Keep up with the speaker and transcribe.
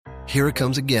Here it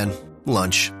comes again.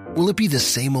 Lunch. Will it be the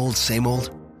same old, same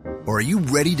old? Or are you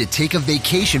ready to take a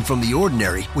vacation from the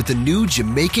ordinary with the new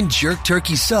Jamaican Jerk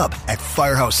Turkey Sub at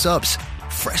Firehouse Subs?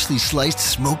 Freshly sliced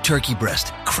smoked turkey breast,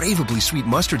 craveably sweet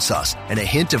mustard sauce, and a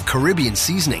hint of Caribbean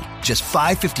seasoning. Just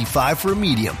 $5.55 for a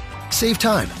medium. Save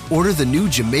time. Order the new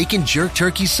Jamaican Jerk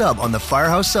Turkey Sub on the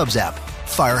Firehouse Subs app.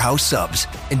 Firehouse Subs.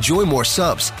 Enjoy more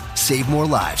subs. Save more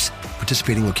lives.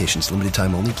 Participating locations. Limited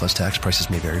time only, plus tax. Prices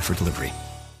may vary for delivery.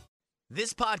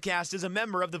 This podcast is a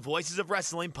member of the Voices of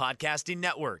Wrestling Podcasting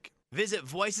Network. Visit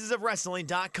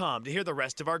voicesofwrestling.com to hear the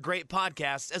rest of our great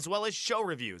podcasts, as well as show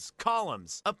reviews,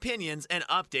 columns, opinions, and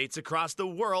updates across the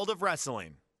world of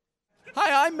wrestling.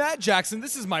 Hi, I'm Matt Jackson.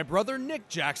 This is my brother Nick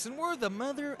Jackson. We're the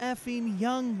mother effing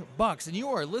Young Bucks, and you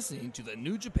are listening to the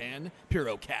New Japan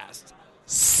Purocast.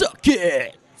 Suck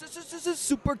it!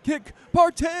 Super kick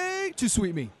partay to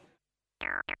sweet me.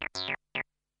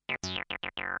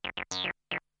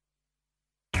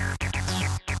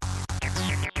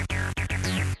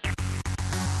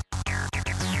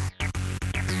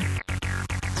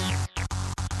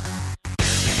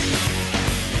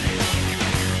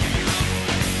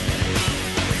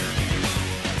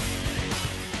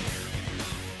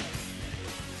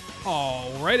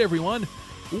 All right, everyone.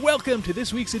 Welcome to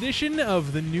this week's edition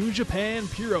of the New Japan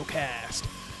Purocast,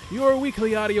 your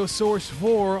weekly audio source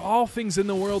for all things in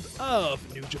the world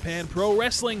of New Japan Pro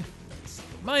Wrestling.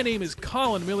 My name is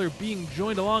Colin Miller, being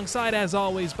joined alongside, as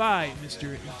always, by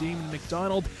Mr. Damon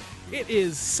McDonald. It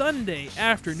is Sunday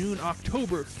afternoon,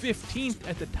 October 15th,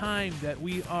 at the time that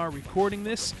we are recording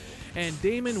this. And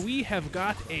Damon, we have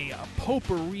got a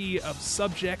potpourri of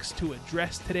subjects to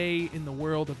address today in the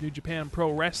world of New Japan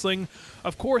Pro Wrestling.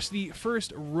 Of course, the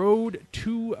first Road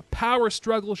to Power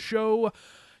Struggle show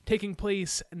taking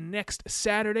place next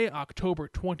Saturday, October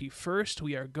 21st.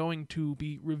 We are going to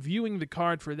be reviewing the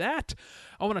card for that.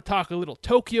 I want to talk a little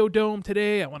Tokyo Dome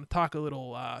today. I want to talk a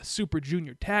little Super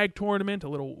Junior Tag Tournament, a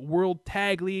little World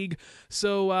Tag League.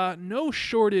 So no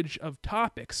shortage of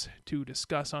topics to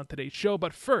discuss on today's show.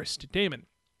 But first, Damon.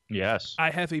 Yes. I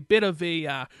have a bit of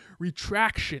a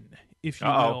retraction, if you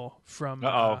will, from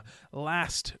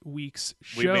last week's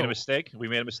show. We made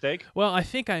a mistake? Well, I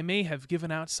think I may have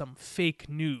given out some fake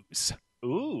news.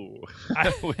 Ooh.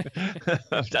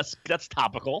 That's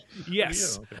topical.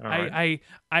 Yes. Right.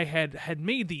 I had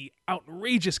made the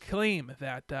outrageous claim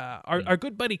that our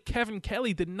good buddy Kevin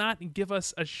Kelly did not give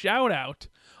us a shout-out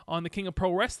on the King of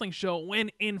Pro Wrestling show,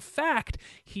 when, in fact,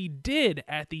 he did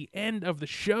at the end of the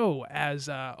show as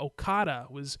Okada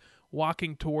was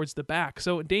walking towards the back.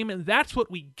 So, Damon, that's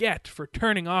what we get for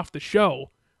turning off the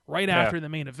show right after the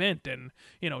main event and,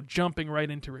 jumping right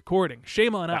into recording.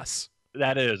 Shame on us.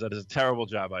 That is a terrible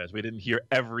job by us. We didn't hear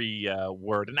every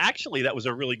word. And actually, that was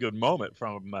a really good moment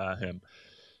from him,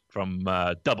 from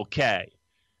Double K.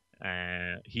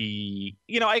 He,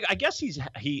 I guess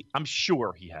I'm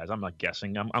sure he has. I'm not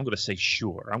guessing. I'm going to say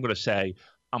sure. I'm going to say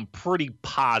I'm pretty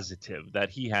positive that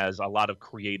he has a lot of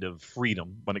creative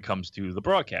freedom when it comes to the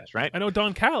broadcast, right? I know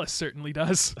Don Callis certainly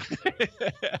does.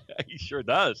 He sure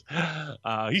does.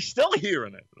 He's still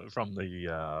hearing it from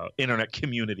the internet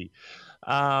community,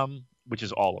 which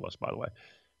is all of us, by the way,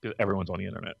 because everyone's on the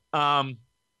internet.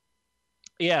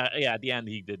 Yeah. At the end,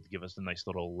 he did give us a nice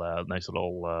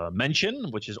little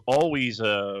mention, which is always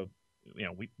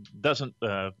doesn't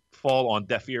fall on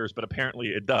deaf ears, but apparently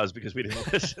it does because we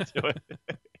didn't listen to it.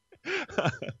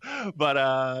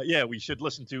 But we should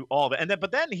listen to all of it.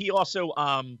 But then he also,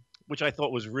 which I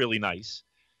thought was really nice.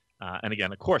 And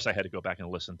again, of course, I had to go back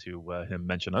and listen to him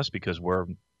mention us because we're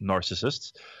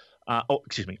narcissists.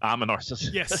 Excuse me, I'm a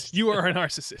narcissist. Yes, you are a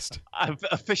narcissist. I'm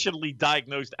officially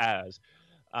diagnosed as.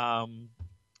 And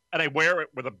I wear it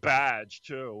with a badge,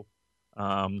 too.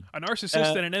 A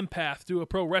narcissist and an empath do a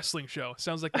pro wrestling show.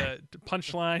 Sounds like a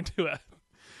punchline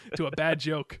to a bad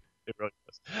joke. It really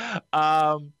does.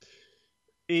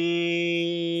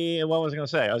 What was I going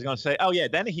to say? I was going to say,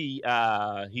 then he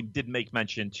did make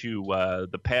mention to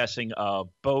the passing of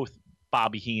both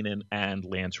Bobby Heenan and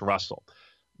Lance Russell,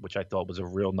 which I thought was a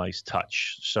real nice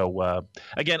touch. So,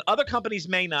 again, other companies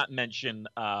may not mention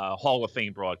Hall of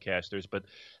Fame broadcasters, but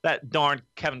that darn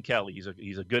Kevin Kelly,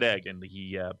 he's a good egg, and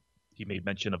he made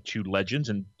mention of two legends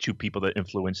and two people that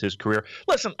influenced his career.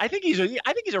 Listen, I think he's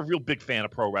a real big fan of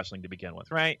pro wrestling to begin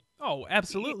with, right? Oh,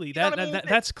 absolutely. You know what I mean?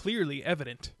 That's clearly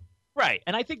evident. Right,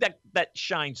 and I think that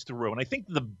shines through. And I think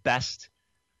the best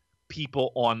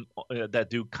people on that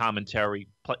do commentary,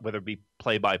 whether it be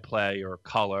play-by-play or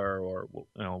color or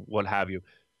what have you,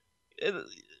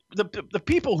 the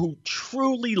people who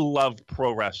truly love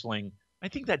pro wrestling, I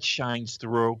think that shines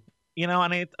through.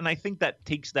 and I think that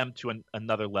takes them to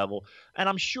another level. And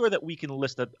I'm sure that we can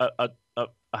list a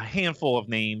handful of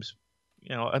names,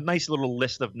 a nice little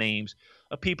list of names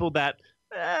of people that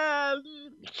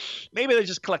maybe they're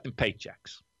just collecting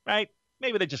paychecks, right?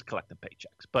 Maybe they're just collecting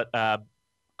paychecks. But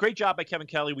great job by Kevin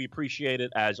Kelly. We appreciate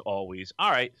it as always.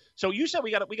 All right. So you said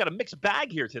we got a mixed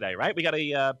bag here today, right? We got to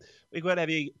have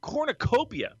a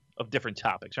cornucopia of different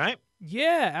topics, right?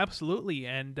 Yeah, absolutely.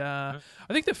 And I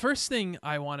think the first thing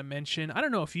I want to mention, I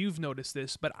don't know if you've noticed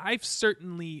this, but I've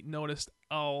certainly noticed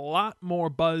a lot more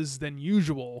buzz than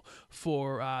usual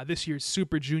for this year's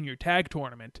Super Junior Tag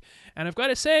Tournament. And I've got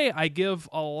to say, I give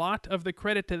a lot of the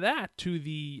credit to that to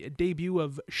the debut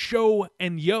of Sho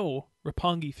and Yo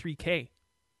Roppongi 3K.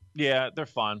 Yeah, they're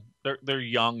fun. They're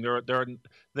young.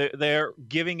 They're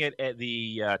giving it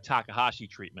the Takahashi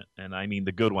treatment, and I mean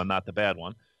the good one, not the bad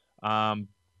one.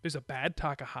 There's a bad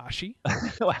Takahashi.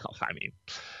 Well, I mean,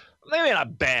 maybe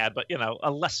not bad, but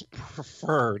a less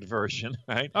preferred version,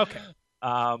 right? Okay.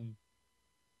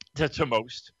 To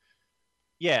most,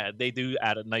 yeah, they do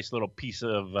add a nice little piece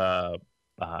of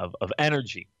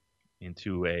energy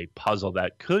into a puzzle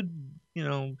that could,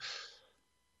 I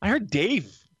heard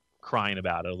Dave crying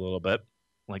about it a little bit.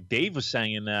 Like Dave was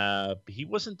saying, he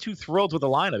wasn't too thrilled with the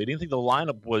lineup. He didn't think the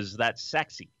lineup was that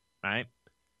sexy, right?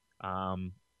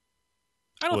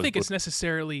 I don't think it's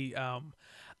necessarily a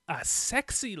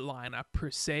sexy lineup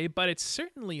per se, but it's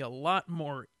certainly a lot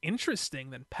more interesting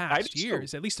than past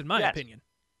years, at least in my opinion.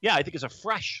 Yeah, I think it's a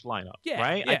fresh lineup,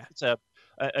 right? Yeah. It's a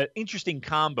interesting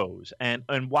combos, and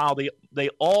while they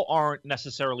all aren't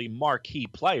necessarily marquee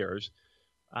players,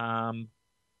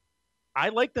 I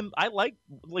like them. I like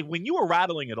when you were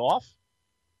rattling it off,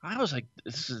 I was like,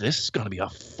 this is going to be a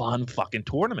fun fucking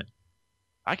tournament.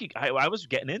 I was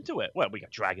getting into it. What, we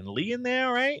got Dragon Lee in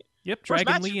there, right? Yep,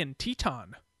 Dragon Lee and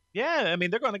Teton. Yeah, I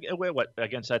mean they're going to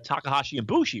against Takahashi and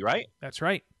Bushi, right? That's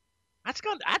right. I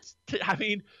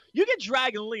mean, you get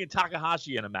Dragon Lee and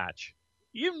Takahashi in a match,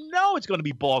 it's going to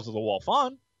be balls to the wall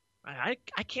fun. I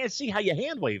can't see how you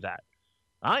hand wave that.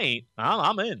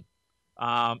 I'm in.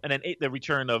 And then the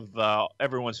return of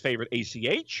everyone's favorite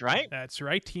ACH, right? That's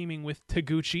right, teaming with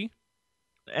Taguchi.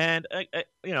 And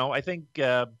I think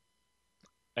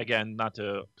again, not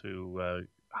to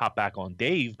hop back on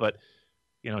Dave, but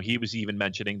he was even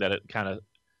mentioning that it kind of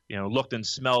looked and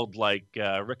smelled like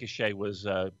Ricochet was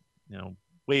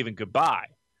waving goodbye.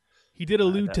 He did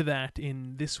allude to that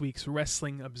in this week's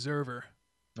Wrestling Observer.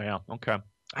 Yeah, okay.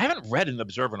 I haven't read an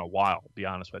Observer in a while, to be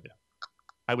honest with you.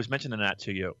 I was mentioning that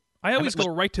to you. I always go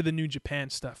right to the New Japan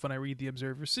stuff when I read the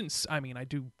Observer, since, I mean, I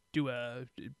do a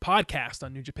podcast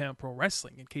on New Japan Pro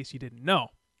Wrestling, in case you didn't know.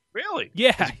 Really?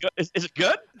 Yeah. Is it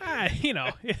good?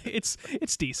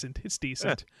 It's decent. It's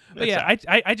decent. But yeah,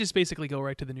 I just basically go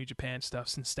right to the New Japan stuff,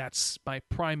 since that's my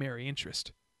primary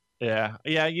interest. Yeah.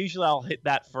 Usually I'll hit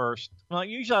that first. Well,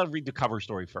 usually I'll read the cover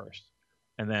story first,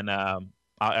 and then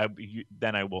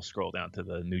I will scroll down to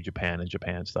the New Japan and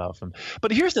Japan stuff.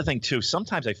 But here's the thing too.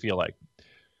 Sometimes I feel like,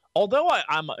 although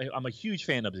I'm a huge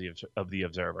fan of the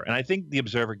Observer, and I think the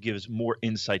Observer gives more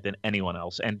insight than anyone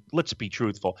else. And let's be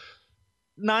truthful,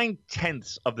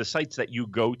 9/10 of the sites that you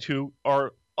go to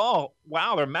are, oh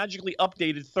wow, they're magically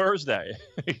updated Thursday.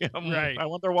 Right. I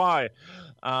wonder why.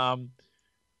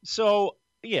 So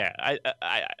yeah, I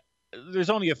there's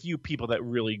only a few people that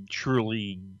really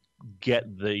truly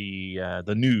get the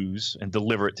news and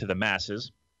deliver it to the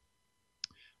masses,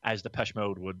 as Depeche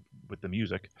Mode would with the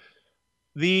music.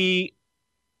 The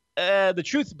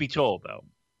truth be told,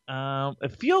 though,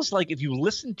 it feels like if you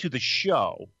listen to the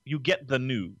show, you get the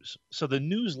news. So the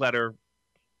newsletter,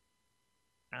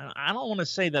 I don't want to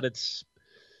say that it's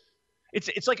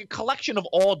like a collection of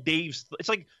all Dave's. It's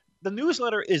like the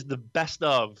newsletter is the best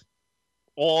of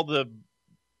all the.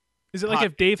 Is it like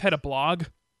if Dave had a blog?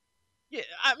 Yeah,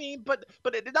 I mean, but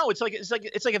no, it's like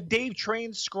if Dave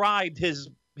transcribed his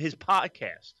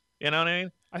podcast. You know what I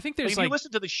mean? I think there's if you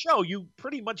listen to the show, you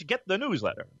pretty much get the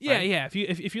newsletter. Yeah, right? yeah.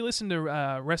 If you listen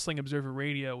to Wrestling Observer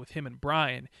Radio with him and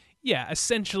Brian, yeah,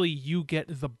 essentially you get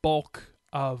the bulk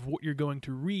of what you're going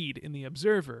to read in the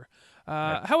Observer.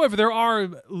 However, there are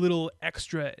little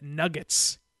extra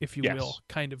nuggets, if you will,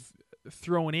 kind of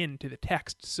thrown into the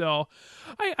text. So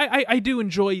I do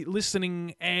enjoy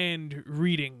listening and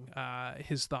reading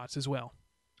his thoughts as well.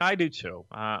 I do too.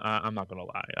 I'm not going to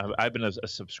lie. I've been a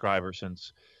subscriber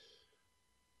since,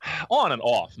 on and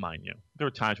off, mind you. There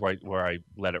were times where I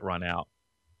let it run out.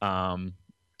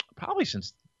 Probably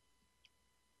since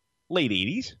late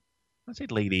 80s. I'd say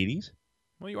late 80s.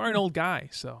 Well, you are an old guy,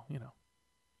 so, you know.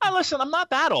 Listen, I'm not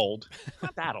that old.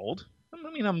 Not that old.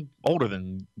 I mean, I'm older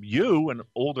than you and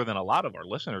older than a lot of our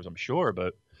listeners, I'm sure.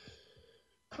 But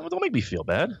Don't make me feel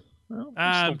bad. Well,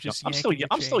 I'm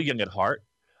still young at heart.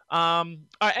 All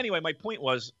right, anyway, my point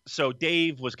was, so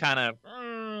Dave was kind of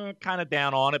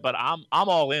down on it, but I'm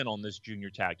all in on this junior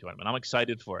tag tournament. I'm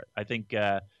excited for it. I think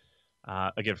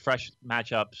again, fresh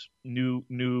matchups, new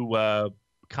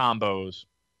combos.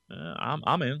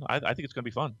 I'm in. I think it's going to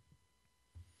be fun.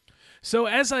 So,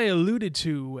 as I alluded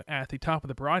to at the top of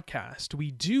the broadcast, we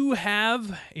do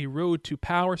have a Road to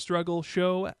Power Struggle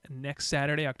show next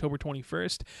Saturday, October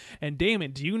 21st. And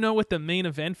Damon, do you know what the main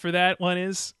event for that one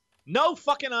is? No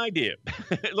fucking idea.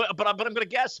 but I'm going to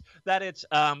guess that it's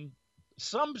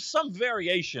some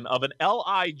variation of an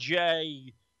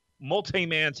LIJ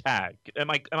multi-man tag. Am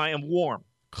I warm?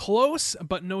 Close,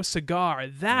 but no cigar.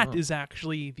 That is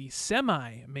actually the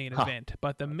semi-main event.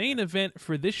 But the main event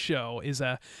for this show is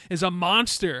a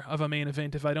monster of a main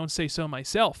event, if I don't say so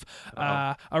myself.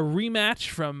 A rematch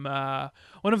from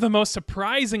one of the most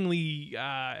surprisingly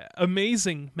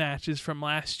amazing matches from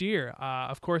last year.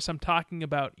 Of course, I'm talking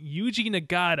about Yuji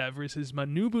Nagata versus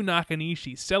Manabu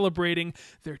Nakanishi, celebrating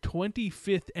their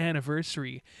 25th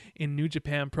anniversary in New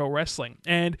Japan Pro Wrestling.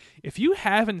 And if you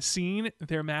haven't seen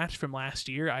their match from last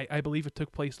year, I believe it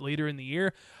took place later in the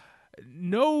year.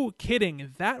 No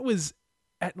kidding, that was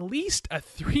at least a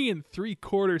 3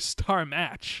 3/4 star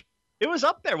match. It was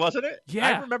up there, wasn't it? Yeah.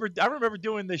 I remember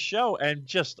doing this show and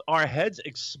just our heads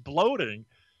exploding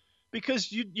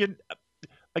because you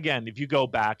again, if you go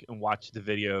back and watch the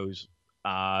videos,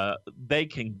 they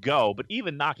can go. But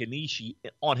even Nakanishi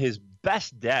on his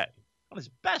best day, on his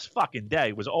best fucking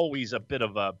day, was always a bit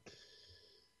of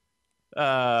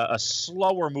a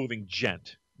slower moving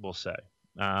gent, we'll say.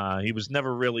 He was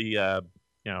never really,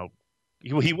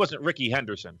 he wasn't Ricky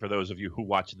Henderson, for those of you who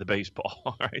watch the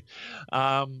baseball, right?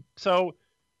 So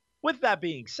with that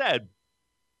being said,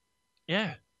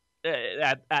 yeah,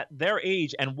 at their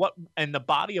age and the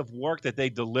body of work that they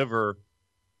deliver,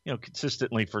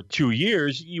 consistently for 2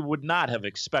 years, you would not have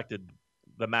expected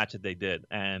the match that they did.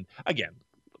 And again,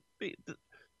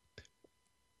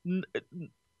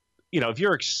 if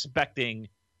you're expecting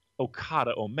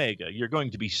Okada Omega, you're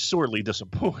going to be sorely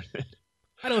disappointed.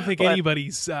 I don't think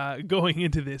anybody's going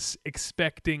into this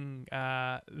expecting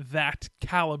that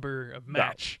caliber of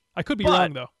match. No. I could be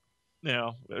wrong, though.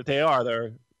 If they are,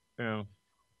 they're, they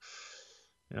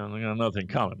got nothing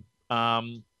coming.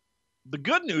 The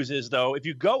good news is, though, if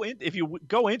you go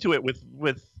into it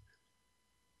with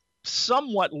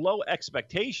somewhat low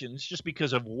expectations, just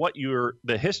because of what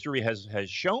the history has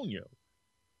shown you.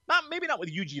 Maybe not with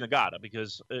Yuji Nagata,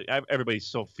 because everybody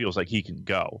still feels like he can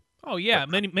go. Oh yeah,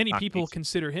 many people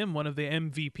consider him one of the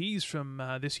MVPs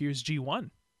from this year's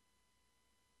G1.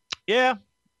 Yeah,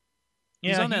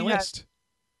 he's on that list.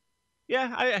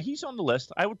 He's on the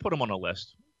list. I would put him on a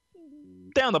list,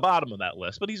 down the bottom of that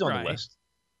list, but he's on the list.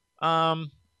 What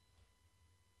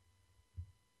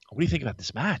do you think about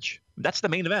this match? That's the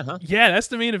main event, huh? Yeah, that's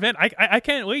the main event. I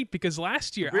can't wait, because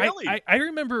last year, really? I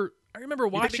remember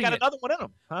watching they got another one in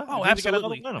them, huh? Oh,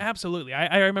 absolutely. Absolutely.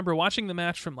 I remember watching the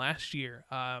match from last year,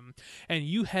 and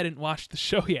you hadn't watched the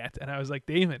show yet, and I was like,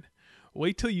 Damon,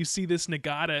 wait till you see this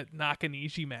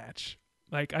Nagata-Nakanishi match.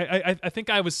 Like, I think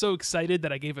I was so excited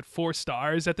that I gave it 4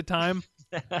 stars at the time.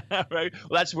 Right. Well,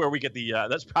 that's where we get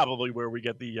that's probably where we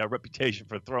get the reputation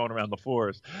for throwing around the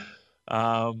 4s.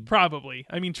 Probably.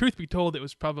 I mean, truth be told, it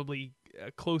was probably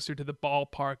closer to the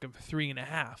ballpark of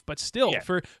 3.5. But still,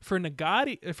 for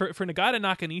Nagata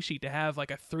Nakanishi to have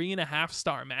like a 3.5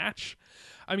 star match,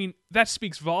 I mean, that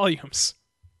speaks volumes.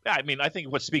 Yeah, I mean, I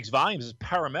think what speaks volumes is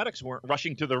paramedics weren't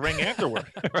rushing to the ring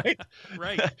afterward, right?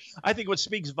 Right. I think what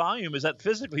speaks volume is that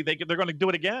physically they're going to do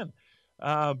it again.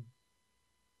 Tony.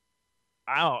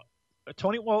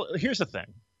 Well, here's the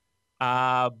thing.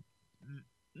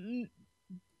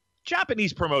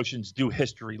 Japanese promotions do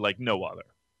history like no other,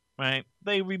 right?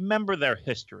 They remember their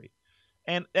history.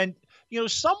 And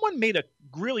someone made a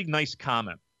really nice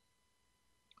comment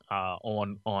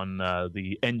on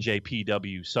the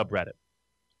NJPW subreddit,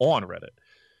 on Reddit.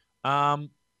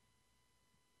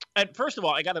 And first of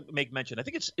all, I got to make mention. I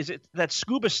think is it that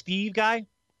Scuba Steve guy?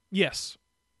 Yes.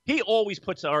 He always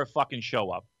puts our fucking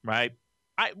show up, right?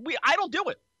 I don't do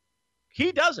it.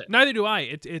 He does it. Neither do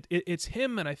I. It's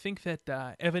him, and I think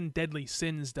that Evan Deadly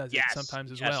Sins does it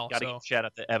sometimes as well. Got to give a shout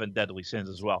out to Evan Deadly Sins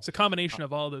as well. It's a combination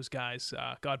of all those guys.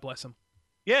 God bless them.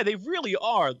 Yeah, they really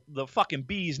are the fucking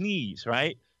bee's knees,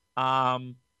 right?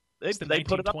 They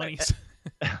put it up. Well,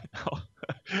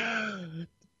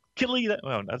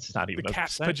 that's not even the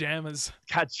cat's pajamas.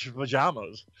 Cat's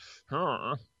pajamas.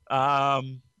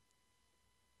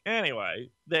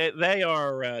 Anyway, they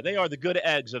are the good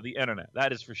eggs of the internet.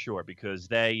 That is for sure, because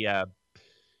they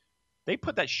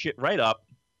put that shit right up,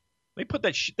 They put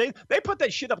that they put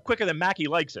that shit up quicker than Mackie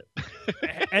likes it.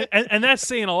 and that's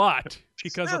saying a lot,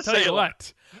 because I'll That's tell saying you a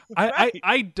lot. what, Right.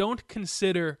 I don't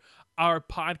consider our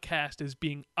podcast as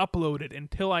being uploaded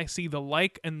until I see the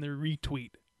like and the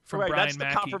retweet from Right, Brian that's the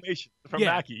Mackey. confirmation from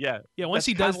Yeah. Mackey. Yeah. Yeah, once That's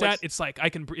he does kinda like- that, it's like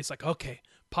it's like, okay,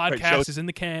 podcast Right, so- is in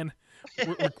the can.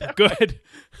 We're good.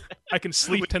 I can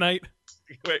sleep tonight.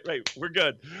 Wait, we're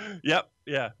good. Yep,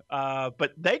 yeah.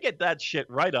 But they get that shit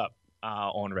right up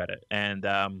on Reddit, and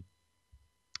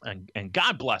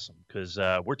God bless them, because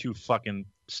we're too fucking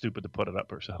stupid to put it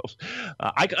up ourselves.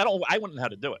 I wouldn't know how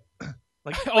to do it.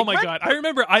 Oh my God! I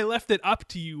remember I left it up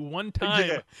to you one time,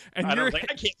 Yeah. and I your was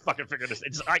like, I can't fucking figure this.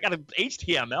 I got an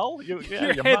HTML. your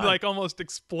your head mind. like almost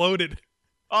exploded.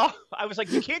 Oh, I was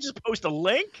like, you can't just post a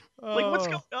link. Like, what's Oh.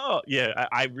 going? Oh, yeah.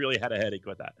 I really had a headache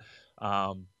with that.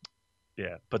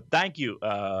 Yeah, but thank you,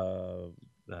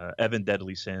 Evan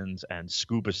Deadly Sins and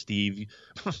Scuba Steve.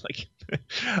 Like,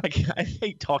 I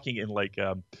hate talking in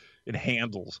in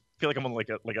handles. I feel like I'm on like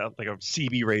a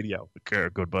CB radio. Okay,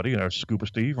 good buddy, Scuba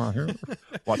Steve on here.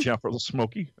 Watch out for a little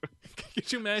Smokey.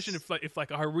 Could you imagine if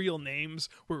our real names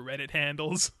were Reddit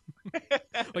handles,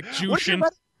 like What's your Jushin?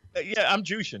 Yeah, I'm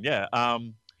Jushin. Yeah.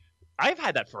 I've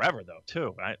had that forever though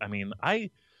too.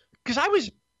 Because I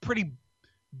was pretty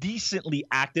decently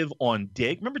active on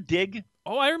Dig. Remember Dig?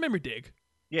 Oh, I remember Dig.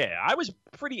 Yeah, I was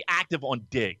pretty active on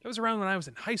Dig. That was around when I was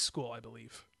in high school, I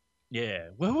believe. Yeah.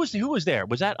 Well, who was there?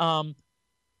 Was that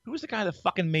who was the guy that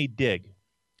fucking made Dig?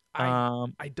 I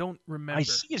don't remember. I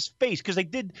see his face because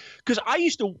I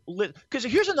used to because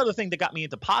here's another thing that got me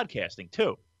into podcasting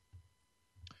too.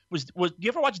 Was you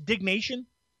ever watch Dig Nation?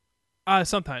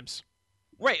 Sometimes.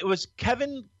 Right. It was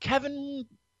Kevin.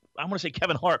 I want to say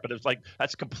Kevin Hart, but it's like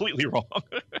that's completely wrong.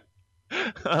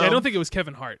 I don't think it was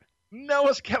Kevin Hart. No,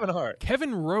 it's Kevin Hart.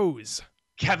 Kevin Rose.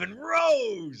 Kevin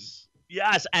Rose.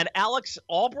 Yes, and Alex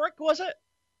Albrecht, was it?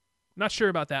 Not sure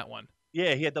about that one.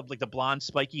 Yeah, he had the blonde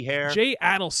spiky hair. Jay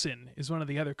Adelson is one of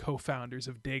the other co-founders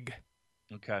of Dig.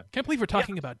 Okay. Can't believe we're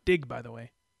talking about Dig, by the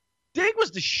way. Dig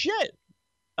was the shit.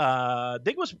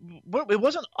 Dig was. It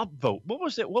wasn't Upvote. What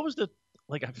was it? What was the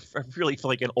like? I really feel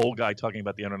like an old guy talking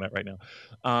about the internet right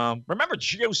now. Remember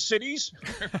GeoCities?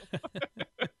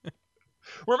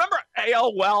 Remember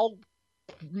AOL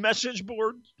message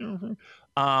board?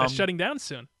 That's shutting down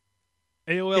soon.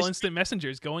 AOL Instant Messenger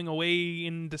is going away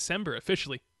in December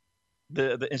officially.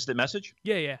 The instant message?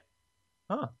 Yeah.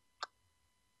 Huh.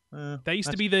 That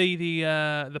used to be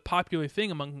the popular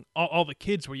thing among all the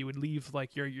kids, where you would leave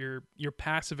like your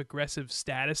passive aggressive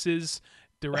statuses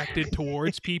directed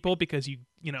towards people because you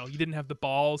didn't have the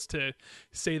balls to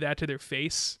say that to their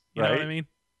face. You know what I mean?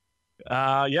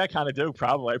 Yeah, I kind of do.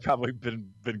 Probably, I've probably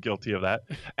been guilty of that.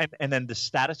 And then the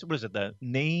status, was it the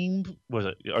name? Was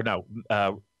it or no?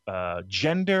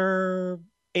 Gender,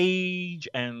 age,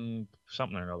 and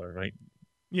something or another, right?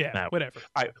 Yeah, No. whatever.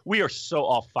 We are so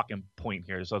off fucking point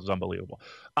here. So it's unbelievable.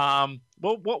 Well,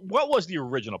 what was the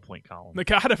original point, Colin?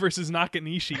 Nagata versus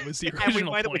Nakanishi was the And we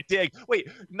original wind up with point. Dig. Wait,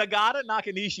 Nagata,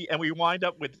 Nakanishi, and we wind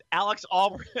up with Alex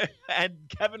Albrecht and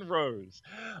Kevin Rose.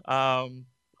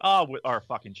 Our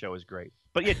fucking show is great.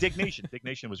 But yeah, Dig Nation. Dig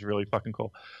Nation was really fucking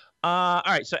cool. All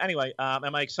right. So anyway,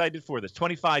 am I excited for this?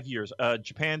 25 years.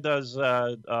 Japan does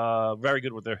very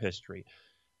good with their history,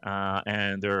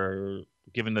 and they're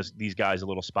giving these guys a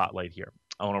little spotlight here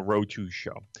on a Road 2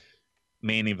 show.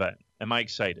 Main event. Am I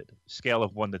excited? Scale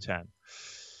of 1 to 10.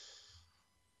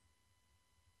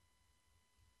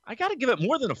 I got to give it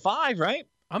more than a 5, right?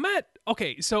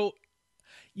 Okay, so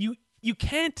you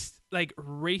can't like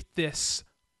rate this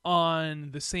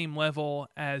on the same level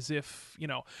as if,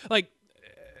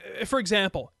 for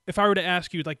example, if I were to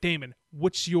ask you, like, Damon,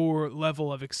 what's your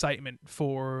level of excitement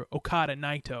for Okada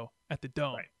Naito at the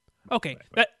Dome? Right. Okay,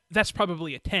 Right. that's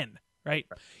probably a 10, right?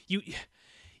 You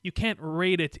can't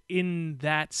rate it in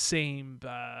that same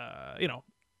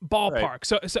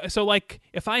ballpark. Right. So like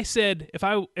if I said if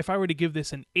I were to give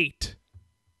this an 8,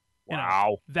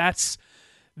 Wow. that's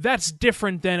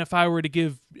different than if I were to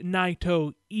give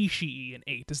Naito Ishii an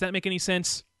 8. Does that make any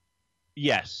sense?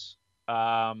 Yes.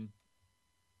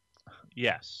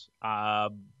 Yes.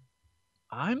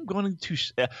 I'm going to.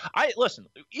 Listen.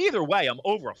 Either way, I'm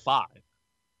over a 5.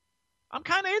 I'm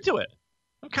kind of into it.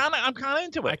 I'm kind of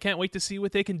into I it. can't wait to see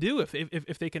what they can do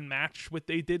if they can match what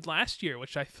they did last year,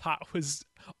 which I thought was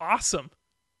awesome.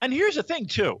 And here's the thing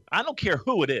too. I don't care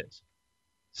who it is.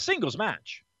 Singles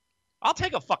match. I'll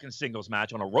take a fucking singles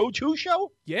match on a Road 2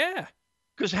 show. Yeah.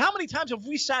 Because how many times have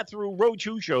we sat through Road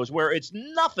 2 shows where it's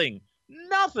nothing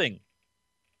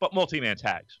but multi-man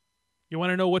tags? You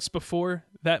want to know what's before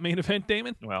that main event,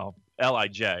 Damon? Well,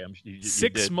 LIJ. You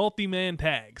 6 did. multi-man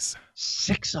tags.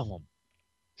 6 of them.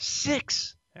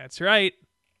 6. That's right.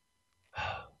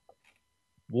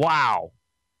 Wow.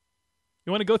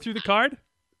 You want to go through the card?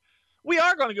 We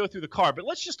are going to go through the card, but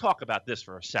let's just talk about this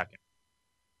for a second.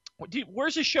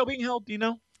 Where's this show being held? Do you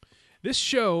know? This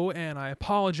show, and I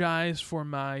apologize for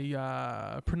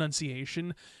my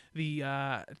pronunciation, the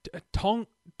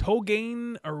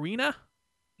Togane Arena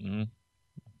in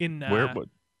Where? What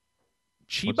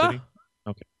Chiba.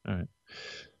 Okay, all right.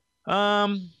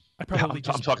 I probably I'm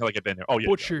just talking like I've been there. Oh yeah,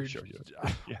 butchered. Sure.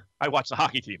 Yeah, I watched the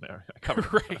hockey team there. I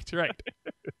covered right.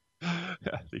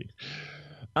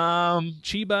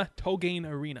 Chiba Togane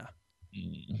Arena.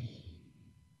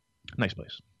 Nice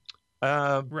place.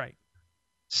 Right.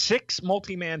 6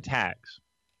 multi-man tags.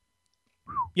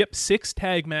 Yep, 6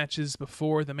 tag matches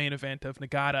before the main event of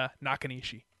Nagata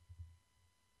Nakanishi.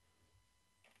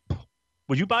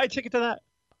 Would you buy a ticket to that?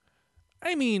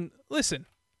 I mean, listen,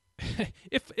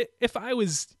 if I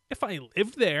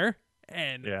lived there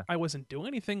and I wasn't doing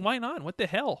anything, why not? What the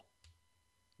hell?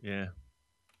 Yeah.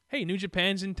 Hey, New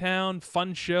Japan's in town,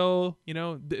 fun show,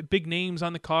 big names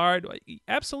on the card.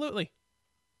 Absolutely.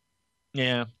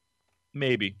 Yeah,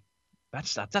 maybe.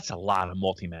 That's a lot of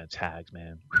multi-man tags,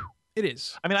 man. Whew. It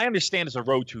is. I mean, I understand it's a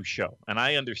Road 2 show, and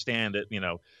I understand that,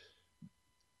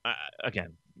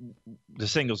 again, the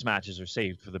singles matches are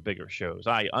saved for the bigger shows.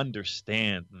 I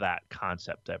understand that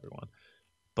concept, everyone.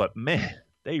 But, man,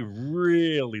 they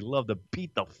really love to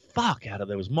beat the fuck out of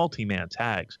those multi-man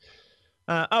tags.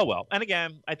 Oh, well. And,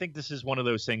 again, I think this is one of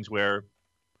those things where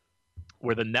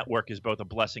the network is both a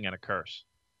blessing and a curse,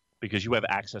 because you have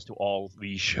access to all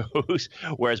these shows,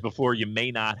 whereas before you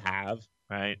may not have,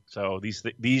 right? So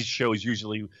these shows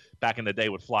usually back in the day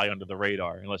would fly under the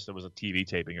radar unless there was a TV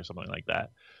taping or something like that.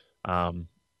 And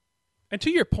to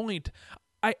your point,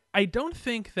 I don't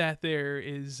think that there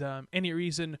is any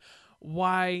reason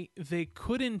why they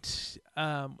couldn't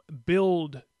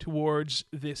build towards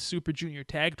this Super Junior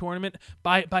Tag Tournament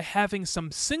by having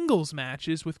some singles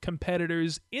matches with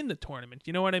competitors in the tournament.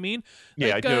 You know what I mean?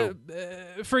 Yeah, I do.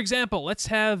 For example, let's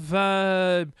have,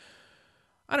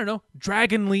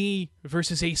 Dragon Lee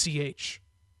versus ACH.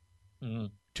 Mm-hmm.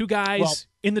 2 guys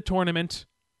in the tournament.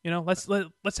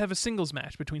 Let's have a singles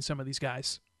match between some of these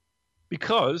guys.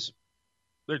 Because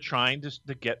they're trying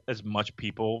to get as much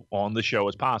people on the show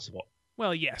as possible.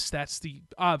 Well, yes, that's the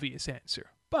obvious answer.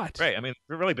 But right, I mean,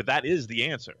 really, but that is the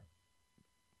answer.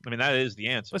 I mean, that is the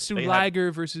answer. Let's do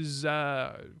Liger versus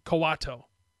Kawato.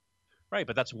 Right,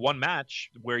 but that's one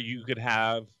match where you could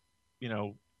have,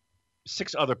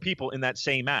 6 other people in that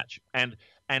same match. And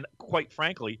quite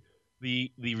frankly,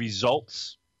 the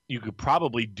results, you could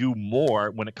probably do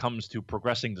more when it comes to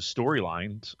progressing the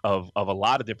storylines of a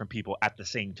lot of different people at the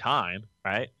same time,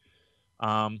 right?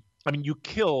 I mean, you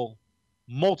kill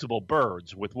multiple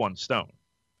birds with one stone.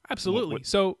 Absolutely.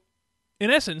 So,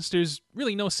 in essence, there's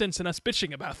really no sense in us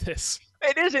bitching about this.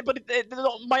 It isn't, but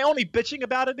my only bitching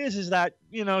about it is that,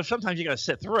 sometimes you got to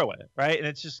sit through it, right? And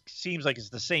it just seems like it's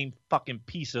the same fucking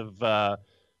piece of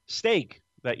steak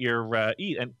that you're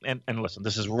eating. And listen,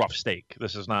 this is rough steak.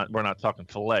 This is not, we're not talking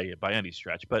filet by any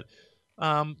stretch, but,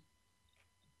 look,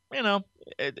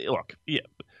 yeah.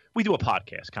 We do a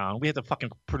podcast, Colin. We have to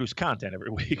fucking produce content every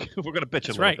week. We're going to bitch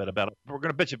a little bit about it. We're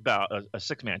going to bitch about a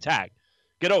 6-man tag.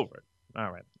 Get over it.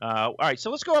 All right. All right.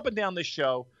 So let's go up and down this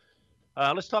show.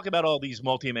 Let's talk about all these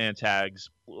multi-man tags.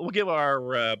 We'll give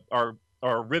our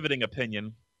riveting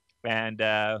opinion, and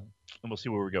we'll see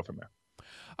where we go from there.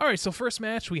 All right. So first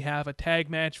match, we have a tag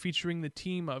match featuring the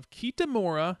team of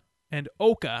Kitamura and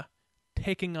Oka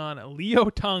taking on Leo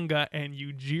Tonga and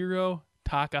Yujiro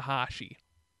Takahashi.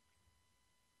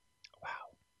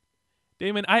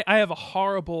 Damon, I have a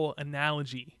horrible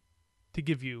analogy to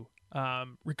give you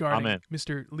regarding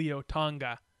Mr. Leo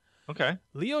Tonga. Okay.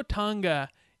 Leo Tonga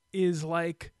is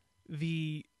like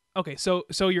so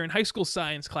you're in high school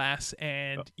science class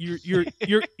and you're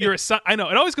I know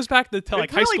it always goes back to like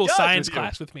high school science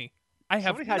class with me. I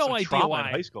have no idea why.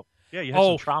 In high school. Yeah, you had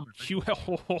some trauma. You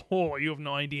have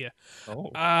no idea.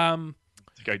 Oh. I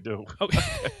think I do. Okay.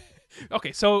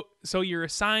 Okay, so you're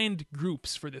assigned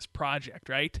groups for this project,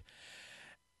 right?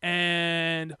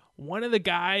 And one of the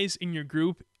guys in your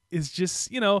group is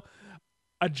just, a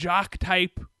jock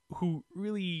type who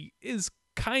really is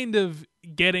kind of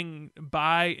getting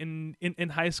by in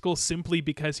high school simply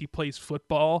because he plays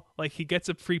football. Like, he gets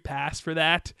a free pass for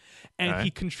that, and he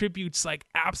contributes, like,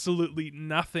 absolutely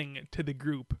nothing to the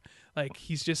group. Like,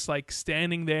 he's just, like,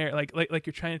 standing there, like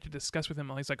you're trying to discuss with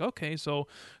him. He's like, okay, so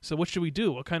what should we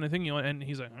do? What kind of thing you want? And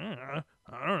he's like, I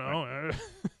don't know.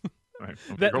 Right.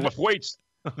 Go lift weights.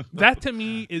 That to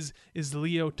me is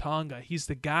Leo Tonga. He's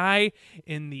the guy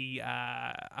in the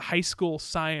high school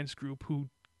science group who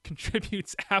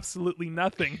contributes absolutely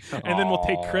nothing and then will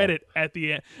take credit at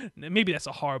the end. Maybe that's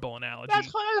a horrible analogy.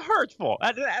 That's hurtful.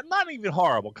 Not even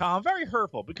horrible, Colin. Very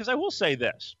hurtful, because I will say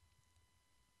this.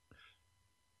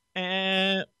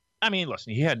 And I mean,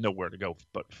 listen, he had nowhere to go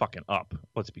but fucking up.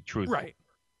 Let's be truthful. Right.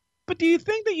 But do you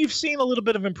think that you've seen a little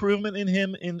bit of improvement in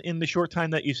him in the short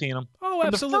time that you've seen him? Oh, From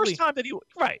absolutely. the first time that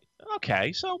right.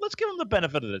 Okay, so let's give him the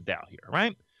benefit of the doubt here,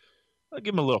 right? I'll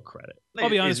give him a little credit. I'll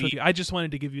be honest with you. I just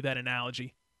wanted to give you that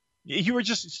analogy. You were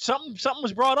just something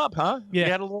was brought up, huh? Yeah.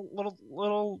 You had a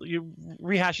little you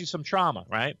rehashing some trauma,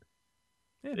 right?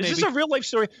 Yeah, Is this a real life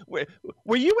story?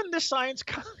 Were you in this science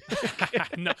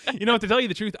No. You know what, to tell you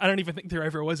the truth, I don't even think there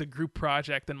ever was a group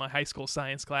project in my high school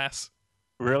science class.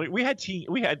 Really? We had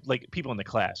like people in the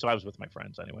class, so I was with my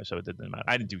friends anyway, so it didn't matter.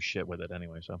 I didn't do shit with it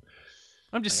anyway, so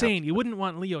I'm just saying, you wouldn't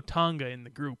want Leo Tonga in the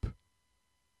group.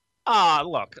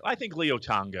 Look, I think Leo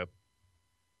Tonga.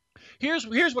 Here's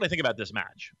what I think about this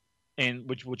match, and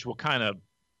which will kind of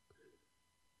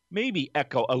maybe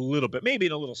echo a little bit, maybe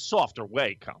in a little softer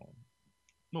way, Colin.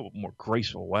 A little more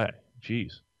graceful way.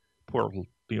 Jeez. Poor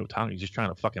Leo Tonga. He's just trying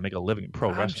to fucking make a living in pro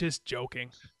wrestling. I'm just joking.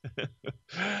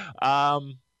 A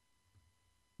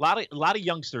lot of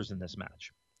youngsters in this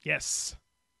match. Yes.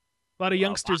 A lot of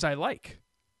youngsters I like.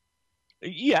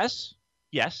 Yes,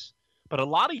 but a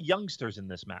lot of youngsters in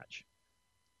this match.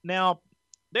 Now,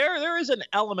 there is an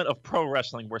element of pro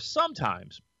wrestling where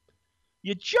sometimes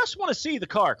you just want to see the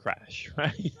car crash,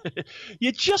 right?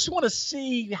 You just want to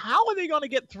see how are they going to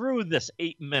get through this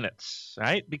 8 minutes,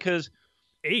 right? Because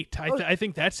 8. I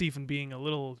think that's even being a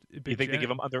little bit. Do you think they give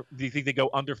them under? Do you think they go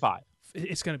under 5?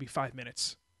 It's going to be 5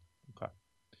 minutes. Okay.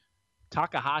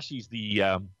 Takahashi's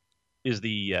is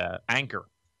the anchor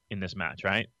in this match,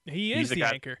 right? He's the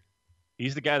anchor.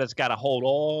 He's the guy that's got to hold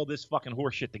all this fucking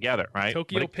horse shit together, right?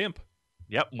 Tokyo Pimp.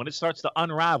 Yep. When it starts to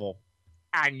unravel,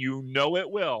 and you know it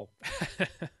will,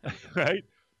 right?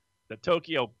 The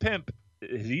Tokyo Pimp,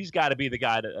 he's got to be the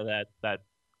guy that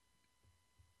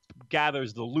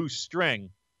gathers the loose string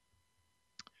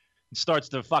and starts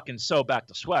to fucking sew back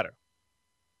the sweater.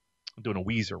 I'm doing a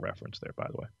Weezer reference there, by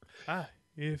the way.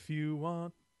 If you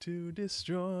want to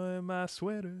destroy my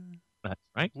sweater. That's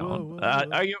right. Whoa.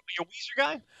 Are you a Weezer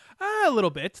guy? A little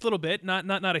bit.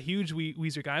 Not a huge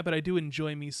Weezer guy, but I do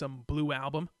enjoy me some Blue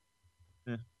Album.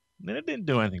 Yeah. It didn't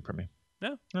do anything for me.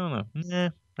 No? I don't know. Nah,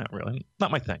 not really.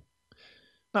 Not my thing.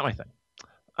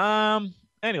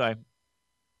 Anyway,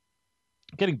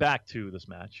 getting back to this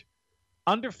match.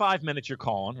 Under 5 minutes you're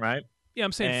calling, right? Yeah,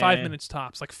 I'm saying 5 minutes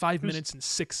tops. Like 5 minutes and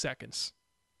 6 seconds.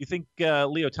 You think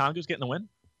Leo Tonga's getting the win?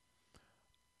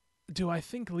 Do I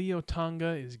think Leo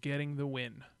Tonga is getting the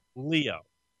win? Leo.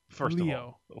 First of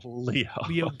all.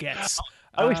 Leo gets.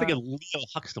 I always think of Leo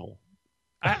Huxtable.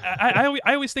 I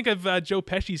always think of Joe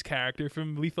Pesci's character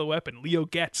from Lethal Weapon, Leo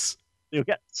Getz. Leo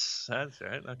Getz. That's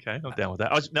right. Okay, I'm down with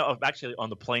that. I was actually on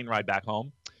the plane ride back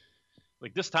home.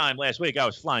 Like this time last week, I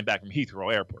was flying back from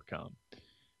Heathrow Airport, Colin.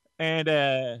 And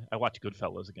I watched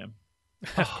Goodfellas again.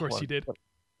 Of course you did.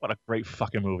 What a great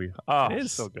fucking movie. Oh, it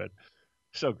is. So good.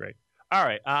 So great. All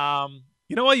right.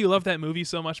 You know why you love that movie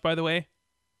so much, by the way?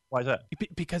 Why is that?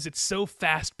 Because it's so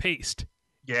fast-paced.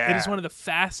 Yeah. It is one of the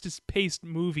fastest-paced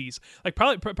movies. Like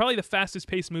probably the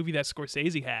fastest-paced movie that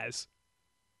Scorsese has.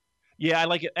 Yeah, I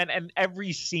like it. And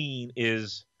every scene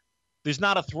there's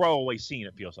not a throwaway scene,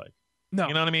 it feels like. No.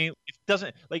 You know what I mean? It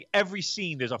doesn't, like, every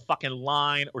scene there's a fucking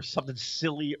line or something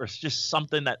silly or just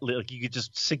something that like you could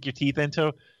just sink your teeth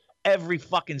into. Every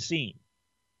fucking scene.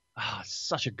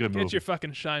 Such a good movie. Get your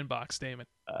fucking shine box, Damon.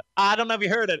 I don't know if you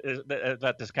heard it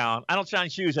about this, Colin. I don't shine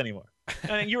shoes anymore.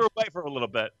 And you were away for a little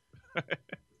bit.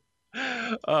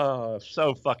 Oh,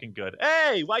 so fucking good.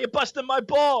 Hey, why you busting my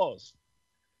balls?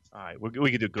 All right, we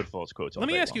can do Goodfellas quotes. Let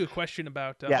me ask you a question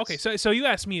about. Yes. Okay, so you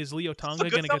asked me, is Leo Tonga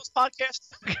going to get?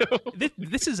 Podcast.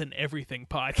 This is an everything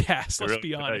podcast. Let's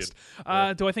be honest.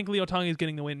 Do I think Leo Tonga is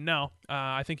getting the win? No.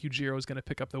 I think Yujiro is going to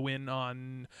pick up the win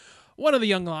on one of the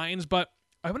young lions. But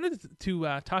I wanted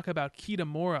to talk about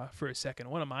Kitamura for a second.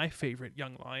 One of my favorite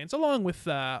young lions, along with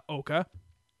Oka.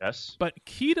 Yes. But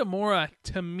Kitamura,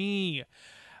 to me,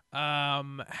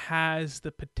 has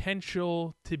the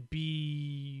potential to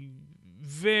be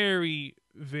very,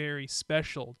 very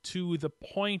special, to the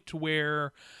point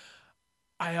where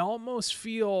I almost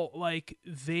feel like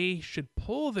they should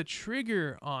pull the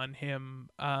trigger on him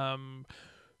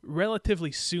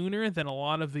relatively sooner than a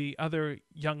lot of the other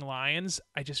young lions.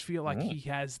 I just feel like he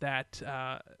has that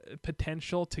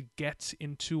potential to get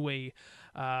into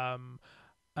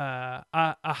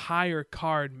a higher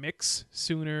card mix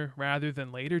sooner rather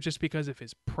than later, just because of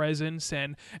his presence.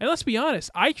 And let's be honest,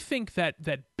 I think that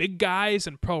big guys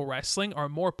in pro wrestling are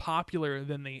more popular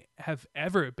than they have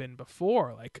ever been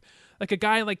before. Like a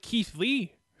guy like Keith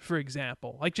Lee, for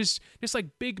example. Like just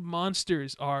like big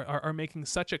monsters are making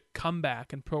such a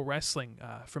comeback in pro wrestling,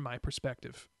 from my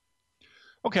perspective.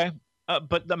 Okay,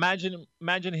 but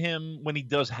imagine him when he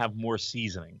does have more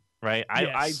seasoning, right?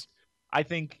 Yes. I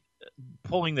think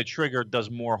pulling the trigger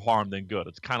does more harm than good.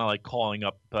 It's kind of like calling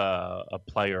up a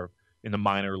player in the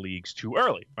minor leagues too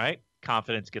early, right?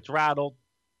 Confidence gets rattled.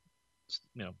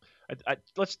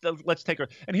 Let's take her.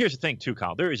 And here's the thing, too,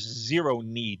 Kyle. There is zero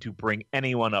need to bring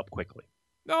anyone up quickly.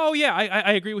 Oh, yeah,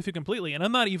 I agree with you completely. And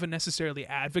I'm not even necessarily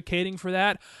advocating for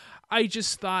that. I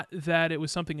just thought that it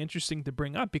was something interesting to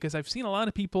bring up because I've seen a lot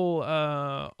of people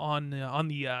on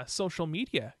the social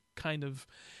media kind of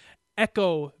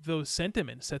echo those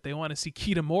sentiments that they want to see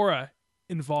Kitamura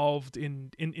involved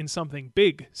in something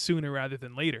big sooner rather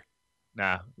than later.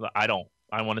 Nah, I don't.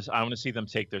 I want to see them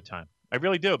take their time. I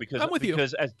really do because I'm with you.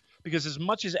 Because as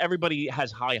much as everybody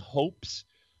has high hopes,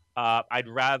 I'd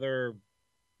rather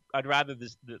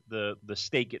the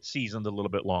steak get seasoned a little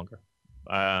bit longer.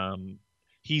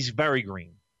 He's very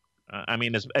green. I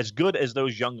mean, as good as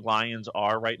those young lions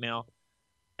are right now,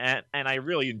 and I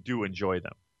really do enjoy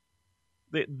them.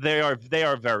 They are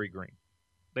very green.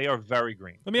 They are very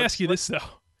green. Let me ask you this though.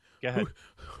 Go ahead.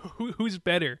 Who's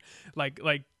better? Like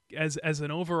as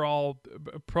an overall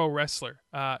pro wrestler,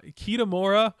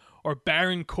 Kitamura or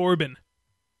Baron Corbin?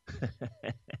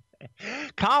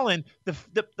 Colin,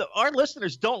 our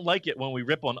listeners don't like it when we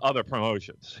rip on other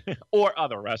promotions or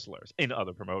other wrestlers in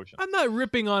other promotions. I'm not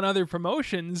ripping on other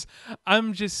promotions.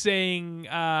 I'm just saying,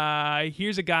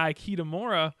 here's a guy,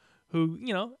 Kitamura, who,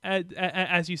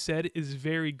 as you said, is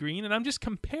very green, and I'm just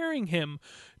comparing him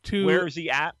to where is he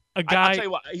at? A guy. I'll tell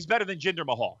you what, he's better than Jinder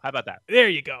Mahal. How about that? There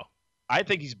you go. I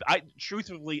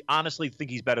truthfully, honestly think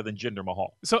he's better than Jinder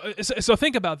Mahal. So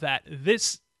think about that.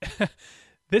 This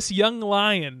young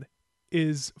lion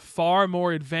is far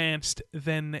more advanced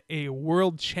than a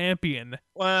world champion.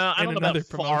 Well, I don't know about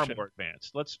far promotion. more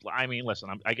advanced. Listen.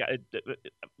 I got.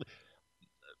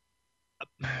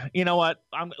 You know what?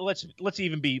 Let's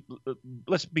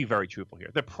be very truthful here.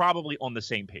 They're probably on the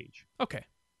same page. Okay.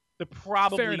 They're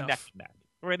probably Fair neck enough. to neck.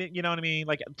 Right? You know what I mean?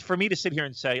 Like for me to sit here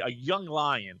and say a young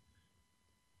lion.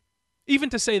 Even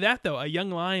to say that though, a young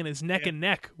lion is neck and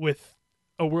neck with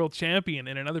a world champion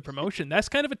in another promotion. That's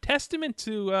kind of a testament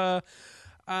to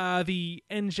the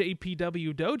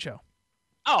NJPW dojo.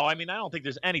 Oh, I mean, I don't think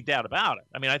there's any doubt about it.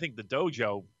 I mean, I think the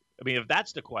dojo. I mean, if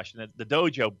that's the question, the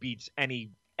dojo beats any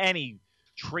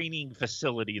training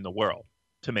facility in the world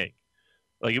to me.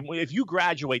 Like if you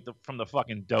graduate from the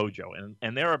fucking dojo,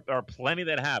 and there are plenty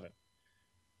that haven't.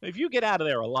 If you get out of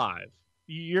there alive,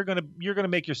 you're gonna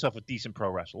make yourself a decent pro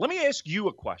wrestler. Let me ask you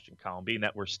a question, Colin, being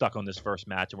that we're stuck on this first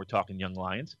match and we're talking young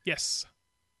lions. Yes.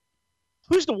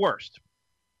 Who's the worst?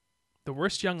 The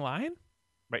worst young lion?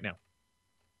 Right now.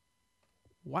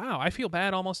 Wow, I feel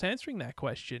bad almost answering that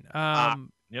question.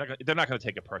 They're not going to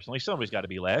take it personally. Somebody's got to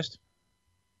be last.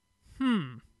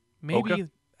 Maybe.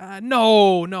 Oka?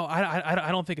 No, I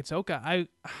don't think it's Oka.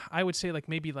 I would say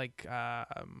maybe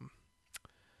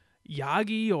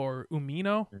Yagi or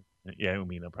Umino. Yeah,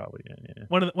 Umino probably. Yeah.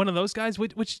 One of those guys,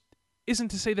 which isn't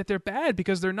to say that they're bad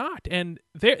because they're not, and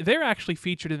they're actually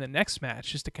featured in the next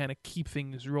match just to kind of keep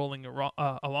things rolling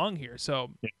along here.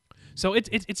 So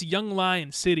it's Young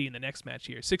Lion City in the next match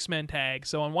here, 6-man tag.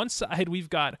 So on one side we've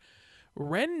got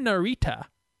Ren Narita,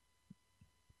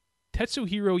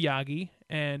 Tetsuhiro Yagi,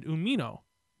 and Umino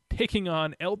taking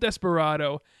on El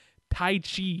Desperado, Tai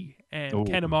Chi, and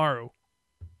Kanemaru.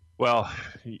 Well,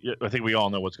 I think we all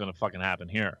know what's going to fucking happen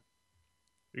here.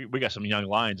 We got some young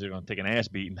lions that are going to take an ass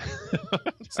beating.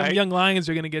 Some young lions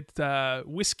are going to get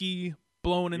whiskey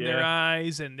blown in their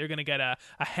eyes, and they're going to get a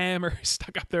hammer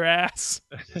stuck up their ass.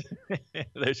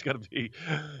 There's going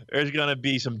to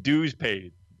be some dues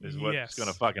paid is what's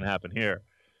going to fucking happen here.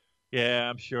 Yeah,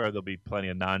 I'm sure there'll be plenty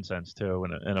of nonsense too,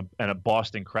 and a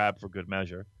Boston crab for good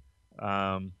measure.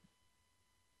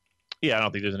 Yeah, I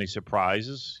don't think there's any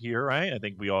surprises here, right? I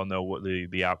think we all know what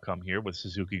the outcome here with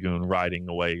Suzuki-gun riding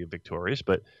away victorious.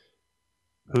 But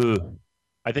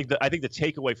I think the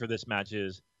takeaway for this match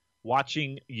is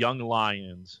watching young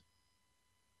lions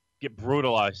get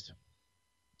brutalized.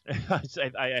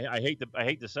 I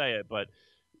hate to say it, but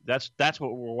that's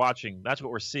what we're watching. That's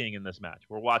what we're seeing in this match.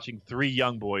 We're watching 3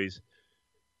 young boys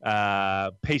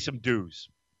pay some dues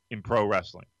in pro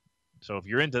wrestling. So if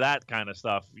you're into that kind of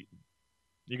stuff,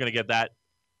 you're going to get that.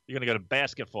 You're going to get a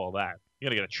basket full of that. You're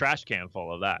going to get a trash can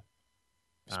full of that.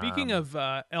 Speaking of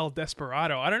El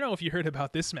Desperado, I don't know if you heard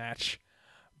about this match,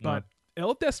 but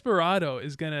El Desperado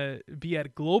is going to be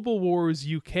at Global Wars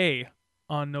UK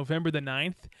on November the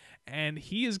 9th, and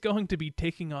he is going to be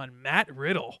taking on Matt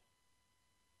Riddle.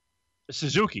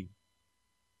 Suzuki,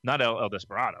 not El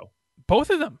Desperado. Both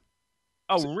of them.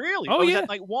 Oh, really? Oh, yeah. That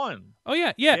night one? Oh,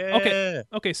 yeah.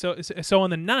 Okay. So on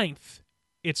the 9th,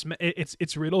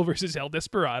 it's Riddle versus El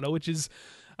Desperado, which is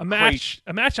a match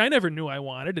I never knew I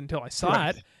wanted until I saw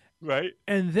it. Right.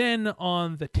 And then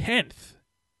on the 10th,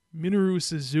 Minoru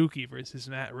Suzuki versus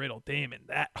Matt Riddle. Damon,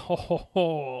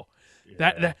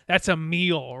 that's a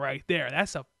meal right there.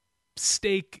 That's a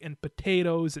steak and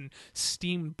potatoes and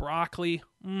steamed broccoli.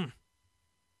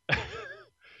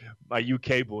 My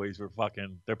UK boys were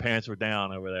their pants were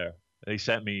down over there. They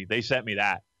sent me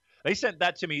that. They sent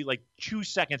that to me like 2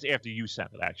 seconds after you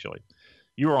sent it, actually.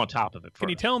 You were on top of it first. Can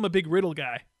you tell I'm a big Riddle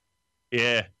guy?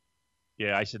 Yeah.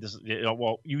 Yeah, I said this.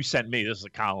 Well, you sent me. This is a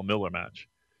Colin Miller match.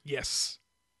 Yes.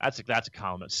 That's a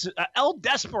Colin Miller. El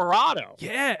Desperado.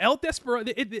 Yeah, El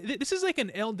Desperado. This is like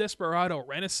an El Desperado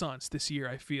renaissance this year,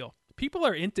 I feel. People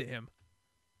are into him.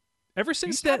 Ever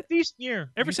since that decent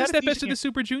year. Ever since that Best of the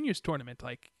Super Juniors tournament,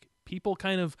 like people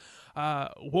kind of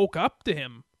woke up to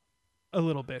him a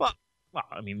little bit. Well,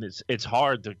 I mean, it's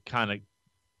hard to kind of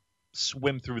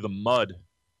swim through the mud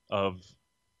of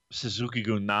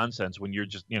Suzuki-gun nonsense when you're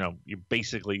just, you're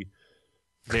basically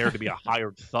there to be a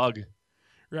hired thug.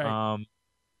 Right.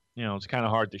 It's kind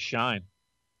of hard to shine.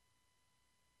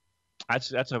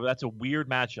 That's a weird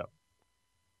matchup.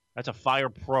 That's a Fire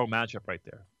Pro matchup right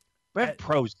there. Rev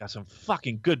Pro's got some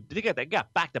fucking good. They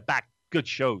got back-to-back good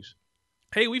shows.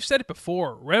 Hey, we've said it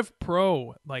before. Rev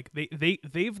Pro, like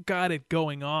they've got it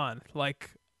going on.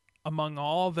 Like among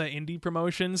all the indie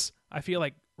promotions, I feel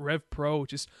like Rev Pro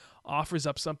just offers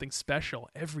up something special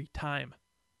every time.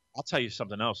 I'll tell you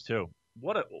something else too.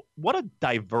 What a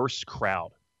diverse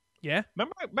crowd. Yeah.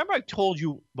 Remember I told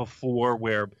you before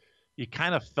where you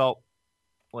kind of felt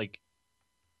like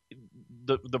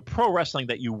the pro wrestling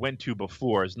that you went to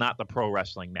before is not the pro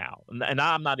wrestling now. And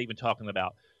I'm not even talking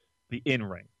about the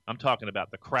in-ring. I'm talking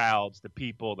about the crowds, the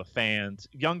people, the fans,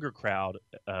 younger crowd,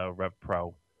 Rev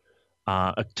Pro,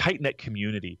 a tight-knit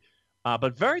community,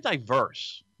 but very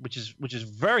diverse, which is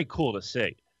very cool to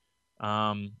see.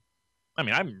 I mean,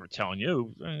 I remember telling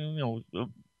you,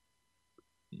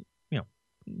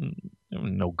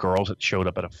 no girls that showed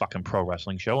up at a fucking pro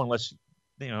wrestling show unless,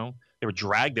 they were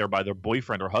dragged there by their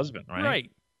boyfriend or husband, right?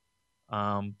 Right.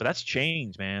 But that's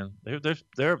changed, man. I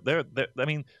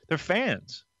mean, they're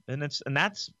fans, and that's.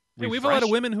 Yeah, we have a lot of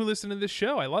women who listen to this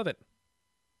show. I love it.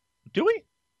 Do we?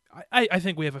 I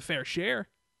think we have a fair share.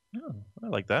 Yeah, I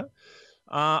like that.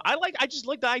 I just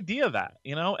like the idea of that,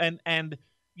 and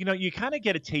you kind of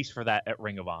get a taste for that at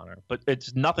Ring of Honor, but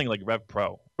it's nothing like Rev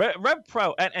Pro. Rev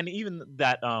Pro, and even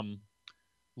that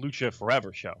Lucha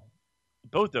Forever show,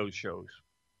 both those shows.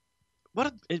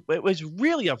 It was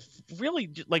really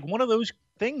like one of those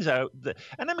things out.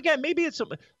 And then again, maybe it's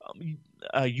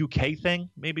a UK thing,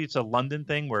 maybe it's a London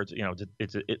thing where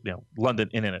it's London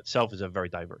in and itself is a very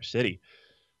diverse city.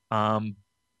 I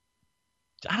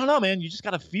don't know, man. You just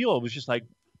got to feel it was just like,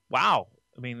 wow.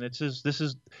 I mean, this is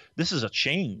a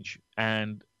change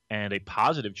and a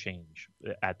positive change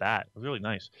at that. Really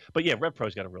nice. But yeah, Rev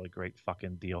Pro's got a really great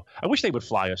fucking deal. I wish they would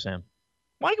fly us in.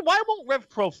 Why won't Rev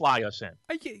Pro fly us in?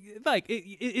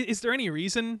 Is there any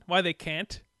reason why they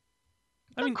can't?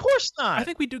 I mean, of course not. I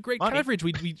think we do great coverage.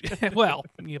 We well,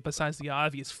 besides the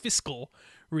obvious fiscal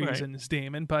reasons, right,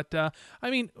 Damon. But I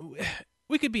mean,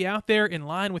 we could be out there in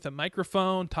line with a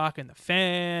microphone, talking to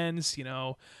fans. You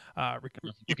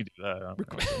can do that.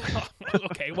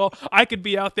 Okay, well, I could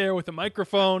be out there with a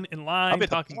microphone in line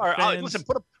talking to fans. Listen,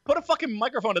 put a fucking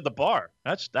microphone at the bar.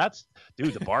 That's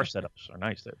dude. The bar setups are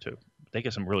nice there too. They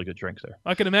get some really good drinks there.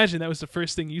 I can imagine that was the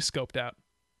first thing you scoped out.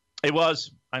 It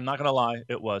was. I'm not going to lie.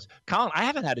 It was. Colin, I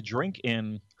haven't had a drink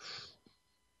in...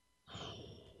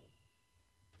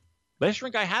 Last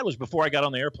drink I had was before I got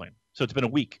on the airplane. So it's been a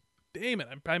week. Damn it.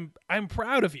 I'm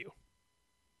proud of you.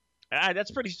 I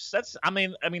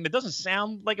mean, it doesn't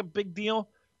sound like a big deal.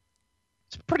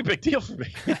 It's a pretty big deal for me.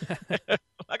 I'm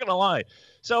not going to lie.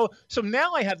 So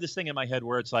now I have this thing in my head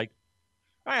where it's like,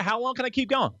 all right, how long can I keep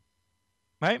going?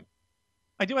 Right?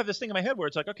 I do have this thing in my head where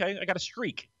it's like, okay, I got a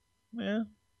streak. Yeah.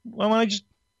 Why don't I just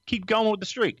keep going with the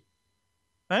streak?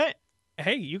 All right?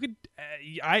 Hey, you could.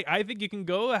 I think you can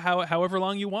go however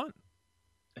long you want.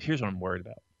 Here's what I'm worried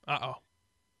about. Uh-oh.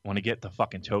 Want to get to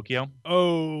fucking Tokyo?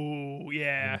 Oh,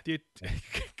 yeah. The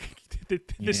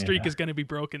streak is going to be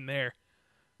broken there.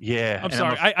 Yeah. I'm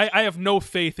sorry. I have no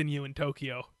faith in you in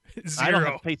Tokyo. Zero. I don't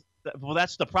have faith. Well,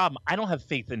 that's the problem. I don't have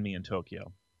faith in me in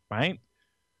Tokyo, right?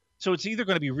 So it's either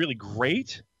going to be really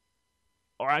great,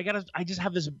 or I just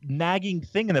have this nagging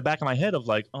thing in the back of my head of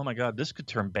like, oh my god, this could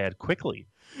turn bad quickly.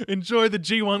 Enjoy the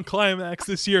G1 Climax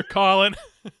this year, Colin.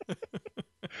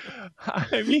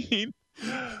 I mean,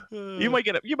 you might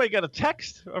get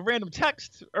a random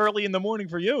text early in the morning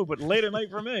for you, but late at night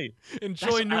for me.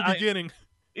 Enjoy New Beginning.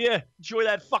 Yeah, enjoy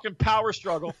that fucking power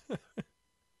struggle.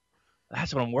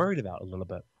 That's what I'm worried about a little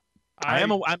bit. I'm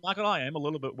not gonna lie, I am a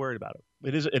little bit worried about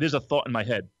it. It is a thought in my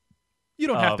head. You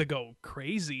don't have to go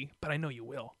crazy, but I know you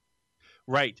will.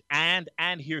 Right, and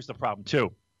here's the problem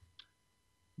too.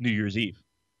 New Year's Eve.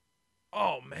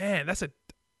 Oh man, that's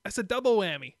a double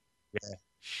whammy. Yeah,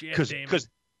 shit, because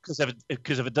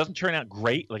if it doesn't turn out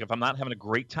great, like if I'm not having a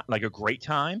great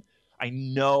time, I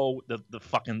know the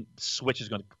fucking switch is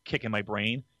going to kick in my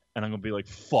brain, and I'm going to be like,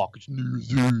 fuck, it's New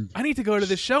Year's Eve. I need to go to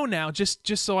the show now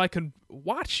just so I can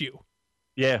watch you.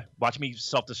 Yeah, watch me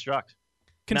self-destruct.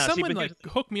 Can someone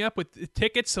hook me up with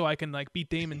tickets so I can be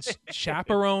Damon's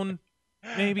chaperone?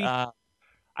 Maybe. I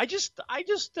need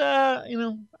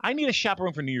a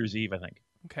chaperone for New Year's Eve. I think.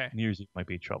 Okay. New Year's Eve might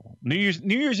be trouble. New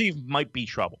Year's Eve might be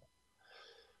trouble.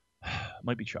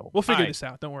 Might be trouble. We'll figure this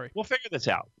out. Don't worry. We'll figure this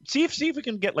out. See if we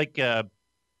can get a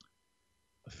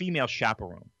female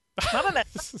chaperone. Not on that.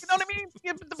 You know what I mean?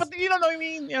 Yeah, but you don't know what I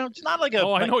mean. It's not like a.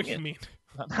 Oh, I know what you mean.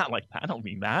 Not like that. I don't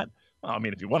mean that. Well, I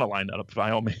mean, if you want to line that up, by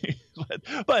all means.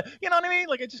 but you know what I mean?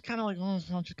 I just kind of I'm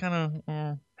just kind of.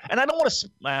 And I don't want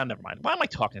to. Never mind. Why am I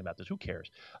talking about this? Who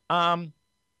cares? Rev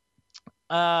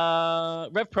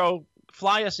Pro,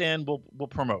 fly us in. We'll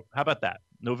promote. How about that?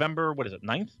 November. What is it?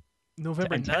 9th?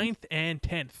 November 9th and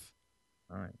 10th.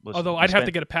 All right. Although I'd have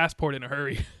to get a passport in a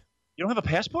hurry. You don't have a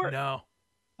passport? No.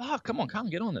 Oh, come on, Colin,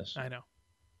 get on this. I know.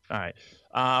 All right.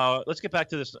 Let's get back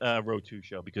to this Road 2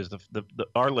 show because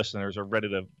our listeners are ready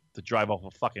to drive off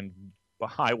a fucking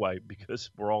highway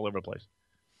because we're all over the place.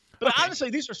 But honestly,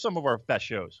 these are some of our best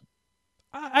shows.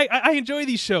 I enjoy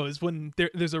these shows when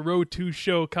there's a Road 2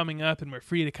 show coming up and we're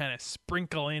free to kind of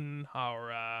sprinkle in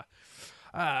our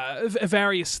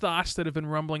various thoughts that have been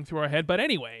rumbling through our head. But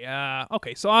anyway,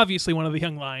 okay, so obviously one of the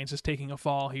young lions is taking a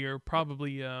fall here.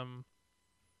 Probably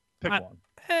pick one.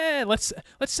 Let's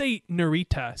say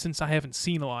Narita, since I haven't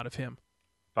seen a lot of him.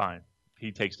 Fine.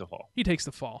 He takes the fall. He takes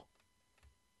the fall.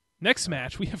 Next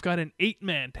match, we have got an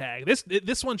 8-man tag.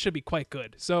 This one should be quite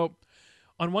good. So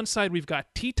on one side, we've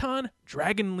got Teton,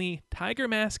 Dragon Lee, Tiger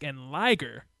Mask, and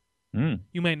Liger.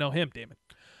 You may know him, Damon.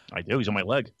 I do. He's on my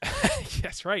leg.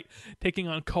 That's right. Taking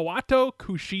on Kawato,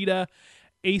 Kushida,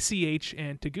 ACH,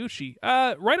 and Taguchi.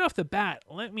 Right off the bat,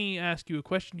 let me ask you a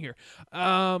question here.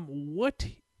 What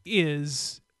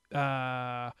is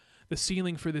the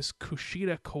ceiling for this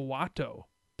Kushida-Kawato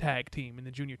tag team in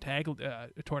the junior tag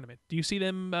tournament? Do you see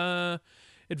them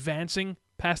advancing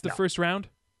past the first round?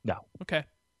 No. Okay.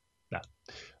 No.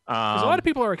 Because a lot of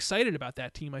people are excited about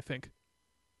that team, I think.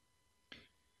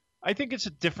 I think it's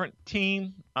a different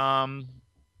team.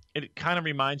 It kind of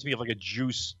reminds me of like a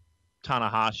Juice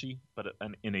Tanahashi, but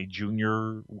in a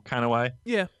junior kind of way.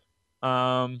 Yeah.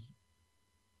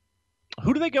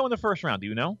 Who do they go in the first round? Do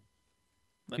you know?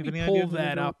 Let me pull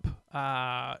that up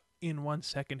in 1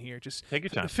 second here. Just take your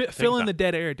time. Fill in the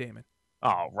dead air, Damon.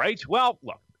 All right. Well,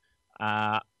 look.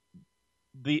 That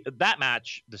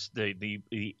match, the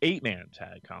 8-man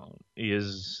tag column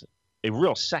is a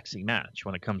real sexy match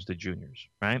when it comes to juniors,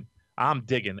 right? I'm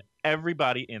digging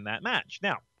everybody in that match.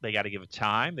 Now, they got to give it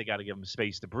time. They got to give them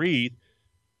space to breathe.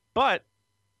 But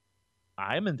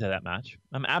I'm into that match.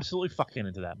 I'm absolutely fucking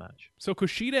into that match. So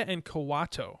Kushida and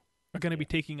Kawato are going to be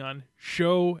taking on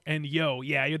Sho and Yo.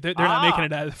 Yeah, they're not making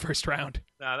it out of the first round.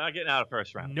 No, they're not getting out of the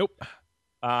first round. Nope.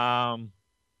 And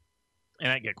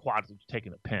I get Kawato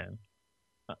taking the pin.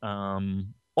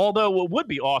 Although it would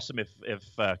be awesome if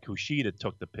Kushida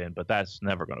took the pin, but that's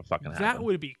never going to fucking happen. That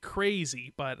would be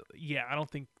crazy, but yeah, I don't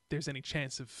think there's any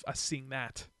chance of us seeing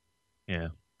that. Yeah.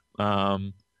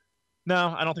 No,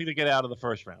 I don't think they get out of the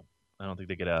first round. But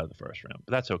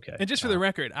that's okay. And just for the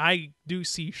record, I do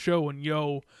see Sho and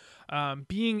Yo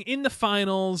being in the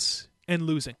finals and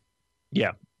losing.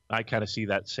 Yeah, I kind of see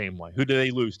that same way. Who do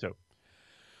they lose to?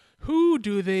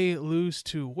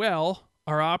 Well,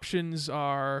 our options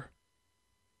are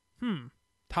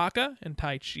Taka and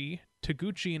Taichi,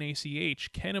 Taguchi and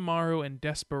ACH, Kanemaru and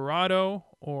Desperado,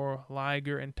 or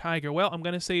Liger and Tiger. Well, I'm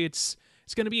going to say it's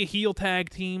going to be a heel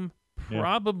tag team.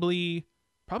 Probably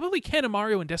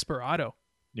Kanemaru and Desperado.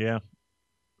 Yeah.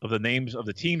 Of the names of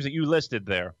the teams that you listed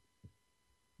there.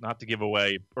 Not to give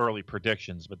away early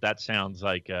predictions, but that sounds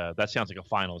like a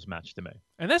finals match to me.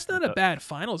 And that's not a bad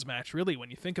finals match, really, when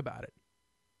you think about it.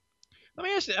 Let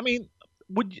me ask you. I mean,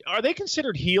 are they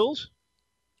considered heels?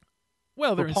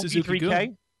 Well, they're in Roppongi Suzuki 3K?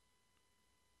 Gun.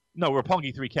 No,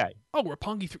 Roppongi 3K. Oh,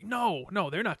 Roppongi 3. No,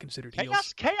 they're not considered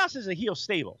heels. Chaos is a heel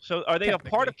stable. So are they a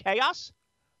part of Chaos?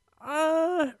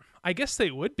 I guess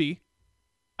they would be.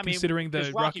 I mean, considering the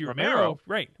there's Rocky Romero.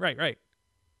 Right. Right.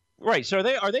 So are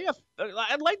they?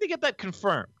 I'd like to get that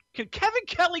confirmed. Can Kevin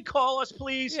Kelly call us,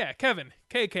 please? Yeah, Kevin,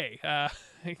 KK.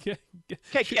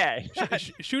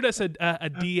 KK. Shoot us a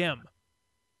DM.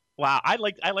 Wow, I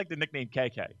like the nickname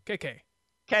KK. KK.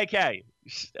 KK,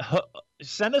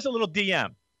 send us a little DM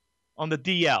on the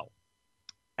DL,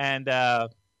 and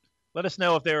let us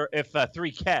know if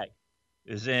 3K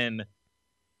is in.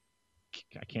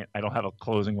 I don't have a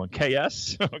closing one.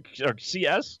 KS or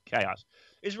CS Chaos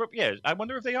I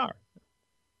wonder if they are.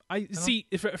 I see.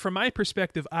 From my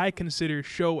perspective, I consider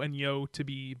Sho and Yo to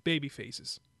be baby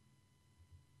faces.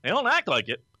 They don't act like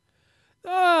it.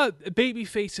 Baby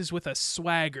faces with a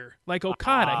swagger, like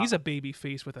Okada. He's a baby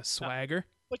face with a swagger.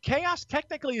 But Chaos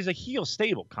technically is a heel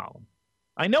stable, Colin.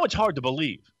 I know it's hard to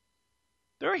believe.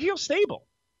 They're a heel stable.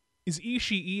 Is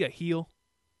Ishii a heel?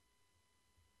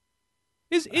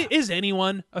 Is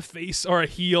anyone a face or a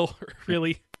heel,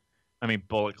 really? I mean,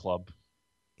 Bullet Club.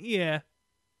 Yeah.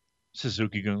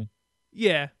 Suzuki-gun.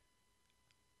 Yeah.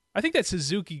 I think that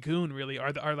Suzuki-gun really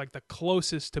are like the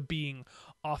closest to being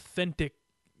authentic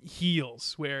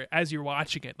heels, where as you're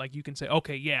watching it, like you can say,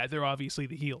 okay, yeah, they're obviously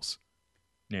the heels.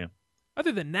 Yeah.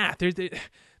 Other than that,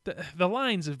 the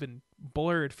lines have been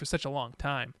blurred for such a long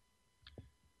time.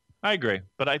 I agree,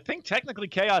 but I think technically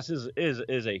Chaos is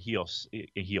a heel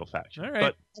faction. All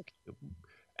right. But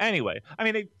anyway, I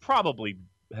mean, they probably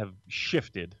have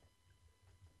shifted.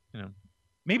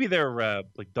 Maybe they're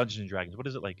like Dungeons and Dragons. What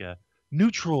is it, like a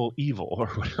neutral evil or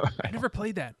whatever? I never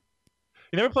played that.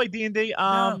 You never played D&D?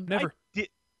 No, never.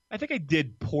 I think I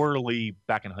did poorly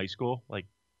back in high school. Like,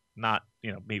 not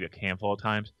maybe a handful of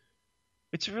times.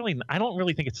 I don't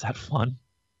really think it's that fun.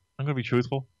 I'm gonna be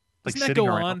truthful. Doesn't that go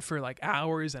on for like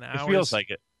hours and hours? It feels like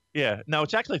it. Yeah. No,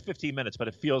 it's actually 15 minutes, but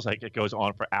it feels like it goes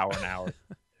on for hour and hour.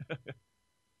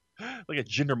 Like a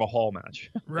Jinder Mahal match.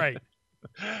 Right.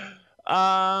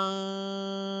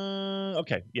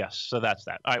 Okay. Yes. So that's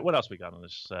that. All right. What else we got on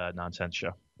this nonsense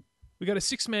show? We got a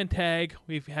 6-man tag.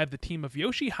 We have the team of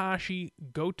Yoshihashi,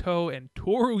 Goto, and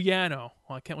Toru Yano.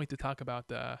 Well, I can't wait to talk about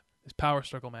this power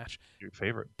struggle match. Your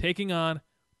favorite. Taking on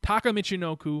Taka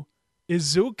Michinoku,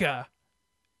 Iizuka,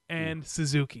 and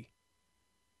Suzuki.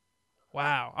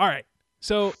 Wow. All right.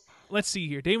 So let's see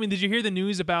here. Damon, did you hear the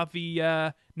news about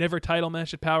the Never title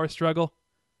match at Power Struggle?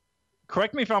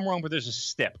 Correct me if I'm wrong, but there's a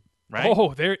stip, right?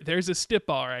 Oh, there's a stip,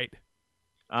 all right.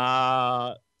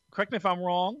 Correct me if I'm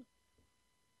wrong.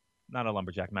 Not a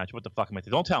lumberjack match. What the fuck am I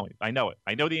thinking? Don't tell me. I know it.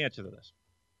 I know the answer to this.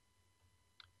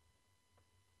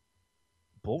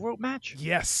 Bull rope match?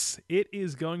 Yes, it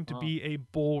is going to be a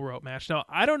bull rope match. Now,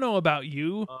 I don't know about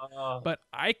you, but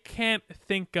I can't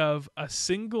think of a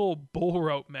single bull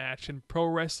rope match in pro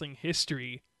wrestling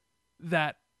history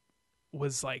that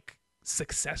was like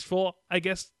successful, I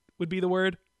guess would be the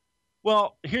word.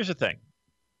 Well, here's the thing.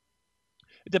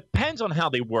 It depends on how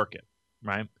they work it,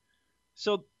 right?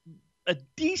 So a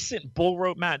decent bull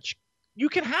rope match, you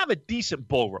can have a decent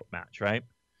bull rope match, right?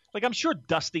 Like, I'm sure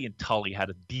Dusty and Tully had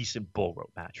a decent bull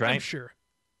rope match, right? I'm sure.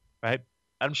 Right?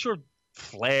 I'm sure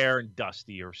Flair and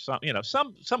Dusty or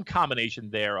some combination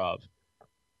thereof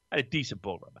had a decent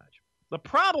bull rope match. The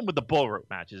problem with the bull rope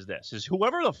match is this, is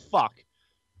whoever the fuck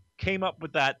came up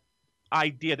with that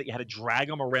idea that you had to drag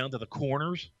them around to the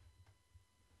corners.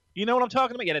 You know what I'm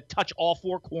talking about? You had to touch all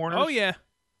four corners. Oh, yeah.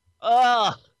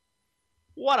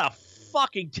 What a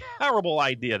fucking terrible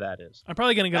idea that is. I'm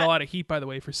probably going to get a lot of heat, by the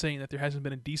way, for saying that there hasn't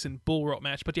been a decent bull rope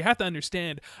match. But you have to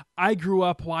understand, I grew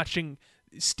up watching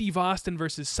Steve Austin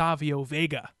versus Savio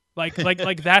Vega. Like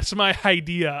that's my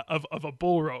idea of a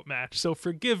bull rope match. So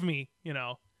forgive me,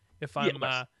 if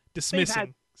I'm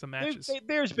dismissing some matches.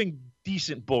 There's been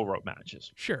decent bull rope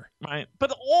matches. Sure. Right?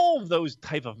 But all of those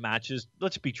type of matches,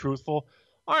 let's be truthful,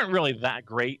 aren't really that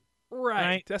great.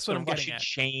 Right. That's what I'm getting Russian at.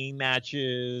 Chain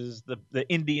matches, the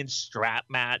Indian strap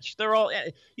match. They're all,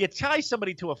 you tie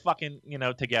somebody to a fucking,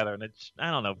 together, and it's,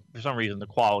 I don't know, for some reason the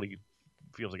quality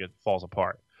feels like it falls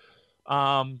apart.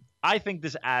 I think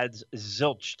this adds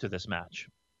zilch to this match.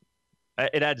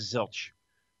 It adds zilch.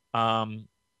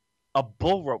 A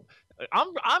bull rope.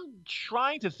 I'm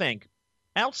trying to think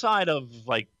outside of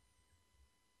like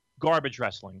garbage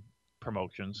wrestling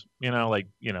promotions, your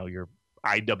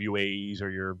IWAs or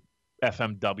your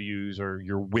FMWs or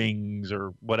your Wings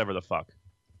or whatever the fuck.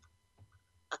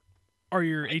 Or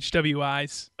your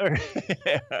HWIs. I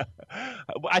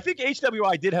think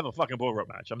HWI did have a fucking bull rope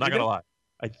match. I'm not going to lie.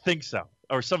 I think so.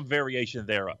 Or some variation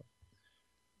thereof.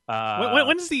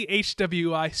 When is the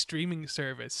HWI streaming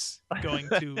service going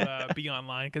to be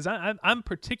online? Because I'm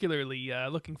particularly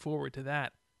looking forward to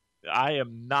that. I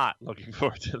am not looking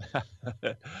forward to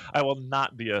that. I will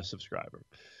not be a subscriber.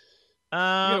 You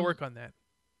got to work on that.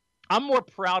 I'm more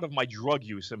proud of my drug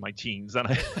use in my teens than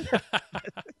I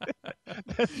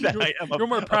am. You're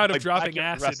more proud of dropping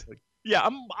acid. Wrestling. Yeah,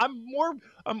 I'm more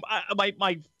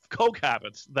my coke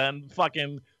habits than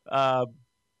fucking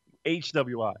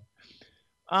HWI.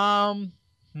 I'm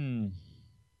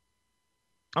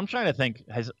trying to think.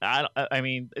 I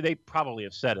mean, they probably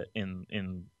have said it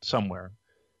in somewhere.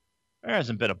 There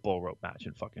hasn't been a bull rope match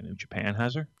in fucking New Japan,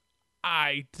 has there?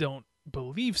 I don't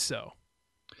believe so.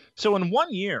 So in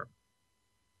 1 year,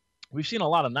 we've seen a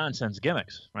lot of nonsense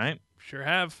gimmicks, right? Sure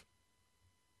have.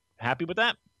 Happy with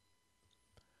that?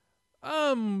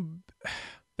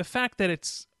 The fact that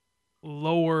it's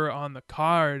lower on the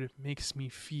card makes me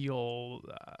feel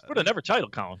for the Never title,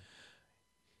 Colin.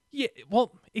 Yeah,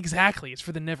 well, exactly. It's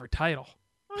for the Never title.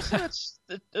 It's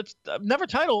Never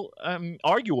title.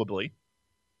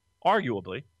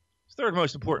 Arguably, it's the third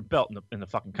most important belt in the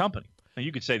fucking company. And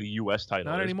you could say the U.S.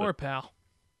 title. Not anymore, pal.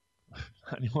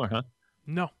 Not anymore, huh?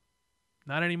 No,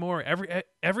 not anymore.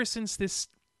 Ever since this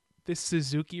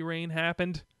Suzuki reign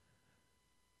happened,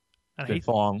 I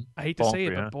hate to say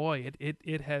it, but boy,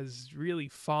 it has really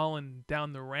fallen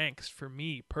down the ranks for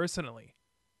me personally.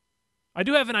 I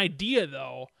do have an idea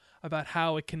though about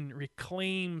how it can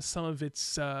reclaim some of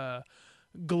its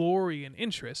glory and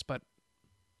interest, but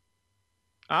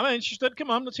I'm interested.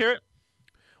 Come on, let's hear it.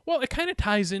 Well, it kind of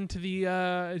ties into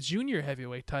the junior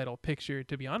heavyweight title picture,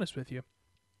 to be honest with you.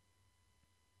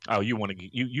 Oh, you want to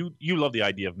you love the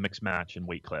idea of mixed match and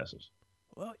weight classes.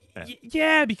 Well,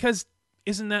 yeah, because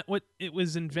isn't that what it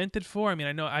was invented for? I mean,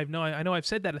 I know I've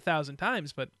said that 1,000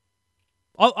 times, but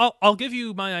I'll give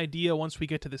you my idea once we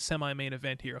get to the semi-main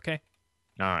event here, okay?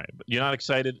 All right, but you're not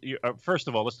excited. First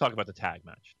of all, let's talk about the tag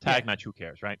match. Match, who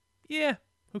cares, right? Yeah,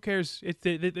 who cares?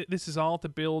 This is all to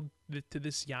build to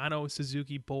this Yano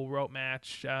Suzuki bull rope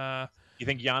match. You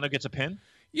think Yano gets a pin?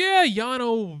 Yeah,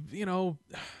 Yano,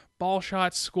 ball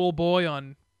shot schoolboy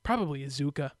on probably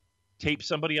Iizuka. Tape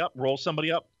somebody up, roll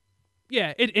somebody up.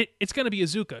 Yeah, it's going to be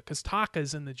Iizuka because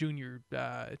Taka's in the junior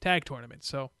tag tournament.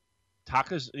 So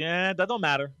Taka's that don't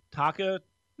matter. Taka's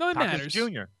matters. A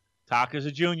junior. Taka's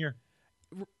a junior.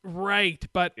 Right,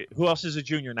 but who else is a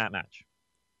junior in that match?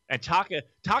 And Taka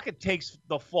takes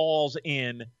the falls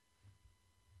in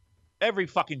every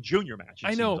fucking junior match.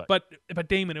 I know, like. but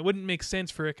Damon, it wouldn't make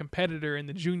sense for a competitor in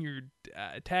the junior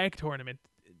tag tournament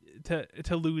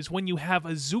to lose when you have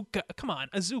Iizuka. Come on,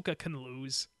 Iizuka can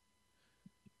lose.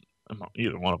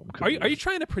 Either one of them could. Are you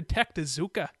trying to protect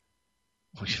Iizuka?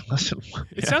 Listen,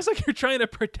 it sounds like you're trying to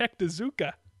protect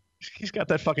Iizuka. He's got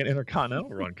that fucking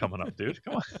Intercontinental run coming up, dude.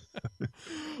 Come on.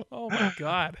 Oh my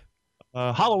God.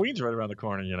 Halloween's right around the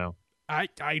corner, you know.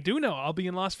 I do know. I'll be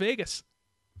in Las Vegas.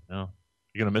 No,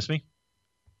 you gonna miss me?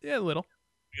 Yeah, a little.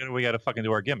 We got to fucking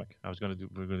do our gimmick. We're gonna do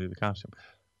the costume.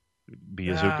 Be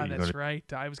Iizuka. That's right.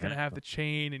 I was gonna have the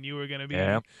chain, and you were gonna be,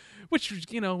 which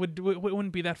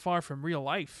wouldn't be that far from real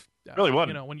life. Really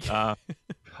wouldn't. When you,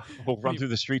 we'll run through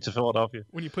the streets of Philadelphia.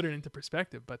 When you put it into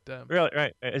perspective, but really,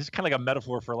 right? It's kind of like a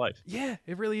metaphor for life. Yeah,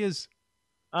 it really is.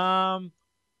 All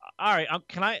right.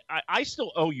 Can I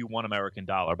still owe you $1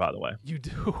 dollar, by the way. You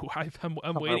do.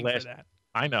 I'm waiting for that.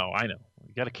 I know.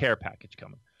 You got a care package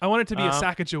coming. I want it to be a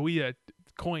Sacagawea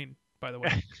coin, by the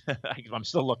way. I'm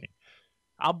still looking.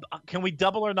 Can we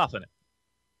double or nothing it?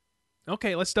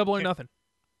 Okay, let's double or nothing.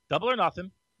 Double or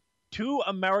nothing.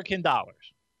 $2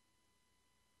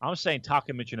 I'm saying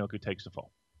Taka Michinoku takes the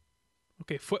fall.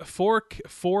 Okay,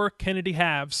 four Kennedy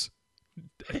halves.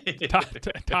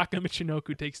 Taka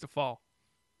Michinoku takes the fall.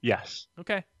 Yes.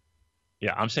 Okay.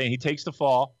 Yeah, I'm saying he takes the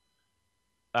fall,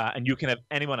 and you can have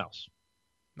anyone else.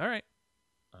 All right.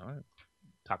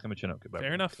 Taka Michinoku.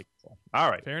 Fair enough.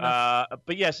 All right. Fair enough.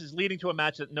 But yes, it's leading to a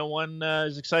match that no one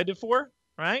is excited for,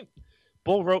 right?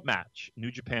 Bull rope match,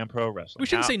 New Japan Pro Wrestling. We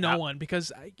shouldn't say no one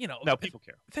because no, people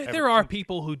care. There are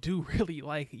people who do really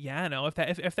like Yano.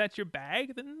 If that's your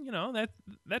bag, then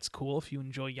that's cool. If you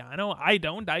enjoy Yano, I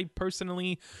don't. I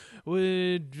personally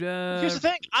would. Here's the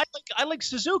thing: I like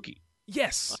Suzuki.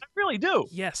 Yes, I really do.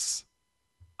 Yes,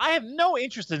 I have no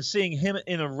interest in seeing him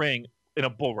in a ring in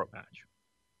a bull rope match.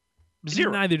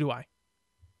 Zero. Neither do I.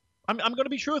 I'm going to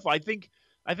be truthful. I think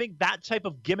that type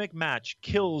of gimmick match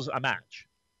kills a match.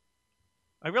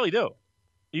 I really do.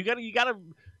 Here's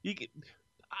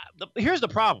the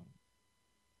problem.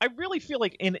 I really feel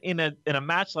like in a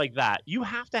match like that, you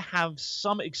have to have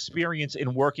some experience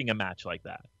in working a match like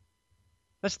that.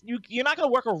 You're not going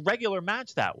to work a regular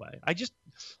match that way. I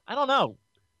don't know.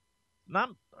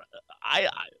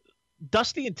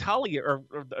 Dusty and Tully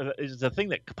is the thing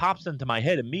that pops into my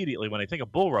head immediately when I think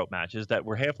of bull rope matches that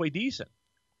were halfway decent.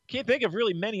 Can't think of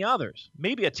really many others.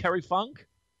 Maybe a Terry Funk.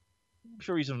 I'm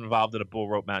sure he's involved in a bull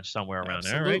rope match somewhere around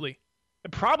there. Absolutely. Right?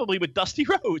 And probably with Dusty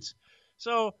Rhodes.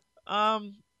 So,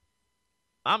 I'm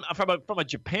from a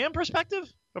Japan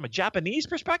perspective, from a Japanese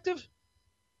perspective,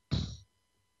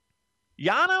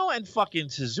 Yano and fucking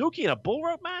Suzuki in a bull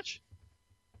rope match?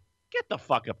 Get the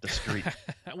fuck up the street.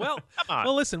 Well,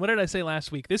 listen, what did I say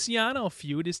last week? This Yano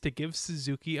feud is to give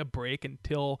Suzuki a break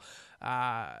until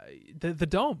the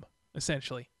Dome,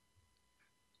 essentially.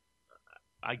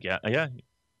 Yeah.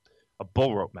 A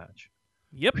bull rope match.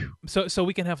 Yep. So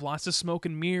we can have lots of smoke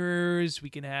and mirrors. We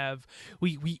can have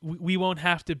we won't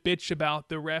have to bitch about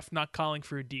the ref not calling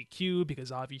for a DQ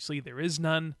because obviously there is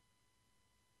none.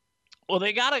 Well,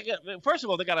 they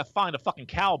gotta find a fucking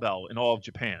cowbell in all of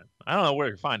Japan. I don't know where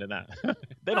you're finding that.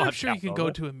 They don't I'm have sure you can cowbell,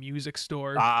 go to a music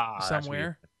store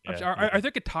somewhere. Yeah, Are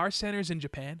there guitar centers in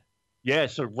Japan? Yeah,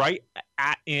 so right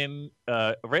at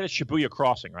Shibuya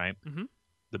Crossing, right? Mm-hmm.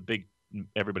 The big,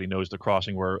 everybody knows the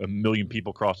crossing where 1 million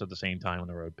people cross at the same time on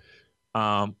the road.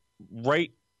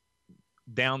 Right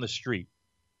down the street,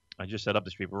 I just said up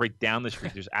the street, but right down the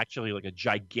street, there's actually like a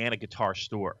gigantic guitar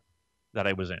store that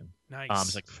I was in.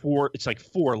 Nice. It's like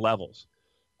four levels.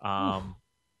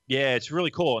 Yeah, it's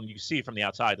really cool, and you see it from the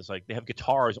outside. It's like they have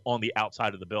guitars on the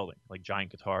outside of the building, like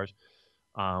giant guitars.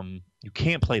 You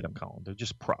can't play them, Colin. They're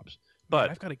just props. But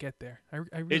I've got to get there. I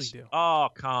really do. Oh,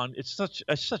 Colin, it's such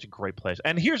a great place.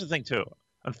 And here's the thing too.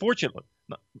 Fortunately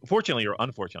or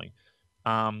unfortunately,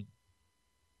 I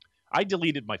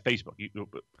deleted my Facebook.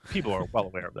 People are well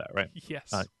aware of that, right?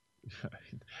 Yes.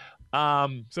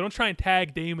 So don't try and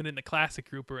tag Damon in the classic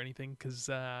group or anything because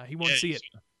he won't see it.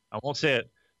 I won't see it.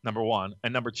 Number one,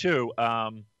 and number two,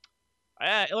 I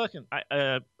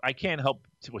can't help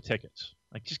with tickets.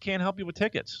 I just can't help you with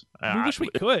tickets. We wish we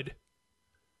could.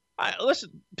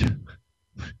 Listen,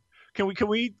 can we?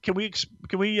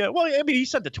 Well, I mean, he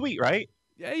sent the tweet, right?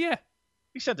 Yeah.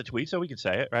 He sent the tweet, so we can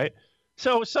say it, right?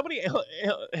 So somebody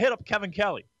hit up Kevin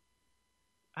Kelly.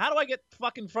 How do I get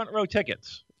fucking front row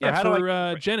tickets? Yeah,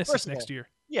 for Genesis next year.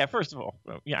 Yeah, first of all,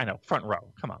 I know, front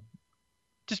row. Come on,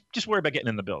 just worry about getting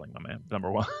in the building, my man. Number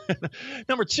one.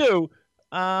 Number two,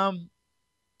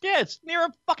 it's near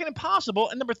fucking impossible.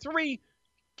 And number three,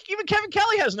 even Kevin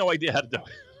Kelly has no idea how to do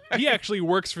it. He actually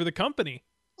works for the company.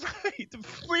 Right. The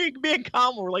freak being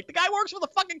calm. We're like, the guy works for the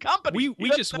fucking company. We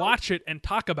just watch it and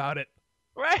talk about it.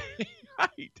 Right.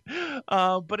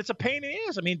 But it's a pain in the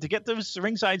ass. I mean, to get those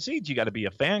ringside seats, you got to be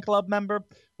a fan club member,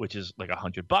 which is like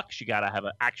 $100. You got to have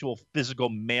an actual physical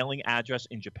mailing address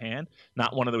in Japan,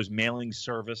 not one of those mailing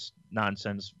service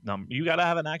nonsense number. You got to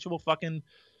have an actual fucking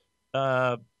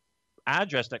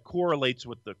address that correlates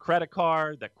with the credit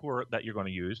card that you're going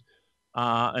to use.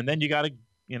 And then you got to,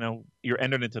 you're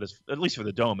entered into this, at least for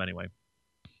the Dome anyway,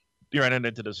 you're entered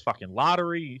into this fucking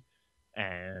lottery,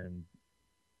 and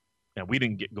we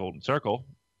didn't get Golden Circle.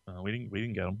 We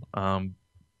didn't get them.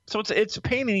 So it's a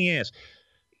pain in the ass.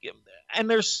 And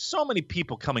there's so many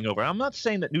people coming over. I'm not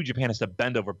saying that New Japan has to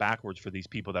bend over backwards for these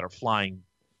people that are flying,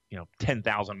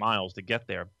 10,000 miles to get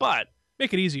there, but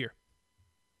make it easier.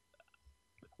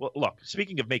 Well, look,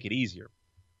 speaking of make it easier,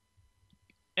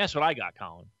 guess what I got,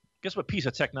 Colin? Guess what piece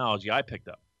of technology I picked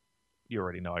up? You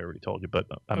already know. I already told you, but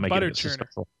I'm making it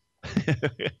successful.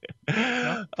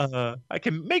 No? I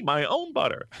can make my own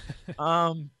butter.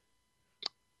 I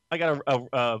got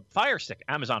a Fire Stick,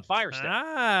 Amazon Fire Stick.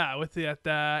 With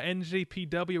that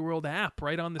NJPW World app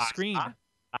right on the screen.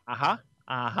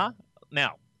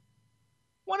 Now,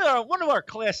 one of our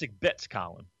classic bits,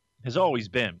 Colin, has always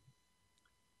been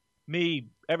me.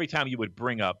 Every time you would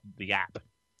bring up the app,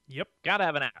 yep, gotta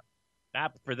have an app.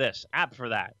 App for this, app for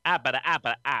that, app.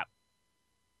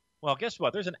 Well, guess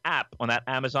what? There's an app on that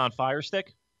Amazon Fire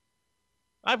Stick.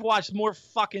 I've watched more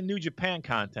fucking New Japan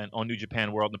content on New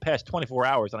Japan World in the past 24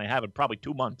 hours than I have in probably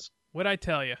 2 months. What'd I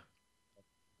tell you?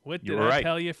 What did I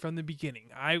tell you from the beginning?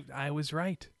 I was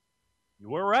right.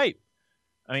 You were right.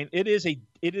 I mean, it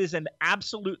is an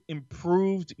absolute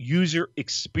improved user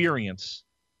experience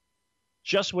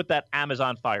just with that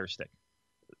Amazon Fire Stick.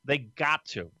 They have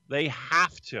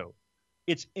to.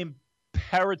 It's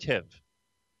imperative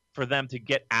for them to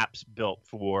get apps built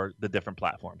for the different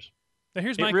platforms. Now,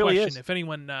 here's my really question: is. if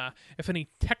anyone, if any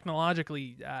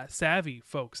technologically savvy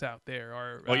folks out there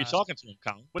are, Well, you're talking to him,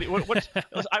 Colin. What's,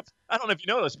 I don't know if you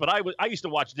know this, but I used to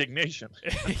watch Dignation.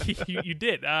 you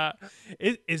did.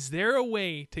 Is there a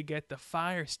way to get the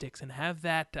Fire Sticks and have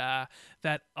that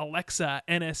that Alexa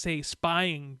NSA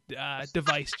spying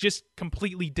device just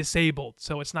completely disabled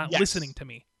so it's not Yes. listening to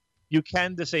me? You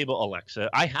can disable Alexa.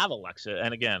 I have Alexa,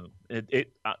 and again,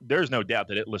 there's no doubt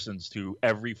that it listens to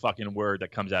every fucking word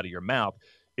that comes out of your mouth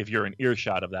if you're in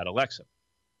earshot of that Alexa.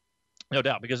 No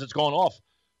doubt, because it's going off.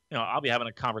 I'll be having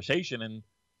a conversation, and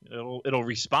it'll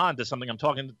respond to something I'm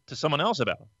talking to someone else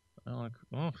about. I'm like,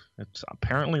 oh, it's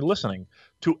apparently listening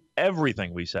to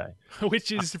everything we say.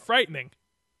 Which is frightening.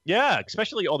 Yeah,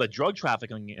 especially all the drug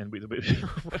trafficking and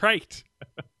Right.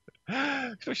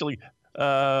 especially.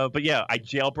 But yeah, I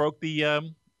jailbroke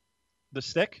the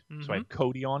stick, so I have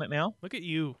Cody on it now. Look at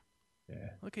you.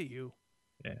 Yeah. Look at you.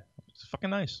 Yeah, it's fucking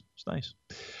nice. It's nice.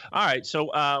 All right, so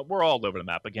we're all over the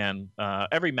map again.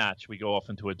 Every match we go off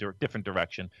into a different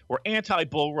direction. We're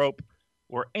anti-bull rope.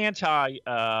 We're anti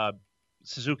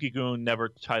Suzuki-gun never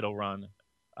title run.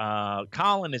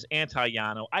 Colin is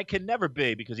anti-Yano. I can never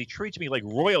be because he treats me like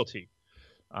royalty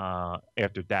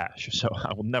after Dash, so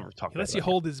I will never talk about it. Unless you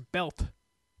hold his belt.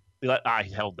 I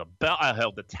held the belt. I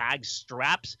held the tag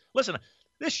straps. Listen,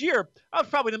 this year I was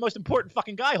probably the most important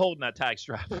fucking guy holding that tag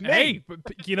strap. Hey,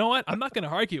 but you know what? I'm not going to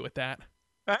argue with that.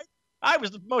 Right? I was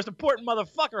the most important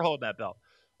motherfucker holding that belt.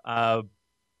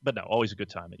 But no, always a good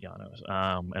time at Yano's.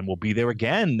 And we'll be there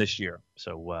again this year.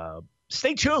 So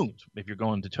stay tuned. If you're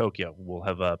going to Tokyo, we'll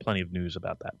have plenty of news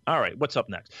about that. All right, what's up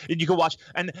next? And you can watch,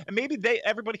 and maybe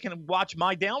everybody can watch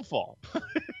my downfall.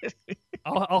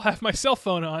 I'll have my cell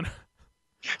phone on.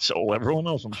 So everyone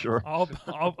knows, I'm sure.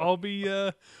 I'll be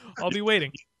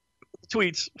waiting.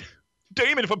 Tweets.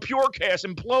 Damon from Purecast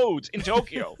implodes in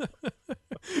Tokyo.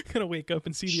 Gonna wake up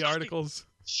and see the articles.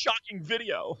 Shocking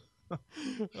video.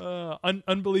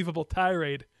 Unbelievable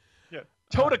tirade. Yeah.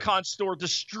 Totocon store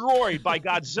destroyed by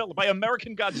Godzilla, by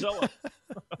American Godzilla.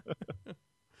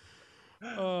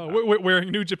 We're wearing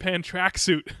New Japan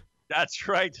tracksuit. That's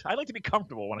right. I like to be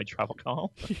comfortable when I travel, Colin.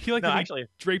 You like to be actually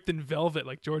draped in velvet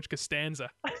like George Costanza.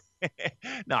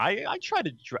 No, I try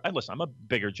to listen. I'm a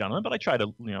bigger gentleman, but I try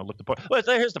to look the part. Well,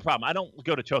 here's the problem. I don't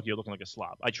go to Tokyo looking like a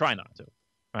slob. I try not to.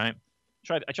 Right?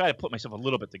 I try to put myself a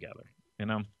little bit together.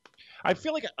 I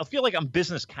feel like I'm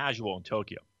business casual in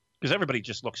Tokyo because everybody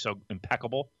just looks so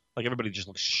impeccable. Like everybody just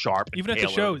looks sharp. Even at the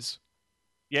shows.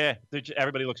 Yeah,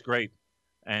 everybody looks great,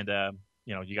 and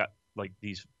you got like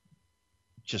these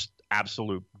just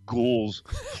absolute ghouls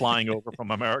flying over from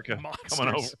America,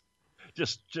 coming over.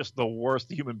 Just the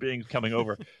worst human beings coming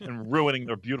over and ruining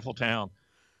their beautiful town.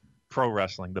 Pro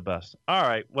wrestling, the best. All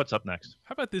right, what's up next?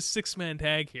 How about this 6-man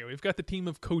tag here? We've got the team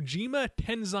of Kojima,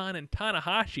 Tenzan, and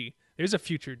Tanahashi. There's a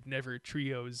future Never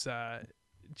Trios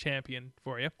champion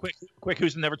for you. Quick,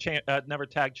 who's the never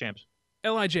tag champs?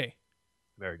 LIJ.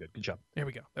 Very good. Good job. There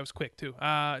we go. That was quick, too.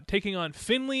 Taking on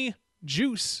Finley,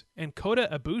 Juice, and Kota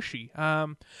Ibushi.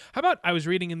 How about, I was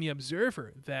reading in The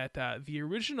Observer that the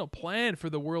original plan for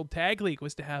the World Tag League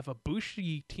was to have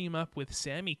Ibushi team up with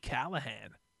Sami Callihan.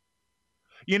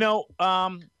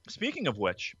 Speaking of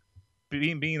which,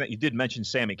 being that you did mention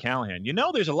Sami Callihan,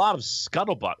 there's a lot of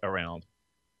scuttlebutt around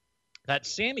that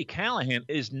Sami Callihan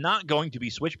is not going to be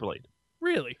Switchblade.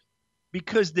 Really?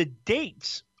 Because the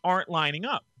dates aren't lining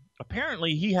up.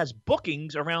 Apparently, he has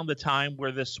bookings around the time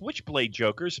where the Switchblade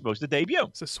Joker is supposed to debut.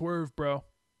 It's a swerve, bro.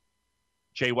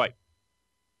 Jay White.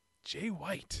 Jay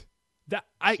White.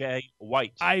 Jay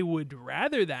White. I would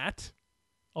rather that.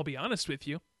 I'll be honest with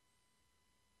you.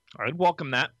 I'd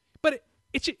welcome that. But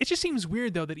it just seems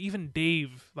weird, though, that even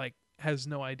Dave has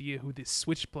no idea who this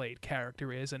Switchblade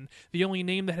character is, and the only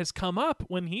name that has come up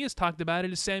when he has talked about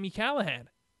it is Sami Callihan.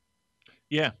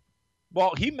 Yeah.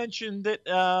 Well, he mentioned it,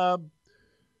 I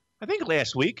think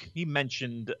last week, he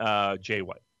mentioned Jay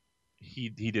White. He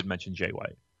did mention Jay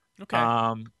White.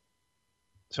 Okay.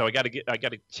 So I got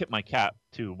to tip my cap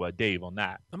to Dave on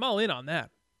that. I'm all in on that.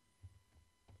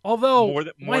 Although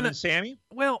more than Sammy?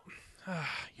 Well,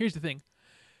 here's the thing.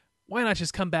 Why not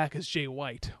just come back as Jay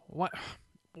White?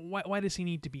 Why does he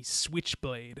need to be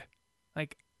Switchblade?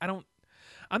 I'm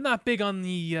not big on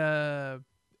the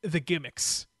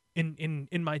gimmicks in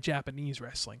my Japanese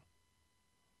wrestling.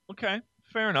 Okay,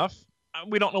 fair enough.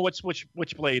 We don't know what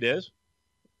Switchblade is.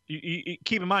 You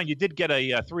keep in mind, you did get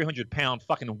a 300-pound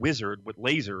fucking wizard with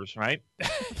lasers, right?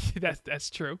 That's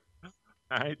true.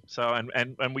 All right. So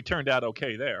and we turned out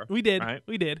okay there. We did. Right?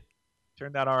 We did.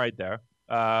 Turned out all right there.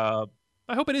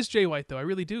 I hope it is Jay White, though. I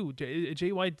really do.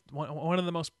 Jay White, one of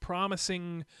the most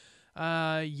promising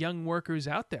young workers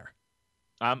out there.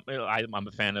 I'm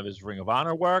a fan of his Ring of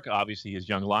Honor work. Obviously, his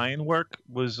Young Lion work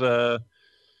was one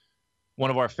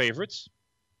of our favorites.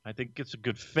 I think it's a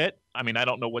good fit. I mean, I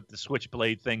don't know what the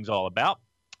Switchblade thing's all about.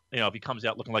 If he comes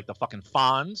out looking like the fucking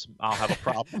Fonz, I'll have a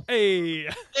problem. Hey,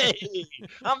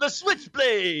 I'm the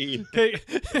Switchblade.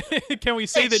 Can we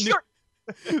say that? Sure.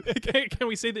 Can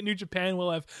we say that New Japan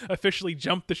will have officially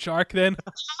jumped the shark then?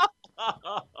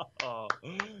 Oh,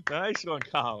 nice one,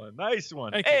 Colin. Nice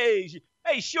one. Thank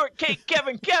Hey, shortcake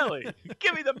Kevin Kelly,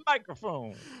 give me the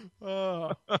microphone.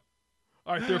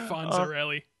 Arthur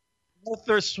Fonzarelli.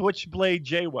 Arthur Switchblade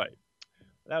Jay White.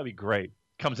 That would be great.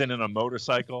 Comes in a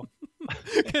motorcycle.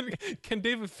 Can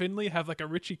David Finlay have like a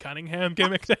Richie Cunningham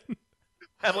gimmick then?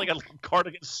 Have like a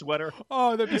cardigan sweater.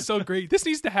 Oh, that'd be so great. This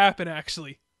needs to happen,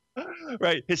 actually.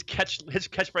 Right. His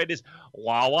catchphrase is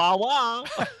wah wah wah.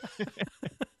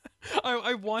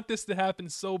 I want this to happen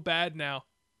so bad now.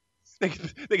 They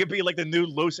could be like the new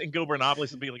Los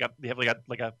Ingobernables and be like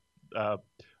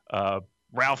a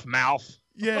Ralph Mouth.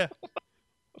 Yeah.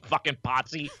 Fucking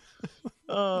Potsy.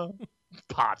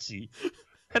 Potsy.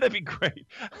 That'd be great.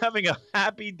 Having a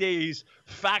Happy Days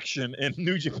faction in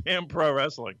New Japan Pro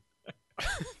Wrestling.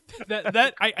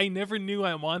 I never knew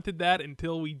I wanted that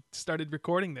until we started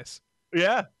recording this.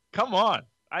 Yeah. Come on.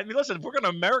 I mean, listen, if we're going to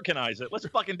Americanize it, let's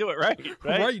fucking do it right.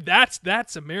 Right.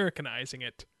 That's Americanizing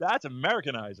it. That's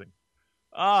Americanizing.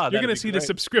 You're going to see the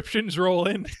subscriptions roll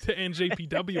in to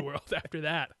NJPW World after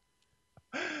that.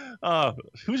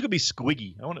 Who's going to be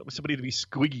Squiggy? I want somebody to be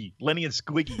Squiggy. Lenny and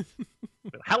Squiggy.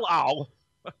 Hello.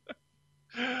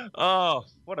 Oh,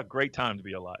 what a great time to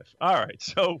be alive. All right.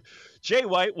 So Jay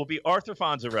White will be Arthur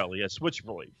Fonzarelli as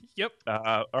Switchblade. Yep.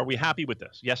 Are we happy with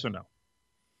this? Yes or no?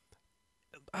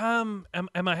 Am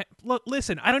I? Look,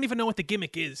 listen, I don't even know what the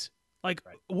gimmick is. Like,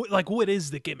 what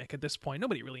is the gimmick at this point?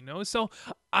 Nobody really knows. So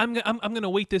I'm gonna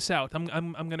wait this out.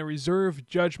 I'm gonna reserve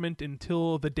judgment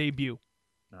until the debut.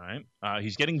 All right.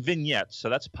 He's getting vignettes, so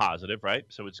that's positive, right?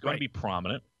 So it's going to be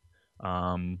prominent.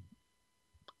 I'm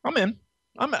in.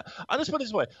 Let's put it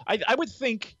this way. I would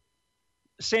think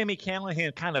Sami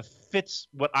Callihan kind of fits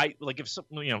what I like. If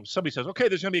somebody says, okay,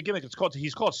 there's going to be a gimmick.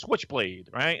 He's called Switchblade,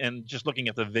 right? And just looking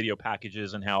at the video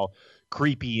packages and how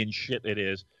creepy and shit it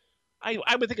is, I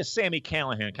would think a Sami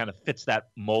Callihan kind of fits that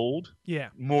mold. Yeah.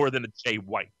 More than a Jay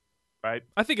White, right?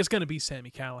 I think it's going to be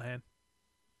Sami Callihan.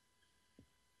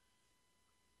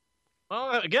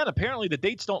 Well, again, apparently the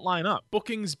dates don't line up.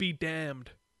 Bookings be damned.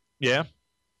 Yeah.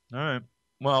 All right.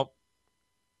 Well,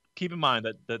 keep in mind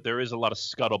that there is a lot of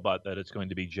scuttlebutt that it's going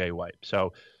to be Jay White.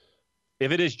 So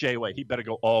if it is Jay White, he better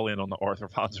go all in on the Arthur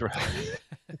Fonzarelli.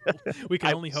 We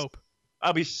can only hope.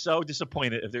 I'll be so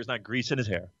disappointed if there's not grease in his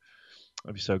hair.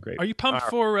 That'd be so great. Are you pumped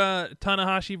for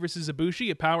Tanahashi versus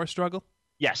Ibushi, a power struggle?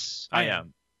 Yes, I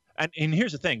am. And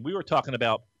here's the thing. We were talking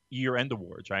about year-end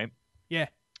awards, right? Yeah.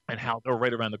 And how they're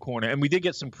right around the corner. And we did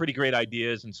get some pretty great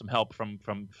ideas and some help from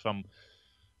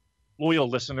loyal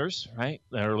listeners, right?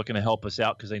 That are looking to help us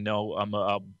out because they know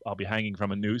I'll be hanging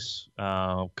from a noose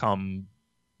come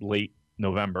late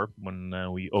November when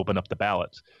we open up the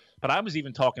ballots. But I was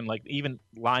even talking, like, even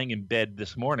lying in bed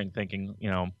this morning thinking,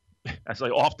 as I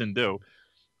often do,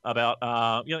 about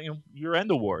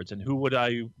year-end awards and who would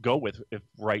I go with if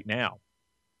right now.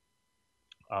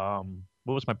 What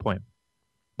was my point?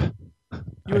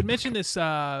 You had mentioned this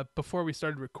before we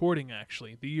started recording,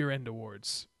 actually, the year-end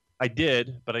awards. I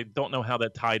did, but I don't know how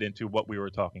that tied into what we were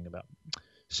talking about.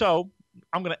 So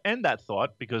I'm going to end that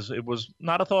thought because it was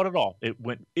not a thought at all. It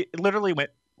literally went.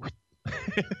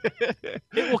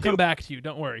 It will come back to you.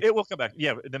 Don't worry. It will come back.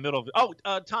 Yeah, in the middle of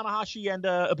Tanahashi and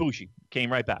Ibushi came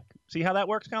right back. See how that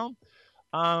works, Colin?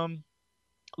 A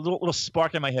little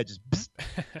spark in my head, just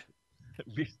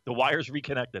the wires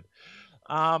reconnected.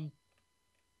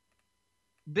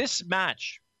 This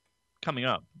match coming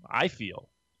up, I feel,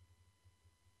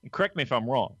 and correct me if I'm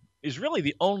wrong, is really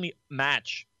the only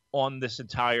match on this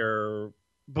entire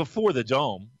before the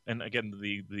Dome. And again,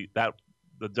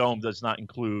 the Dome does not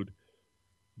include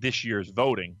this year's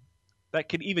voting that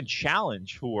could even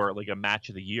challenge for like a match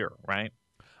of the year, right?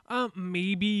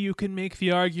 Maybe you can make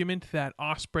the argument that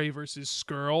Ospreay versus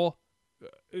Skrull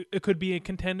it could be a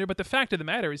contender, but the fact of the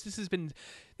matter is this has been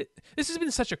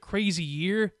such a crazy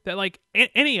year that, like,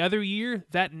 any other year,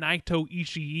 that Naito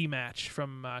Ishii match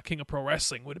from King of Pro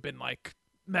Wrestling would have been like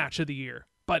match of the year,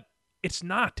 but it's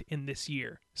not in this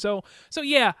year. So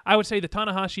yeah, I would say the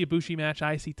Tanahashi Ibushi match,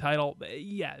 IC title,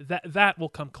 yeah, that will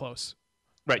come close.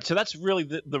 Right. So that's really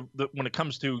the when it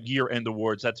comes to year-end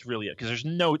awards, that's really it, because there's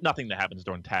nothing that happens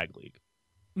during Tag League.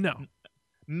 No.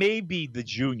 Maybe the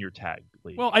Junior Tag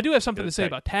League. Well, I do have something to say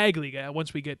about Tag League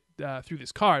once we get through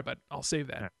this card, but I'll save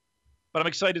that. But I'm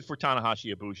excited for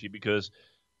Tanahashi Ibushi because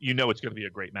it's going to be a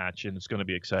great match and it's going to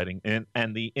be exciting.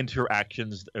 And the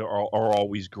interactions are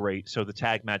always great. So the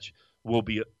tag match will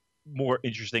be more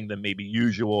interesting than maybe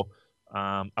usual.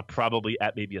 I'm probably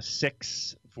at maybe a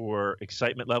 6 for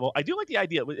excitement level. I do like the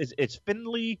idea. It's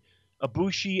Finley,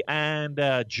 Ibushi,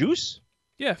 and Juice.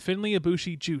 Yeah, Finley,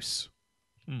 Ibushi, Juice.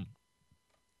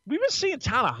 We've been seeing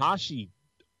Tanahashi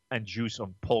and Juice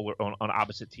on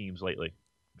opposite teams lately.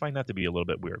 I find that to be a little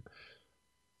bit weird.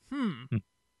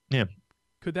 Yeah.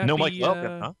 Could that no be Michael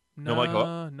Elgin, huh?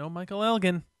 No Michael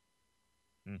Elgin.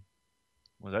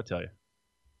 What does that tell you?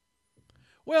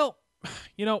 Well,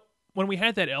 when we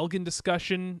had that Elgin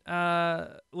discussion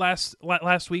last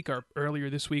week or earlier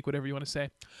this week, whatever you want to say.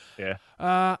 Yeah.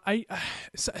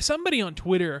 Somebody on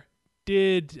Twitter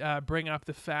did bring up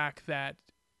the fact that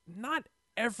not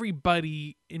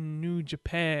everybody in New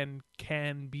Japan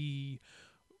can be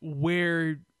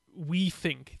where we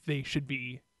think they should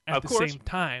be at the same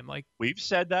time. Like, we've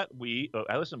said that. We've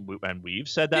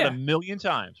said that a million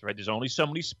times, right? There's only so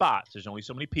many spots. There's only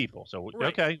so many people. So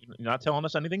okay, you're not telling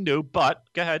us anything new, but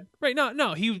go ahead. Right?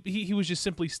 No. He was just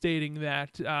simply stating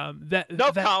that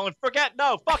Colin, forget.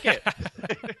 No, fuck it.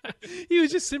 He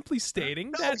was just simply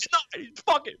stating that.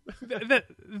 Fuck it.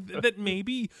 that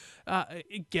maybe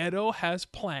Gedo has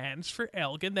plans for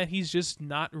Elgin that he's just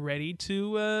not ready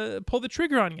to pull the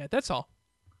trigger on yet. That's all.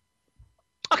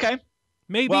 Okay.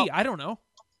 Maybe. Well, I don't know.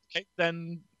 Okay,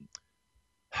 then.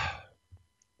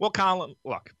 Well, Colin,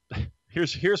 look.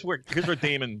 Here's where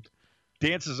Damon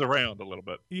dances around a little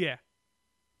bit. Yeah.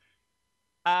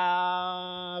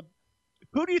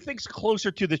 Who do you think's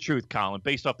closer to the truth, Colin,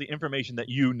 based off the information that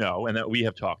you know and that we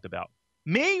have talked about?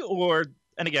 Me or?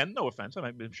 And again, no offense.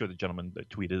 I'm sure the gentleman that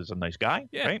tweeted is a nice guy.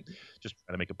 Yeah. Right? Just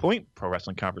trying to make a point. Pro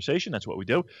wrestling conversation. That's what we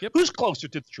do. Yep. Who's closer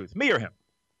to the truth, me or him?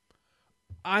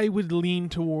 I would lean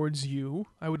towards you.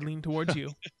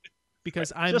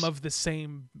 Because I'm of the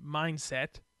same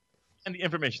mindset. And the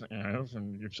information that I have,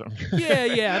 and you're sorry.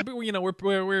 Yeah. But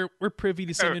we're privy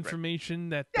to some information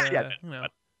that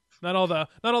not all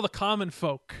the common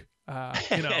folk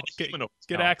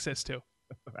get access to.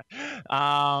 But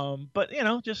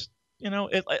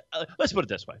let's put it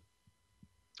this way: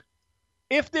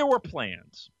 if there were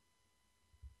plans,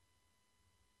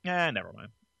 never mind.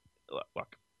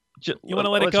 Look. You want to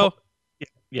let it go?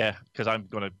 Yeah, because I'm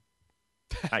going to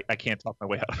I can't talk my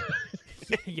way out.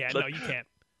 Yeah, no, you can't.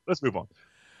 Let's move on.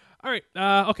 All right.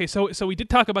 Okay, so we did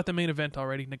talk about the main event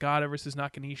already, Nagata versus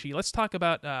Nakanishi. Let's talk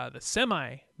about the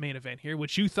semi-main event here,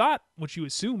 which you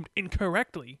assumed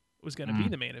incorrectly was going to be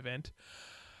the main event.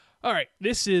 All right,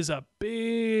 this is a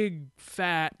big,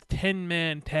 fat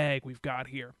 10-man tag we've got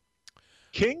here.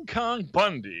 King Kong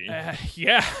Bundy.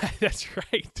 Yeah, that's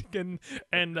right. And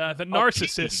the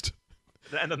narcissist.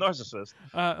 And the narcissist.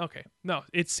 Okay. No,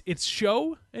 it's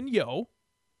Sho and Yo.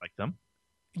 Like them.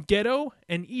 Gedo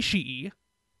and Ishii.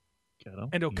 Gedo.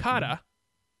 And Okada.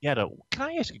 Gedo. Can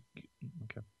I ask you?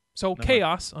 Okay. So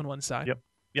Chaos on one side.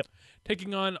 Yep.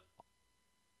 Taking on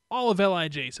all of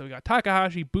LIJ. So we got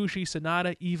Takahashi, Bushi,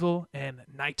 Sanada, Evil, and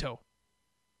Naito.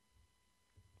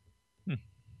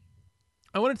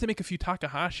 I wanted to make a few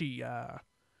Takahashi,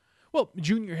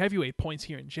 junior heavyweight points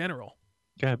here in general.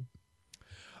 Go ahead.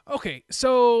 Okay,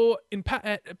 so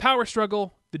at Power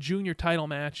Struggle, the junior title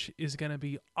match is going to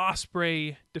be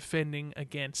Ospreay defending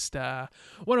against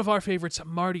one of our favorites,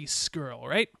 Marty Scurll,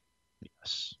 right?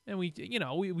 Yes. And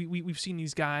we've seen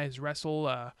these guys wrestle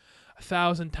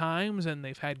 1,000 times, and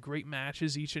they've had great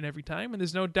matches each and every time, and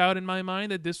there's no doubt in my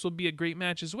mind that this will be a great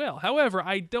match as well. However,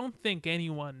 I don't think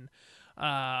anyone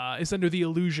is under the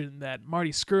illusion that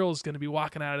Marty Scurll is going to be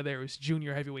walking out of there as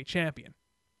junior heavyweight champion.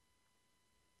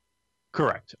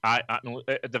 Correct. I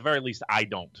at the very least, I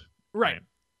don't. Right.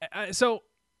 So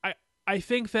I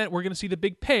think that we're going to see the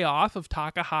big payoff of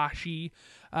Takahashi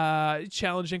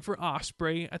challenging for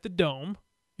Ospreay at the Dome.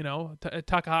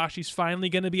 Takahashi's finally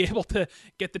going to be able to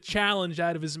get the challenge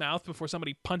out of his mouth before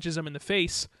somebody punches him in the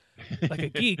face like a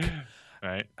geek.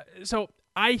 Right. So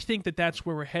I think that that's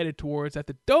where we're headed towards at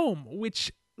the Dome,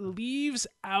 which leaves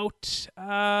out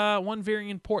one very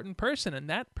important person, and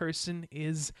that person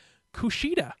is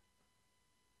Kushida.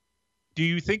 Do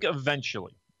you think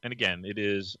eventually, and again, it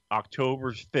is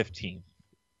October 15th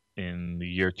in the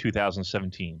year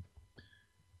 2017,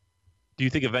 do you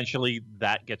think eventually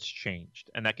that gets changed?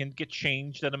 And that can get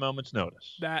changed at a moment's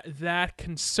notice? That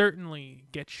can certainly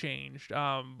get changed.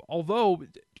 Although,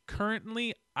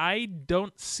 currently, I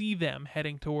don't see them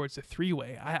heading towards a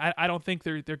three-way. I don't think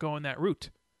they're going that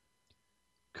route.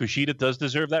 Kushida does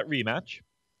deserve that rematch.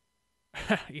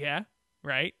 Yeah,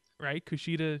 right.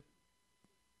 Kushida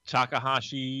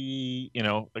Takahashi,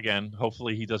 again,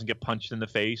 hopefully he doesn't get punched in the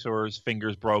face or his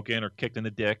fingers broken or kicked in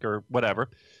the dick or whatever.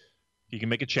 He can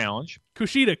make a challenge.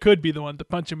 Kushida could be the one to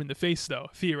punch him in the face, though,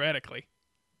 theoretically.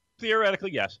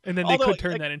 Theoretically, yes. And then they could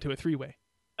turn that into a three-way.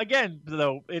 Again,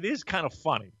 though, it is kind of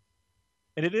funny.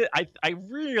 And it is. I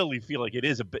really feel like it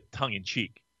is a bit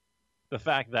tongue-in-cheek. The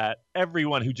fact that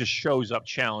everyone who just shows up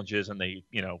challenges and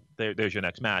there's your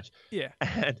next match. Yeah.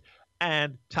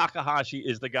 And Takahashi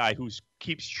is the guy who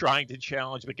keeps trying to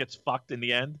challenge but gets fucked in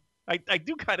the end. I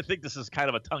do kind of think this is kind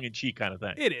of a tongue-in-cheek kind of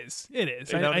thing. It is.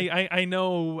 I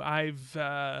know I've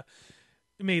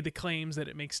made the claims that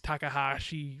it makes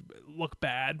Takahashi look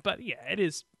bad, but yeah, it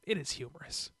is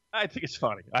humorous. I think it's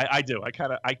funny. I do. I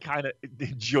kind of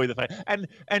enjoy the fact.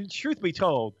 And truth be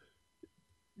told,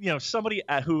 somebody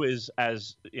who is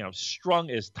as strung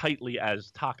as tightly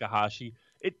as Takahashi,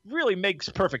 it really makes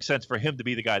perfect sense for him to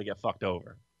be the guy to get fucked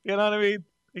over. You know what I mean?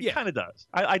 It kind of does.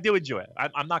 I do enjoy it.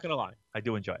 I'm not going to lie. I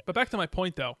do enjoy it. But back to my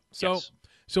point, though.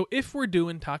 So if we're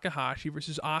doing Takahashi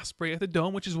versus Ospreay at the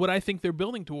Dome, which is what I think they're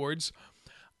building towards,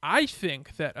 I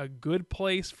think that a good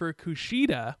place for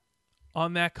Kushida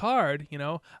on that card,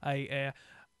 a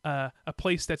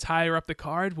place that's higher up the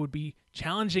card would be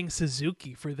challenging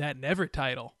Suzuki for that Never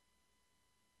title.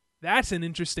 That's an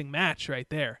interesting match right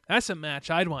there. That's a match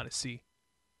I'd want to see.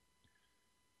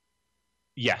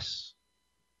 Yes,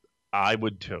 I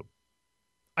would too.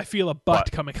 I feel a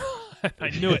butt coming on. I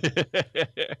knew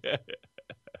it.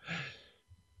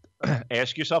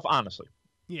 Ask yourself honestly.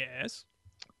 Yes.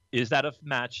 Is that a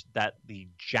match that the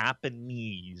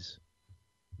Japanese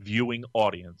viewing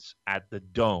audience at the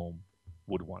Dome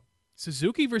would want?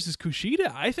 Suzuki versus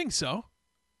Kushida? I think so.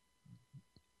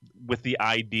 With the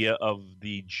idea of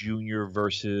the junior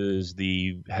versus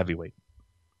the heavyweight.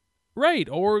 Right.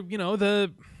 Or,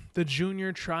 the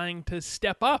junior trying to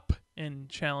step up and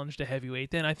challenge the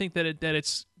heavyweight. Then I think that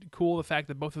it's cool the fact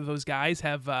that both of those guys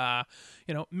have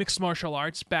mixed martial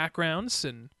arts backgrounds,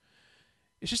 and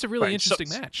it's just a really interesting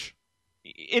match.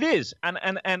 It is, and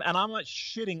I'm not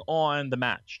shitting on the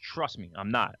match. Trust me,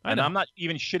 I'm not. I'm not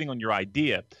even shitting on your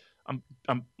idea.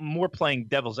 I'm more playing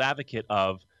devil's advocate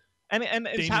of and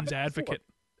Damon's advocate.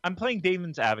 I'm playing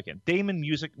Damon's advocate. Damon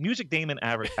music Damon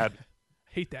advocate.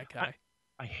 Hate that guy.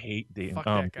 I hate Damon. Fuck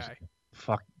that guy.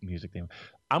 Fuck music Damon.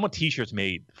 I want t-shirts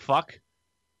made. Fuck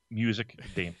music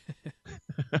Damon.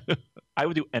 I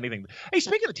would do anything. Hey,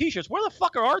 speaking of t-shirts, where the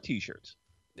fuck are our t-shirts?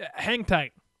 Hang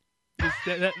tight.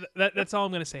 That's all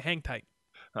I'm going to say. Hang tight.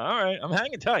 All right. I'm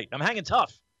hanging tight. I'm hanging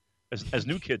tough, as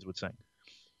new kids would say.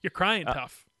 You're crying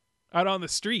tough. Out on the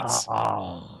streets.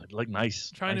 It'd look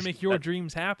nice. Trying to make your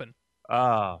dreams happen.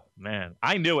 Oh, man.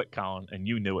 I knew it, Colin, and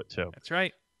you knew it too. That's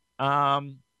right.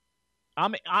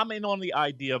 I'm in on the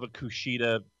idea of a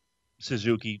Kushida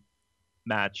Suzuki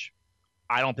match.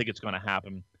 I don't think it's going to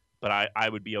happen, but I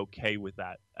would be okay with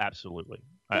that. Absolutely.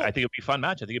 I think it'd be a fun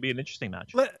match. I think it'd be an interesting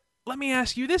match. Let me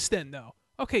ask you this then, though.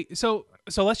 Okay, so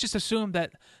let's just assume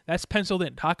that's penciled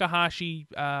in. Takahashi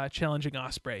challenging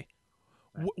Ospreay.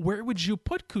 Where would you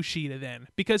put Kushida then?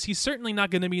 Because he's certainly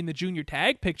not going to be in the junior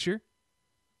tag picture.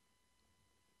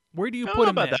 Where do you put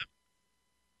him then?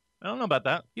 I don't know about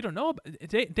that. You don't know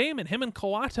Damon, him and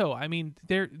Kawato. I mean,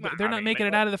 they're not making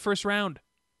it out of the first round.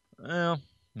 Well,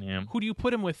 yeah. Who do you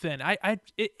put him with then?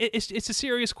 It's a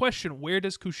serious question. Where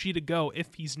does Kushida go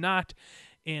if he's not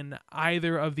in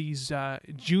either of these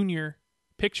junior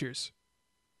pictures?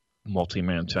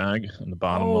 Multi-man tag in the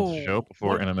bottom of the show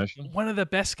before intermission. One of the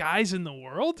best guys in the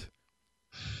world?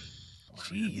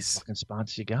 Jeez. What fucking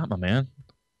spots you got, my man?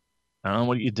 I don't know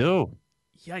what you do.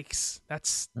 Yikes.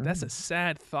 That's a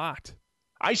sad thought.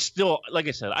 I still think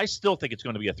it's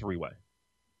going to be a three-way.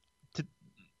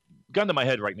 Gun to my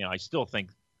head right now, I still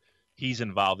think he's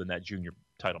involved in that junior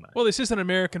title match. Well, this is an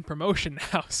American promotion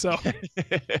now, so.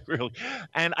 Really.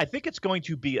 And I think it's going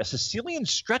to be a Sicilian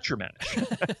stretcher match.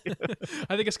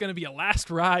 I think it's going to be a last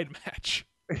ride match.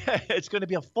 It's going to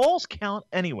be a Falls Count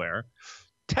Anywhere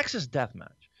Texas death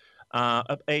match.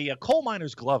 A coal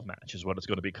miner's glove match is what it's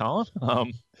going to be, Colin.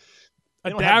 A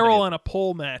Darryl on a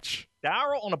pole match.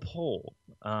 Darryl on a pole.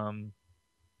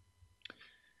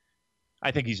 I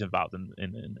think he's involved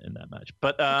in that match.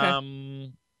 But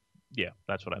okay. Yeah,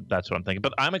 that's what I'm thinking.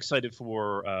 But I'm excited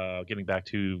for getting back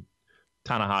to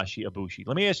Tanahashi Ibushi.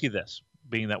 Let me ask you this,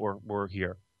 being that we're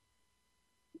here.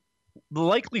 The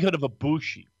likelihood of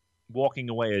Ibushi walking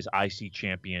away as IC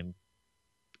champion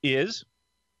is?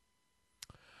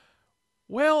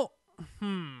 Well,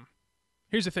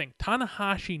 here's the thing.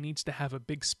 Tanahashi needs to have a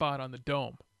big spot on the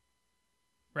Dome.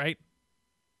 Right?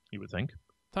 You would think.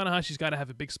 Tanahashi's got to have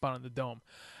a big spot on the Dome.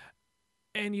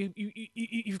 And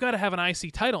you've got to have an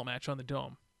IC title match on the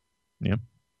Dome. Yeah.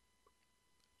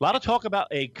 A lot of talk about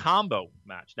a combo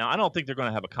match. Now, I don't think they're going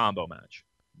to have a combo match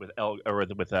with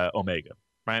Omega,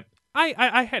 right?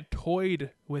 I had toyed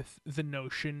with the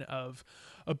notion of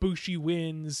Ibushi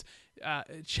wins,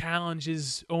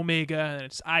 challenges Omega, and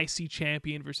it's IC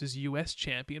champion versus US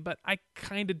champion, but I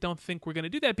kind of don't think we're going to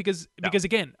do that because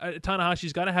again,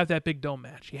 Tanahashi's got to have that big dome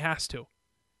match. He has to.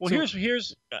 Well, So-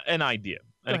 here's an idea.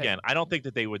 And Go again, I don't think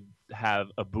that they would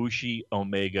have a Ibushi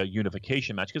Omega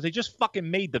unification match because they just fucking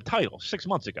made the title 6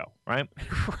 months ago, right?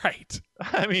 Right.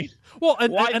 I mean, Well,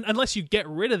 Why- and unless you get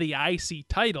rid of the IC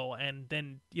title and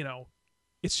then,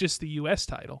 it's just the US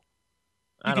title.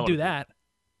 You can do that.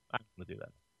 I don't want to do that.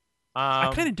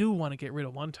 I kind of do want to get rid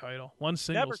of one title, one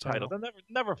never singles title,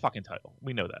 never a fucking title.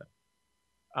 We know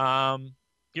that.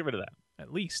 Get rid of that.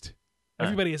 at least. All right.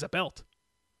 Everybody has a belt.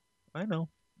 I know.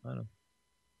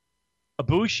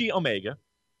 Ibushi Omega.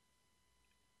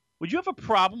 Would you have a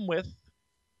problem with?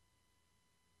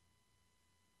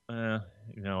 You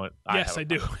know what? Yes, I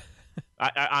do.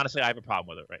 I honestly, I have a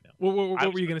problem with it right now.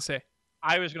 What were you going to say?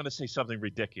 I was going to say something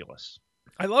ridiculous.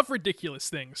 I love ridiculous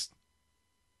things.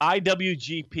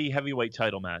 IWGP Heavyweight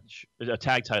title match, a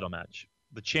tag title match.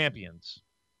 The champions,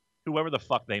 whoever the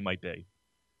fuck they might be,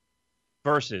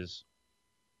 versus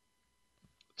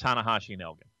Tanahashi and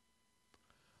Elgin.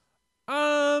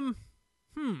 I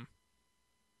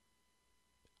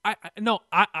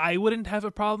wouldn't have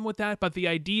a problem with that, but the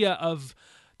idea of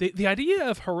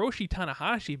Hiroshi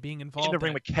Tanahashi being involved In the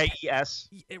ring with KES.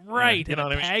 right, you know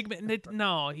what I mean? tag,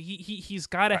 no, he's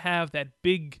got to have that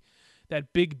big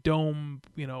dome,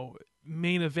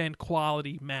 main event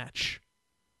quality match.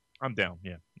 I'm down.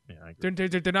 Yeah, I agree.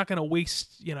 They're not going to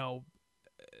waste,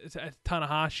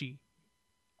 Tanahashi.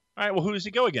 All right, well, who does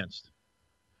he go against?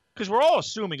 Because we're all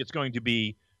assuming it's going to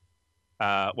be,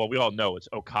 we all know it's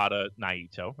Okada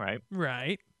Naito, right?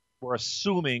 Right. We're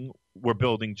assuming we're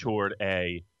building toward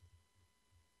a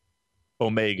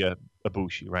Omega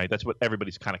Ibushi, right? That's what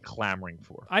everybody's kind of clamoring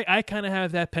for. I kind of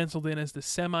have that penciled in as the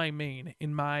semi-main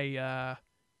in my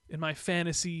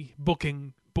fantasy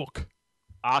booking book.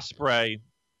 Ospreay,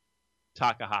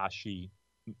 Takahashi,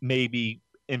 maybe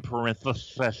in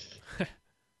parentheses,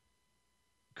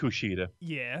 Kushida.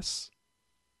 Yes.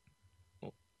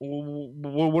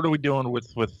 What are we doing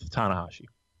with Tanahashi?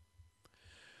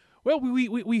 Well,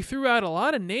 we threw out a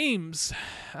lot of names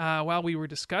while we were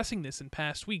discussing this in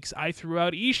past weeks. I threw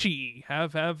out Ishii.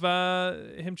 Have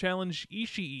him challenge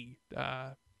Ishii,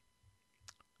 or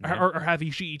have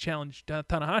Ishii challenge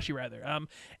Tanahashi rather.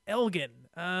 Elgin.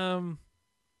 I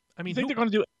mean,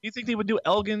 You think they would do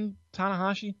Elgin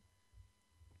Tanahashi?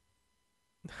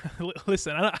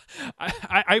 Listen,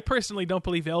 I personally don't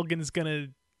believe Elgin's gonna.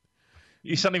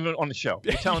 He's not even on the show.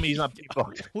 You're telling me he's not being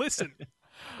booked. Listen,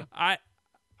 Are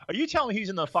you telling me he's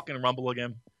in the fucking Rumble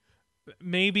again?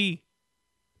 maybe.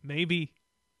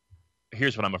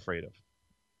 Here's what I'm afraid of.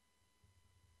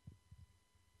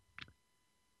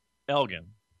 Elgin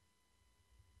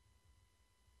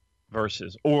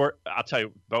versus, or I'll tell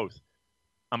you both.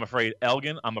 I'm afraid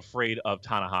Elgin. I'm afraid of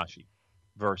Tanahashi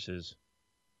versus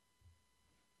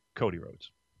Cody Rhodes.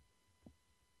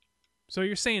 So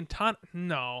you're saying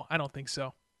No, I don't think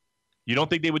so. You don't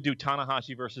think they would do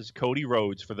Tanahashi versus Cody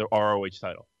Rhodes for the ROH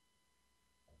title?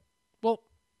 Well,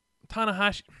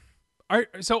 Tanahashi.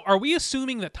 Are we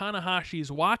assuming that Tanahashi is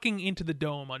walking into the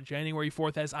Dome on January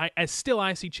 4th as still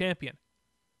IC champion?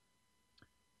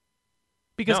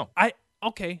 Because No.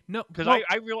 Because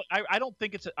I don't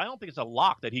think it's a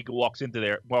lock that he walks in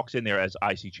there as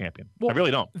IC champion. Well, I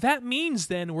really don't. That means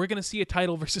then we're going to see a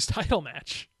title versus title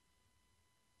match.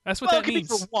 That's what Well, that it could means.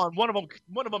 be for one.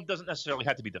 One of them doesn't necessarily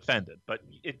have to be defended, but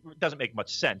it doesn't make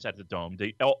much sense at the Dome.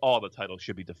 All the titles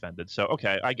should be defended. So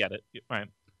okay, I get it. Right.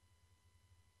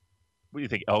 What do you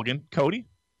think, Elgin, Cody?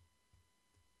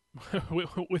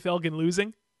 with Elgin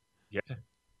losing? Yeah,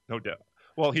 no doubt.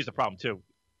 Well, here's the problem too.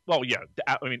 Well, yeah,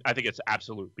 I mean, I think it's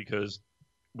absolute because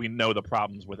we know the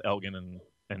problems with Elgin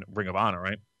and Ring of Honor,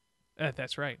 right?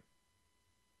 That's right.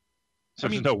 So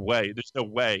there's no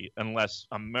way, unless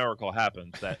a miracle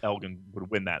happens, that Elgin would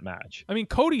win that match. I mean,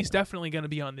 Cody's definitely going to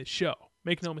be on this show.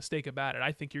 Make no mistake about it.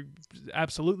 I think you're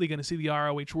absolutely going to see the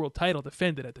ROH World Title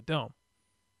defended at the Dome.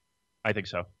 I think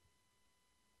so.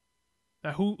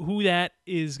 Now, who that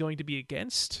is going to be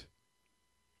against?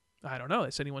 I don't know.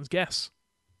 That's anyone's guess.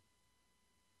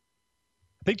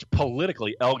 I think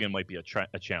politically, Elgin might be a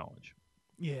challenge.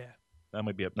 Yeah. That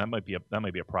might be a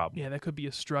problem. Yeah, that could be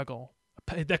a struggle.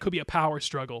 That could be a power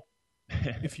struggle,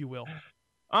 if you will.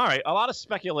 All right, a lot of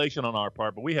speculation on our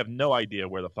part, but we have no idea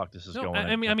where the fuck this is going.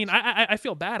 I mean, I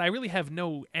feel bad. I really have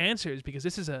no answers because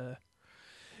this is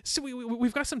So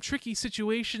we've got some tricky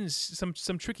situations,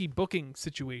 some tricky booking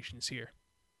situations here.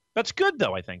 That's good,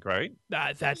 though, I think, right?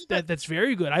 That's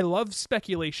very good. I love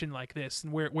speculation like this,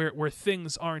 and where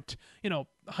things aren't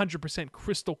 100%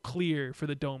 crystal clear for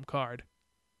the Dome card.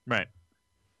 Right.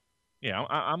 Yeah,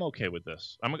 I'm okay with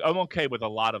this. I'm okay with a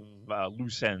lot of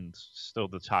loose ends still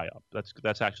to tie up.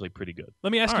 That's actually pretty good.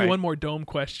 Let me ask you one more Dome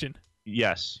question.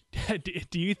 Yes.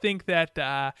 Do you think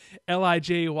that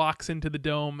LIJ walks into the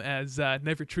Dome as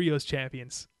Never Trios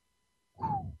champions?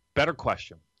 Better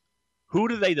question. Who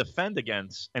do they defend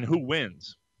against, and who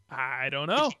wins? I don't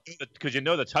know. Because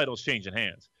the title's changing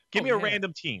hands. Give me a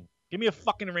random team. Give me a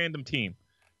fucking random team.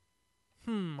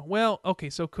 Well, okay,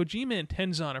 so Kojima and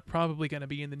Tenzan are probably going to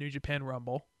be in the New Japan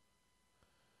Rumble.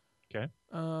 Okay.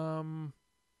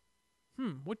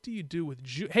 What do you do with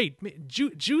Juice? Hey,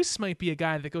 Juice might be a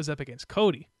guy that goes up against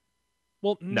Cody.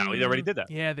 Well, no, they already did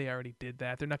that. Yeah, they already did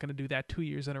that. They're not going to do that 2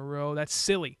 years in a row. That's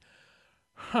silly.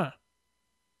 Huh.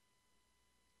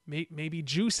 Maybe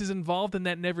Juice is involved in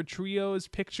that Never Trios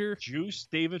picture. Juice,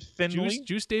 David Finlay.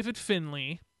 Juice, David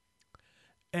Finlay.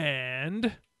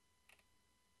 And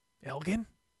Elgin?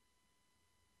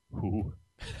 Who?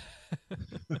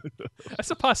 That's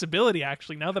a possibility,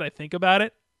 actually, now that I think about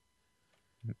it.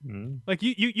 Mm-hmm. Like,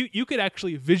 you could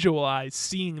actually visualize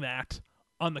seeing that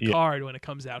on the card when it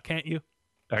comes out, can't you?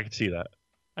 I can see that.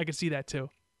 I can see that, too.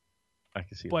 I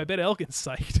can see Boy, that. I bet Elgin's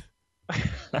psyched.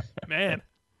 Man.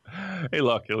 Hey,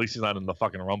 look, at least he's not in the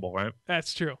fucking Rumble, right?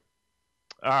 That's true.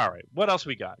 All right. What else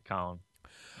we got, Colin?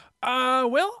 So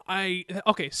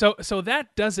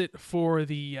that does it for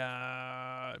the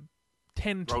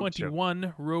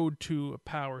 1021 Road to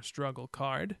Power Struggle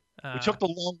card. We took the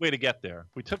long way to get there.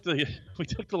 We took the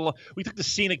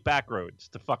scenic back roads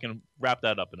to fucking wrap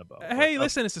that up in a bow. Hey,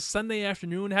 listen, it's a Sunday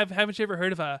afternoon. Haven't you ever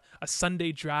heard of a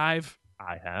Sunday drive?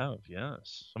 I have,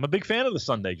 yes. I'm a big fan of the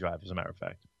Sunday drive, as a matter of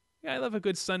fact. Yeah, I love a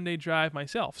good Sunday drive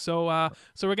myself. So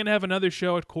we're gonna have another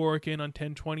show at Korakuen on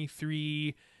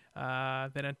 1023. Then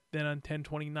on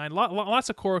 1029. Lots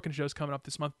of Korakuen shows coming up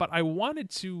this month. But I wanted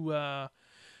to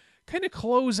kind of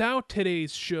close out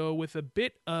today's show with a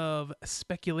bit of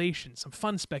speculation, some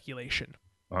fun speculation.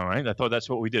 All right. I thought that's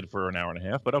what we did for an hour and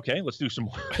a half. But okay, let's do some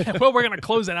more. Well, we're gonna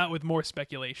close it out with more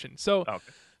speculation. So. Okay.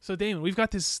 So, Damon, we've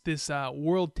got this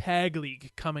World Tag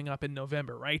League coming up in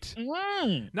November, right?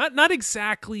 Not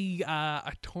exactly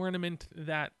a tournament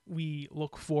that we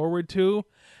look forward to.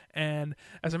 And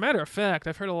as a matter of fact,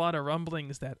 I've heard a lot of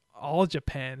rumblings that All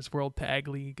Japan's World Tag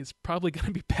League is probably going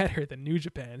to be better than New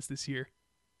Japan's this year.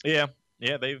 Yeah.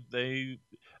 I mean,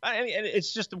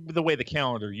 it's just the way the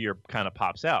calendar year kind of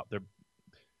pops out.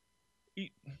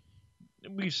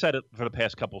 We've said it for the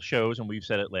past couple shows, and we've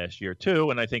said it last year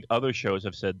too. And I think other shows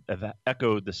have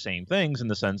echoed the same things in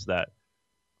the sense that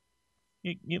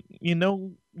you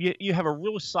have a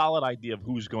real solid idea of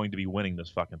who's going to be winning this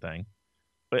fucking thing,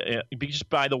 but just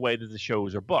by the way that the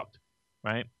shows are booked,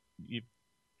 right? You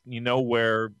know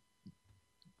where.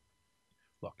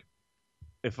 Look,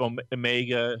 if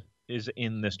Omega is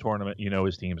in this tournament, you know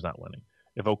his team's not winning.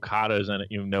 If Okada's in it,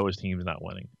 you know his team's not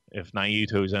winning. If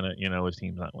Naito's in it, you know his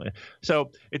team's not winning. So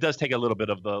it does take a little bit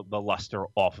of the luster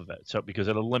off of it. So because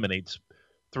it eliminates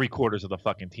 3/4 of the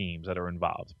fucking teams that are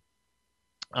involved.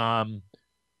 And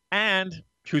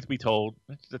truth be told,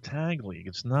 it's the tag league.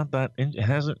 It's not that it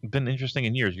hasn't been interesting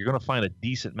in years. You're going to find a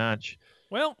decent match,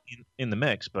 in the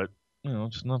mix, but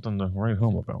it's nothing to write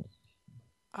home about.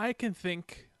 I can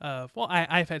think of,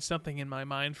 I've had something in my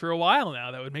mind for a while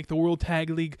now that would make the World Tag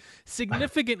League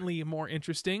significantly more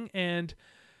interesting. And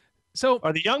so,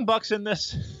 are the Young Bucks in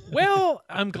this? Well,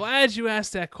 I'm glad you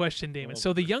asked that question, Damon.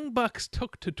 So the Young Bucks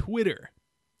took to Twitter,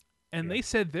 and they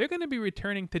said they're going to be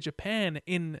returning to Japan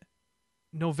in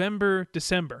November,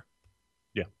 December.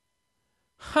 Yeah.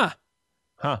 Huh.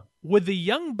 Would the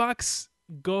Young Bucks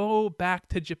go back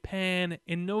to Japan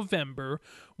in November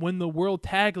when the World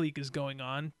Tag League is going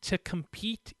on to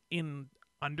compete in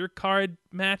undercard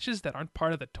matches that aren't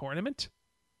part of the tournament?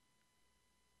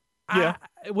 Yeah.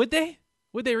 Would they?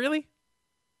 Would they really?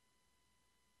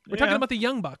 We're talking about the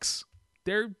Young Bucks.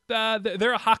 They're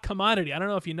a hot commodity. I don't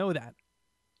know if you know that.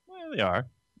 Well, they are.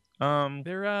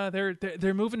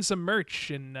 They're moving some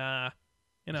merch and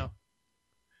Been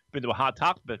to a hot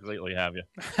topic lately, have you?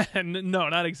 No,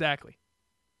 not exactly.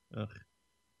 Ugh.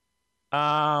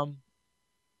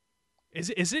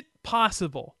 Is it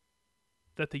possible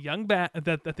that the Young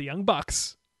Bucks, the Young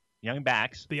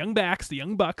Backs,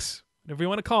 whatever you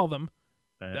want to call them,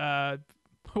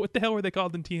 what the hell were they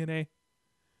called in TNA?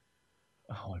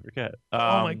 Oh, I forget.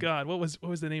 Oh my God, what was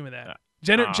the name of that?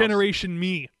 Generation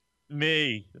Me.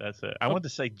 Me. That's it. I wanted to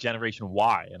say Generation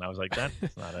Y, and I was like, that's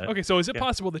not it. Okay, so is it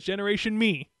possible that Generation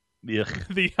Me, Yeah.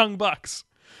 the Young Bucks,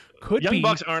 could Young be...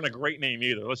 Bucks aren't a great name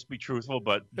either. Let's be truthful,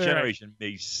 but Right. Generation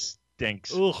Me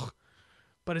stinks. Ugh.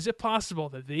 But is it possible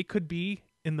that they could be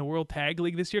in the World Tag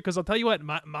League this year? Because I'll tell you what,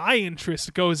 my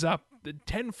interest goes up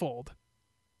tenfold.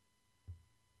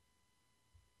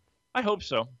 I hope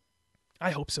so.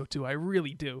 I hope so too. I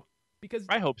really do. Because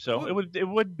I hope so. It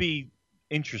would be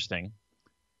interesting.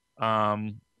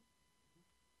 Young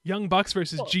Bucks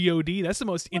versus God. That's the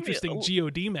most me- interesting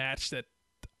God match.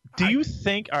 Do you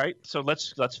think? All right, so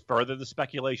let's further the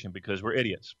speculation because we're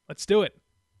idiots. Let's do it.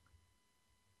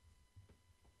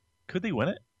 Could they win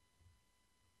it?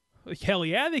 Hell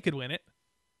yeah, they could win it.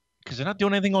 Because they're not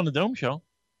doing anything on the Dome show.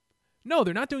 No,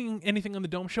 they're not doing anything on the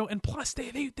Dome show, and plus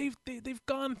they've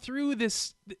gone through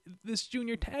this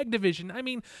junior tag division. I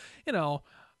mean,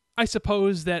 I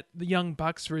suppose that the Young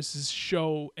Bucks versus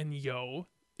Show and Yo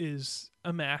is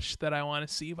a match that I want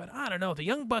to see, but I don't know. The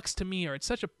Young Bucks to me are at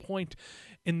such a point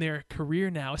in their career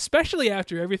now, especially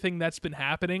after everything that's been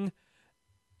happening.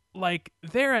 Like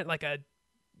they're at like a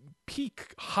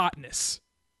peak hotness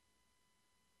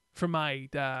from my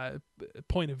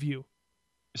point of view.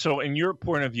 So, in your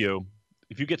point of view,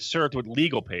 if you get served with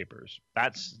legal papers,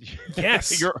 that's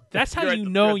yes, that's how you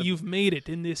know you've made it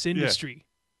in this industry.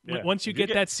 Yeah. Once you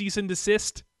get that cease and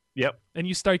desist, yep, and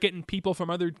you start getting people from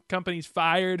other companies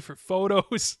fired for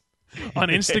photos on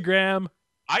Instagram.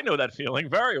 I know that feeling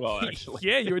very well, actually.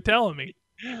 Yeah, you were telling me.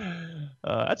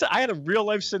 I had a real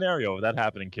life scenario of that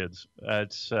happening, kids.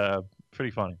 It's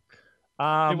pretty funny.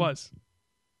 It was.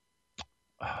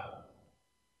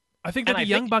 I think that the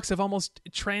Young Bucks have almost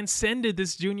transcended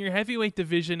this junior heavyweight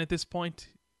division at this point.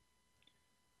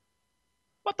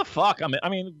 What the fuck?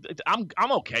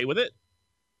 I'm okay with it.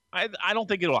 I don't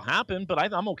think it'll happen, but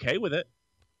I'm okay with it.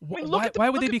 I mean, why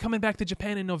would they be coming back to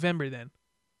Japan in November then?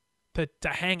 To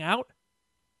hang out?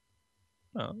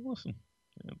 Oh, listen,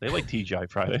 they like TGI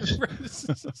Fridays.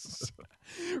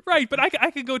 Right, but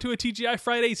I could go to a TGI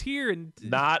Fridays here and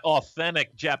not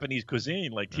authentic Japanese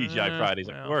cuisine like TGI Fridays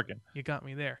are working. You got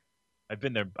me there. I've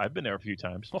been there a few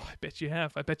times. Oh, I bet you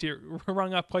have. I bet you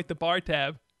rung up quite the bar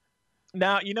tab.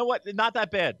 Now, you know what? Not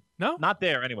that bad. No? Not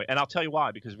there anyway. And I'll tell you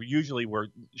why. Because we're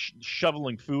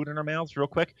shoveling food in our mouths real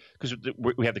quick because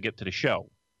we have to get to the show,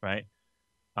 right?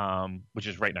 Which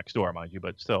is right next door, mind you.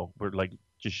 But still, we're like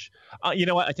just you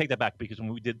know what? I take that back because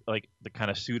when we did like the kind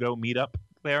of pseudo meetup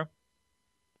there,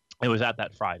 it was at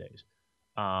that Fridays.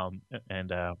 And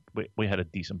we had a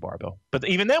decent bar bill. But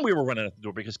even then we were running at the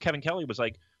door because Kevin Kelly was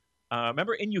like,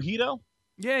 remember Inuhito?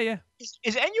 Yeah.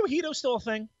 Is Inuhito still a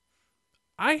thing?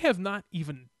 I have not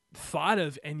even thought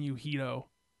of Inuhito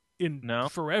in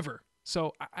forever,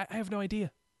 so I have no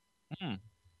idea. I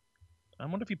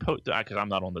wonder if he posted because I'm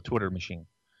not on the Twitter machine.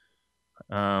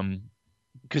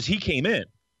 Because he came in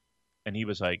and he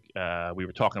was like, we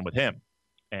were talking with him,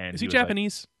 and is he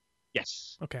Japanese? Like,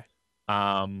 yes. Okay.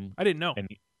 I didn't know. And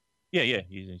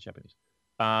he's Japanese.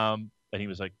 And he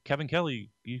was like, Kevin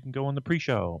Kelly, you can go on the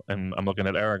pre-show. And I'm looking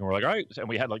at Eric, and we're like, all right. And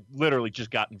we had like literally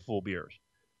just gotten full beers.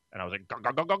 And I was like, go,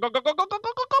 go, go, go, go, go, go, go, go,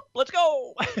 go, go, let's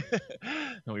go.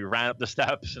 And we ran up the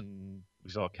steps, and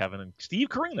we saw Kevin and Steve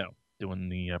Corino doing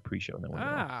the pre-show. And then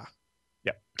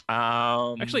yeah.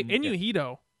 Actually,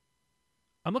 Inuhito,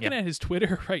 I'm looking at his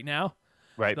Twitter right now.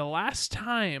 Right. The last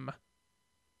time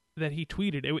that he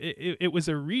tweeted, it was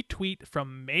a retweet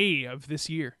from May of this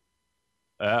year.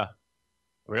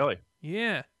 Really?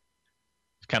 Yeah.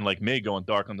 It's kind of like me going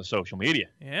dark on the social media.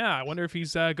 Yeah, I wonder if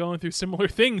he's going through similar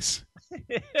things.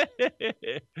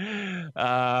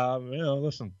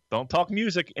 Listen, don't talk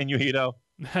music, Inuhito.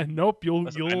 Nope, you'll.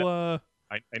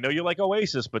 I know you like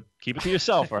Oasis, but keep it to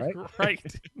yourself, all right? Right.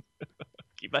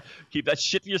 keep that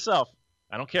shit to yourself.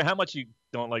 I don't care how much you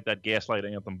don't like that Gaslight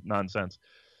Anthem nonsense.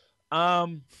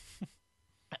 What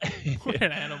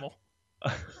an animal.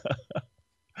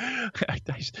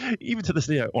 Even to this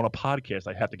day, on a podcast,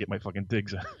 I have to get my fucking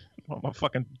digs on my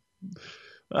fucking.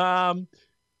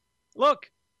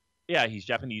 Look, yeah, he's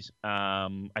Japanese.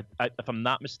 If I'm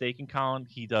not mistaken, Colin,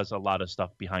 he does a lot of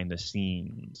stuff behind the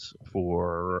scenes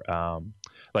for,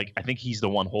 like I think he's the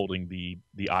one holding the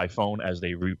iPhone as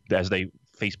they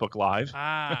Facebook Live.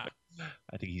 Ah,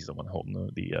 I think he's the one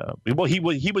holding well,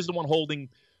 he was the one holding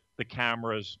the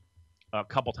cameras. A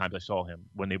couple times I saw him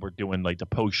when they were doing like the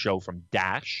post show from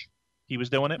Dash. He was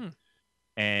doing it,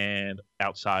 and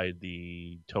outside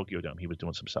the Tokyo Dome, he was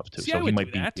doing some stuff too. See, so he might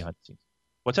be behind the scenes.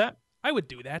 What's that? I would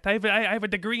do that. I have a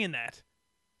degree in that.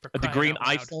 A degree in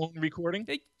iPhone recording?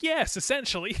 Yes,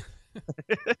 essentially.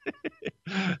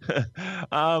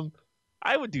 I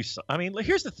would do so. I mean,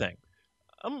 here's the thing.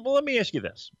 Well, let me ask you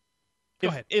this. Go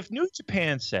ahead. If New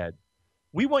Japan said,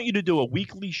 we want you to do a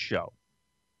weekly show,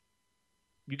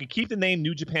 you can keep the name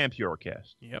New Japan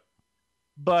Purocast. Yep.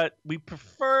 But we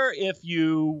prefer if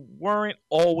you weren't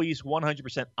always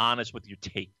 100% honest with your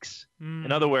takes.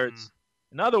 In other words,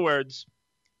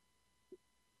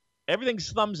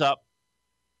 everything's thumbs up,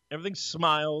 everything's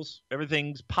smiles,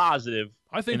 everything's positive.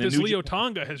 I think this Leo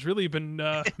Tonga has really been.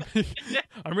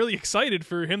 I'm really excited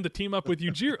for him to team up with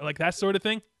Yujiro, like that sort of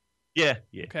thing. Yeah.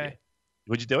 Okay. Yeah.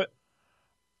 Would you do it?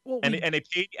 Well, and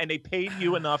they paid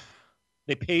you enough.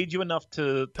 They paid you enough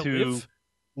to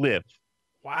live.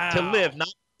 Wow. To live, not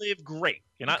live great.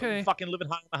 You're not fucking living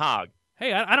high on the hog.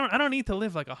 Hey, I don't need to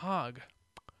live like a hog.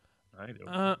 I do.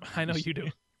 I know you do.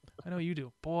 I know you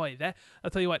do. Boy,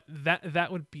 I'll tell you what,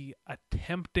 that would be a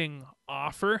tempting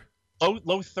offer.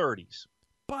 Low 30s.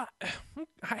 But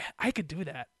I could do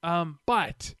that.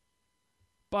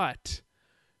 But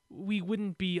we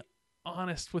wouldn't be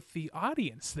honest with the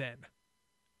audience then.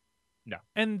 No.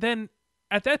 And then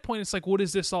at that point, it's like, what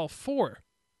is this all for?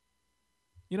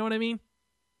 You know what I mean?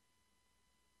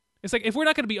 It's like, if we're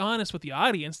not going to be honest with the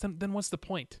audience, then what's the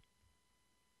point?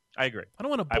 I agree. I don't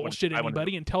want to bullshit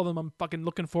anybody and tell them I'm fucking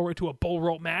looking forward to a bull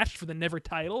rope match for the Never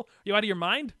title. Are you out of your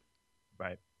mind?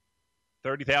 Right.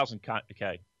 30,000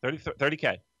 K.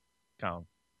 30K, Colin,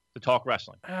 to talk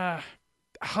wrestling. You're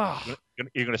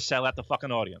going to sell out the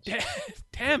fucking audience.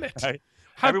 Damn it. Right?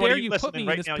 How dare you put me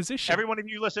in this position? Every one of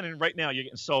you listening right now, you're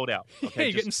getting sold out. Okay? Yeah,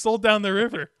 you're getting sold down the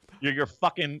river. You're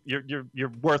fucking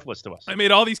you're worthless to us. I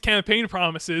made all these campaign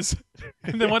promises,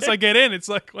 and then once I get in, it's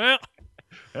like, well,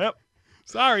 yep.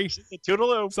 Sorry.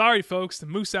 Toodaloo. Sorry, folks. The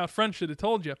moose out front should have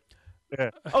told you.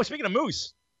 Yeah. Oh, speaking of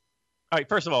moose. All right,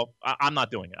 first of all, I'm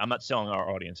not doing it. I'm not selling our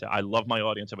audience. I love my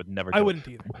audience. I would never do I wouldn't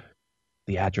either.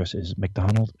 The address is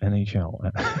McDonald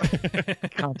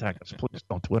NHL. Contact us, please,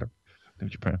 on Twitter. New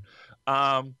Japan.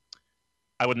 I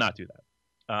would not do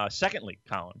that. Secondly,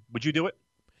 Colin, would you do it?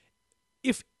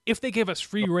 If they gave us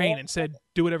free reign and said,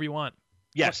 do whatever you want.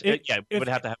 Yes, would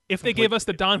have to have. If they gave us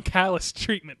the Don Callis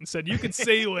treatment and said you can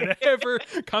say whatever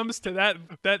comes to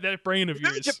that brain of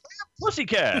yours,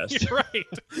 Pussycast. You're right.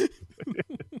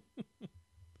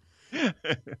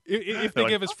 if they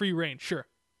give us free reign, sure.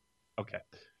 Okay,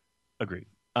 agreed.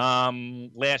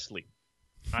 Lastly,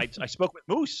 I spoke with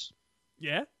Moose.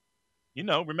 Yeah.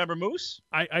 Remember Moose?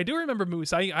 I do remember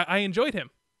Moose. I enjoyed him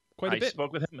quite a bit. I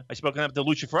spoke with him at the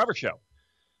Lucha Forever show,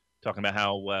 talking about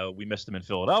how we missed him in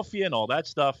Philadelphia and all that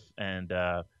stuff. And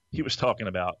he was talking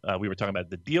about we were talking about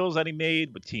the deals that he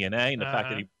made with TNA and the fact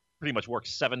that he pretty much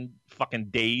works 7 fucking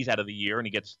days out of the year and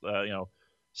he gets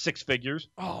 6 figures.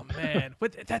 Oh man,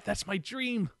 but that's my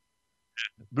dream.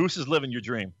 Moose is living your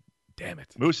dream. Damn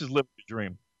it. Moose is living your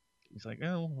dream. He's like,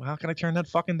 oh, how can I turn that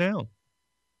fucking down?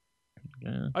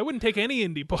 Yeah. I wouldn't take any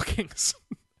indie bookings.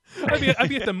 I'd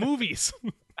be at the movies.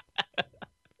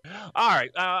 All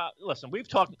right. Listen, we've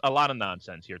talked a lot of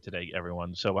nonsense here today,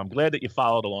 everyone. So I'm glad that you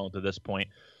followed along to this point.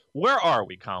 Where are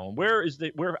we, Colin? Where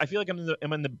I feel like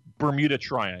I'm in the Bermuda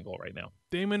Triangle right now.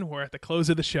 Damon, we're at the close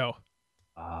of the show.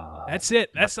 That's it.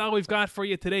 That's all we've got for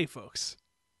you today, folks.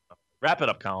 Wrap it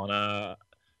up, Colin.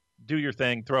 Do your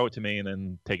thing, throw it to me, and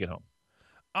then take it home.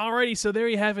 Alrighty, so there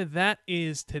you have it. That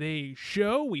is today's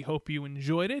show. We hope you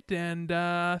enjoyed it, and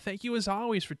thank you as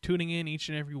always for tuning in each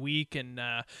and every week and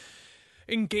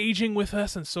engaging with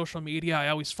us on social media. I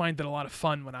always find it a lot of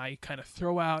fun when I kind of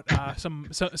throw out some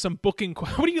booking.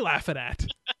 What are you laughing at?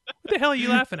 What the hell are you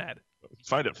laughing at?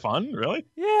 Find it fun, really?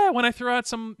 Yeah, when I throw out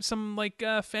some like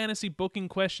fantasy booking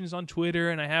questions on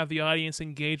Twitter and I have the audience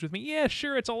engage with me. Yeah,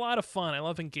 sure, it's a lot of fun. I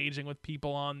love engaging with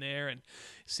people on there and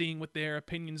seeing what their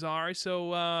opinions are.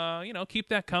 So keep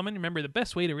that coming. Remember, the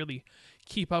best way to really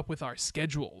keep up with our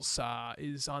schedules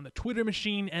is on the Twitter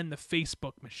machine and the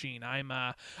Facebook machine. I'm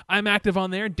active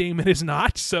on there. Damon is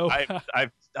not. So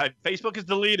Facebook is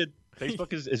deleted.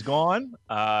 Facebook is gone.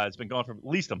 It's been gone for at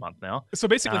least a month now. So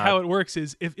basically how it works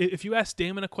is if you ask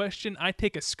Damon a question, I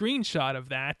take a screenshot of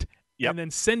that and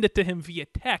then send it to him via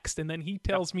text, and then he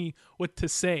tells me what to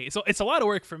say. So it's a lot of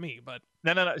work for me, but...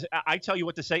 No. I tell you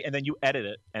what to say, and then you edit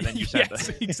it, and then you send yes,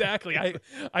 it. Exactly.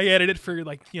 I edit it for,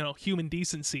 human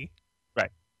decency.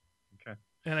 Right. Okay.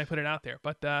 And I put it out there.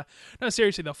 But no,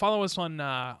 seriously though, follow us on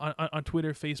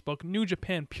Twitter, Facebook,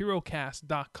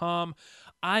 NewJapanPurocast.com.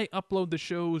 I upload the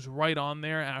shows right on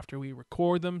there after we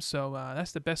record them, so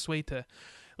that's the best way to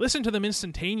listen to them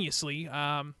instantaneously.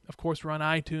 Of course, we're on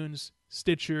iTunes,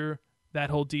 Stitcher, that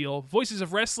whole deal.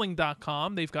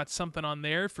 VoicesOfWrestling.com. They've got something on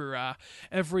there for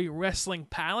every wrestling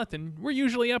palette, and we're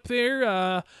usually up there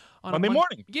on Monday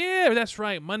morning. Yeah, that's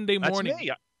right, Monday morning. That's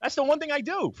me. That's the one thing I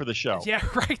do for the show. Yeah,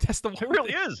 right. That's the one. It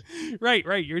really is. Right.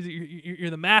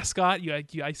 You're the mascot.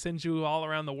 I send you all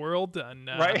around the world, and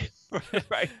right.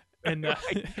 And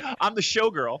right. I'm the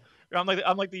showgirl. I'm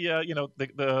like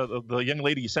the the young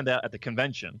lady you send out at the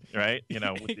convention, right? At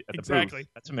the exactly. booth.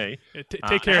 That's me.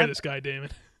 Take care of this guy,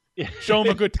 Damon. Show him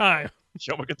a good time.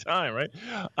 Show him a good time, right?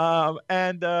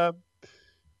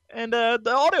 And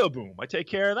the audio boom, I take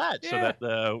care of that so that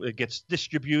it gets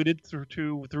distributed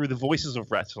through the Voices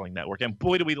of Wrestling Network. And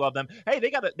boy, do we love them! Hey, they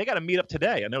got to meet up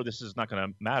today. I know this is not going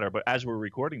to matter, but as we're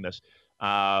recording this,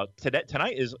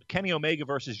 tonight is Kenny Omega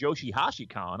versus Yoshihashi,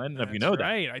 Colin. I don't know if you know that.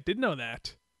 Right, I did know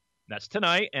that. That's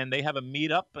tonight, and they have a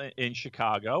meetup in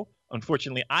Chicago.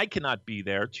 Unfortunately, I cannot be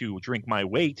there to drink my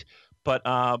weight, but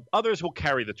others will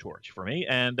carry the torch for me,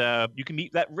 and you can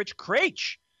meet that Rich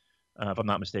Craich. If I'm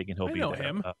not mistaken, he'll be there. I know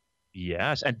him.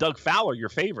 Yes, and Doug Fowler, your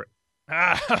favorite.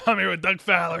 I'm here with Doug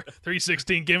Fowler,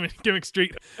 316 Gimmick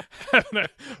Street. We're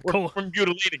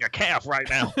mutilating a calf right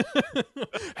now.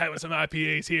 Having some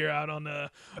IPAs here out on the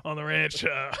ranch.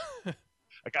 I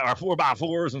got our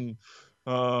 4x4s and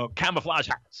camouflage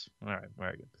hats. All right,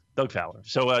 very good. Doug Fowler.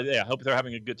 So, I hope they're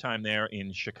having a good time there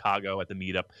in Chicago at the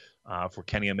meetup for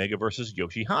Kenny Omega versus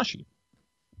Yoshihashi.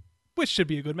 Which should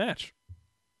be a good match.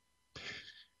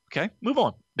 Okay, move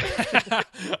on.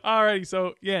 All right,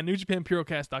 so,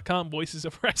 NewJapanPurocast.com,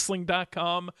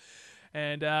 VoicesOfWrestling.com,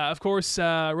 and, of course,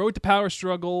 Road to Power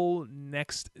Struggle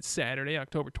next Saturday,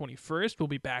 October 21st. We'll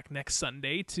be back next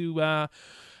Sunday to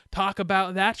talk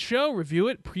about that show, review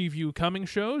it, preview coming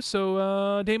shows.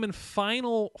 So, Damon,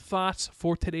 final thoughts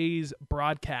for today's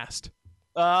broadcast?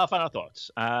 Final thoughts.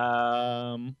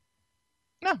 No,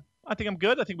 I think I'm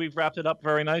good. I think we've wrapped it up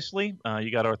very nicely.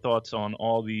 You got our thoughts on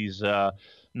all these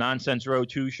Nonsense Row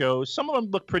 2 shows. Some of them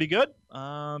look pretty good.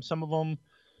 Some of them...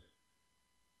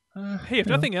 hey, if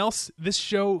nothing else, this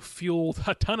show fueled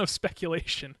a ton of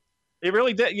speculation. It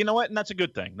really did. You know what? And that's a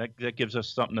good thing. That gives us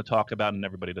something to talk about and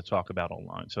everybody to talk about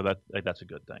online. So that's a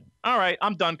good thing. All right,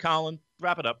 I'm done, Colin.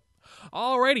 Wrap it up.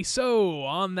 Alrighty, so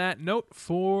on that note,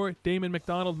 for Damon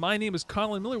McDonald, my name is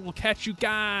Colin Miller. We'll catch you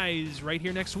guys right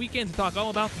here next weekend to talk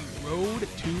all about the Road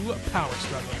to Power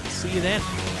Struggle. See you then.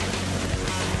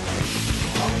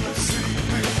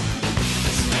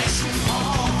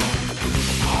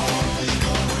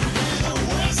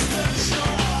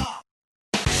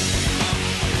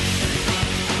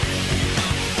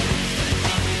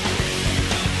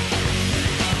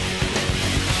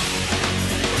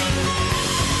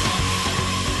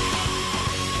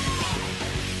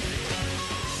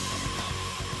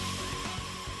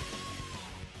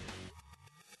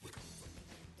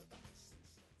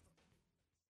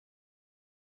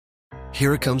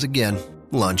 Here it comes again.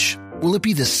 Lunch. Will it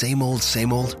be the same old,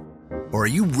 same old? Or are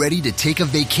you ready to take a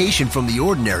vacation from the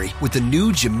ordinary with the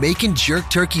new Jamaican Jerk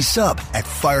Turkey Sub at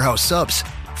Firehouse Subs?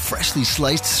 Freshly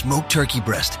sliced smoked turkey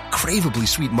breast, craveably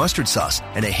sweet mustard sauce,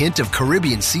 and a hint of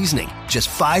Caribbean seasoning. Just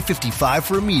 $5.55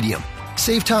 for a medium.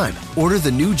 Save time. Order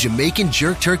the new Jamaican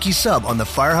Jerk Turkey Sub on the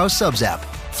Firehouse Subs app.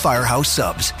 Firehouse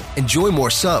Subs. Enjoy more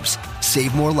subs.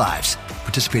 Save more lives.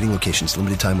 Participating locations.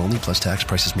 Limited time only, plus tax.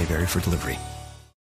 Prices may vary for delivery.